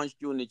and punched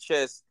you in the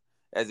chest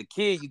as a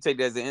kid, you take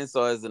that as an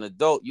insult. As an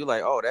adult, you're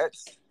like, oh,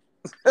 that's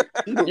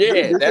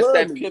yeah, that's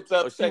that pent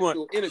up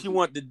sexual energy. She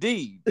want the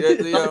D.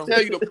 I'll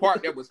tell you the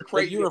part that was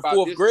crazy you in about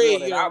 4th this grade,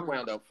 girl that I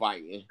wound up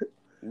fighting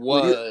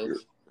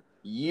was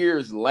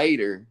years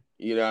later.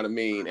 You know what I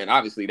mean? And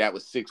obviously that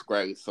was 6th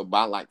grade. So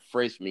by like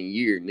freshman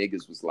year,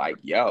 niggas was like,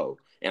 yo.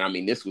 And I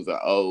mean, this was an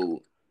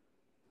old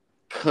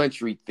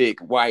country thick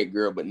white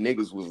girl, but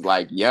niggas was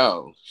like,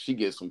 yo, she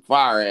gets some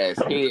fire ass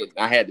head.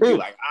 I had to be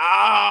like,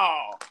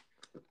 oh,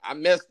 I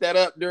messed that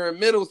up during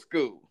middle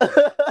school.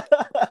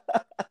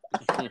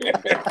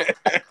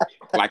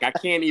 Like, I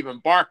can't even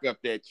bark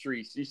up that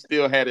tree. She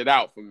still had it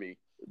out for me.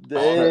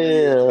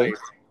 Damn.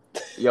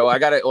 Yo,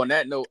 on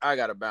that note, I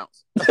gotta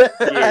bounce.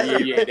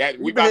 Yeah.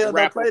 We about to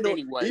wrap up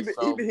anyway.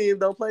 Even him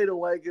don't play the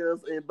white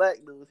girls and black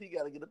dudes. He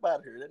gotta get up out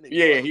of here. That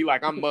nigga he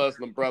like, I'm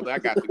Muslim, brother. I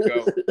got to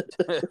go.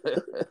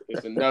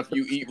 It's enough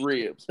you eat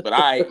ribs. But all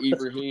right,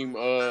 Ibrahim.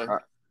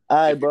 All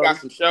right, bro. You got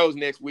some shows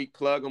next week.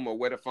 Plug them or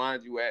where to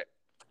find you at.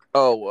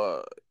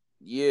 Oh,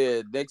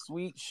 yeah, next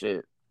week.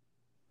 Shit.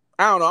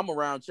 I don't know. I'm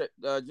around. Check.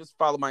 Just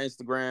follow my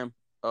Instagram,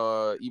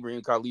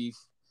 Ibrahim Khalif,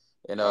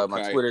 and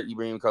my Twitter,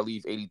 Ibrahim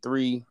Khalif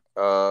 83.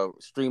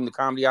 Stream the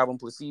comedy album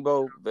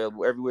Placebo,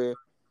 available everywhere.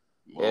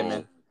 Yeah,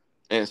 man.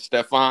 And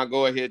Stefan,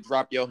 go ahead,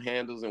 drop your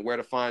handles and where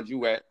to find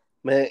you at.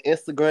 Man,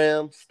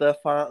 Instagram,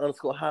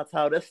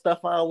 Stefan_Hightower. That's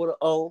Stefan with an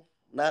O.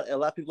 Not a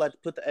lot of people like to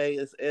put the A.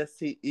 It's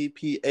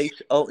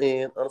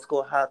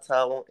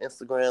STEPHON_Hightower on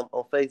Instagram.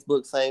 On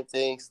Facebook, same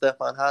thing.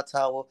 Stefan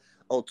Hightower.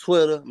 On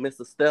Twitter,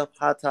 Mr. Steph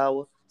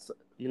Hightower. So,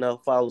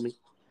 follow me.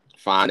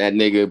 Find that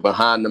nigga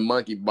behind the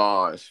monkey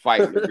bars,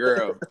 fighting the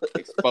girl,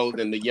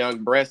 exposing the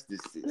young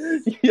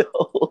breastises.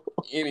 Yo.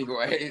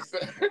 Anyways,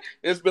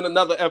 it's been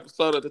another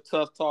episode of the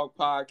Tough Talk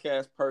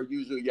Podcast. Per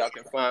usual, y'all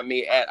can find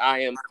me at I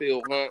am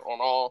Phil Hunt on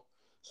all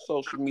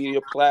social media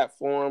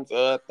platforms.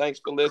 Thanks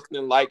for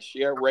listening. Like,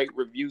 share, rate,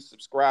 review,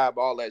 subscribe,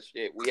 all that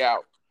shit. We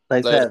out.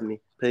 Thanks for having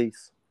me.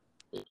 Peace.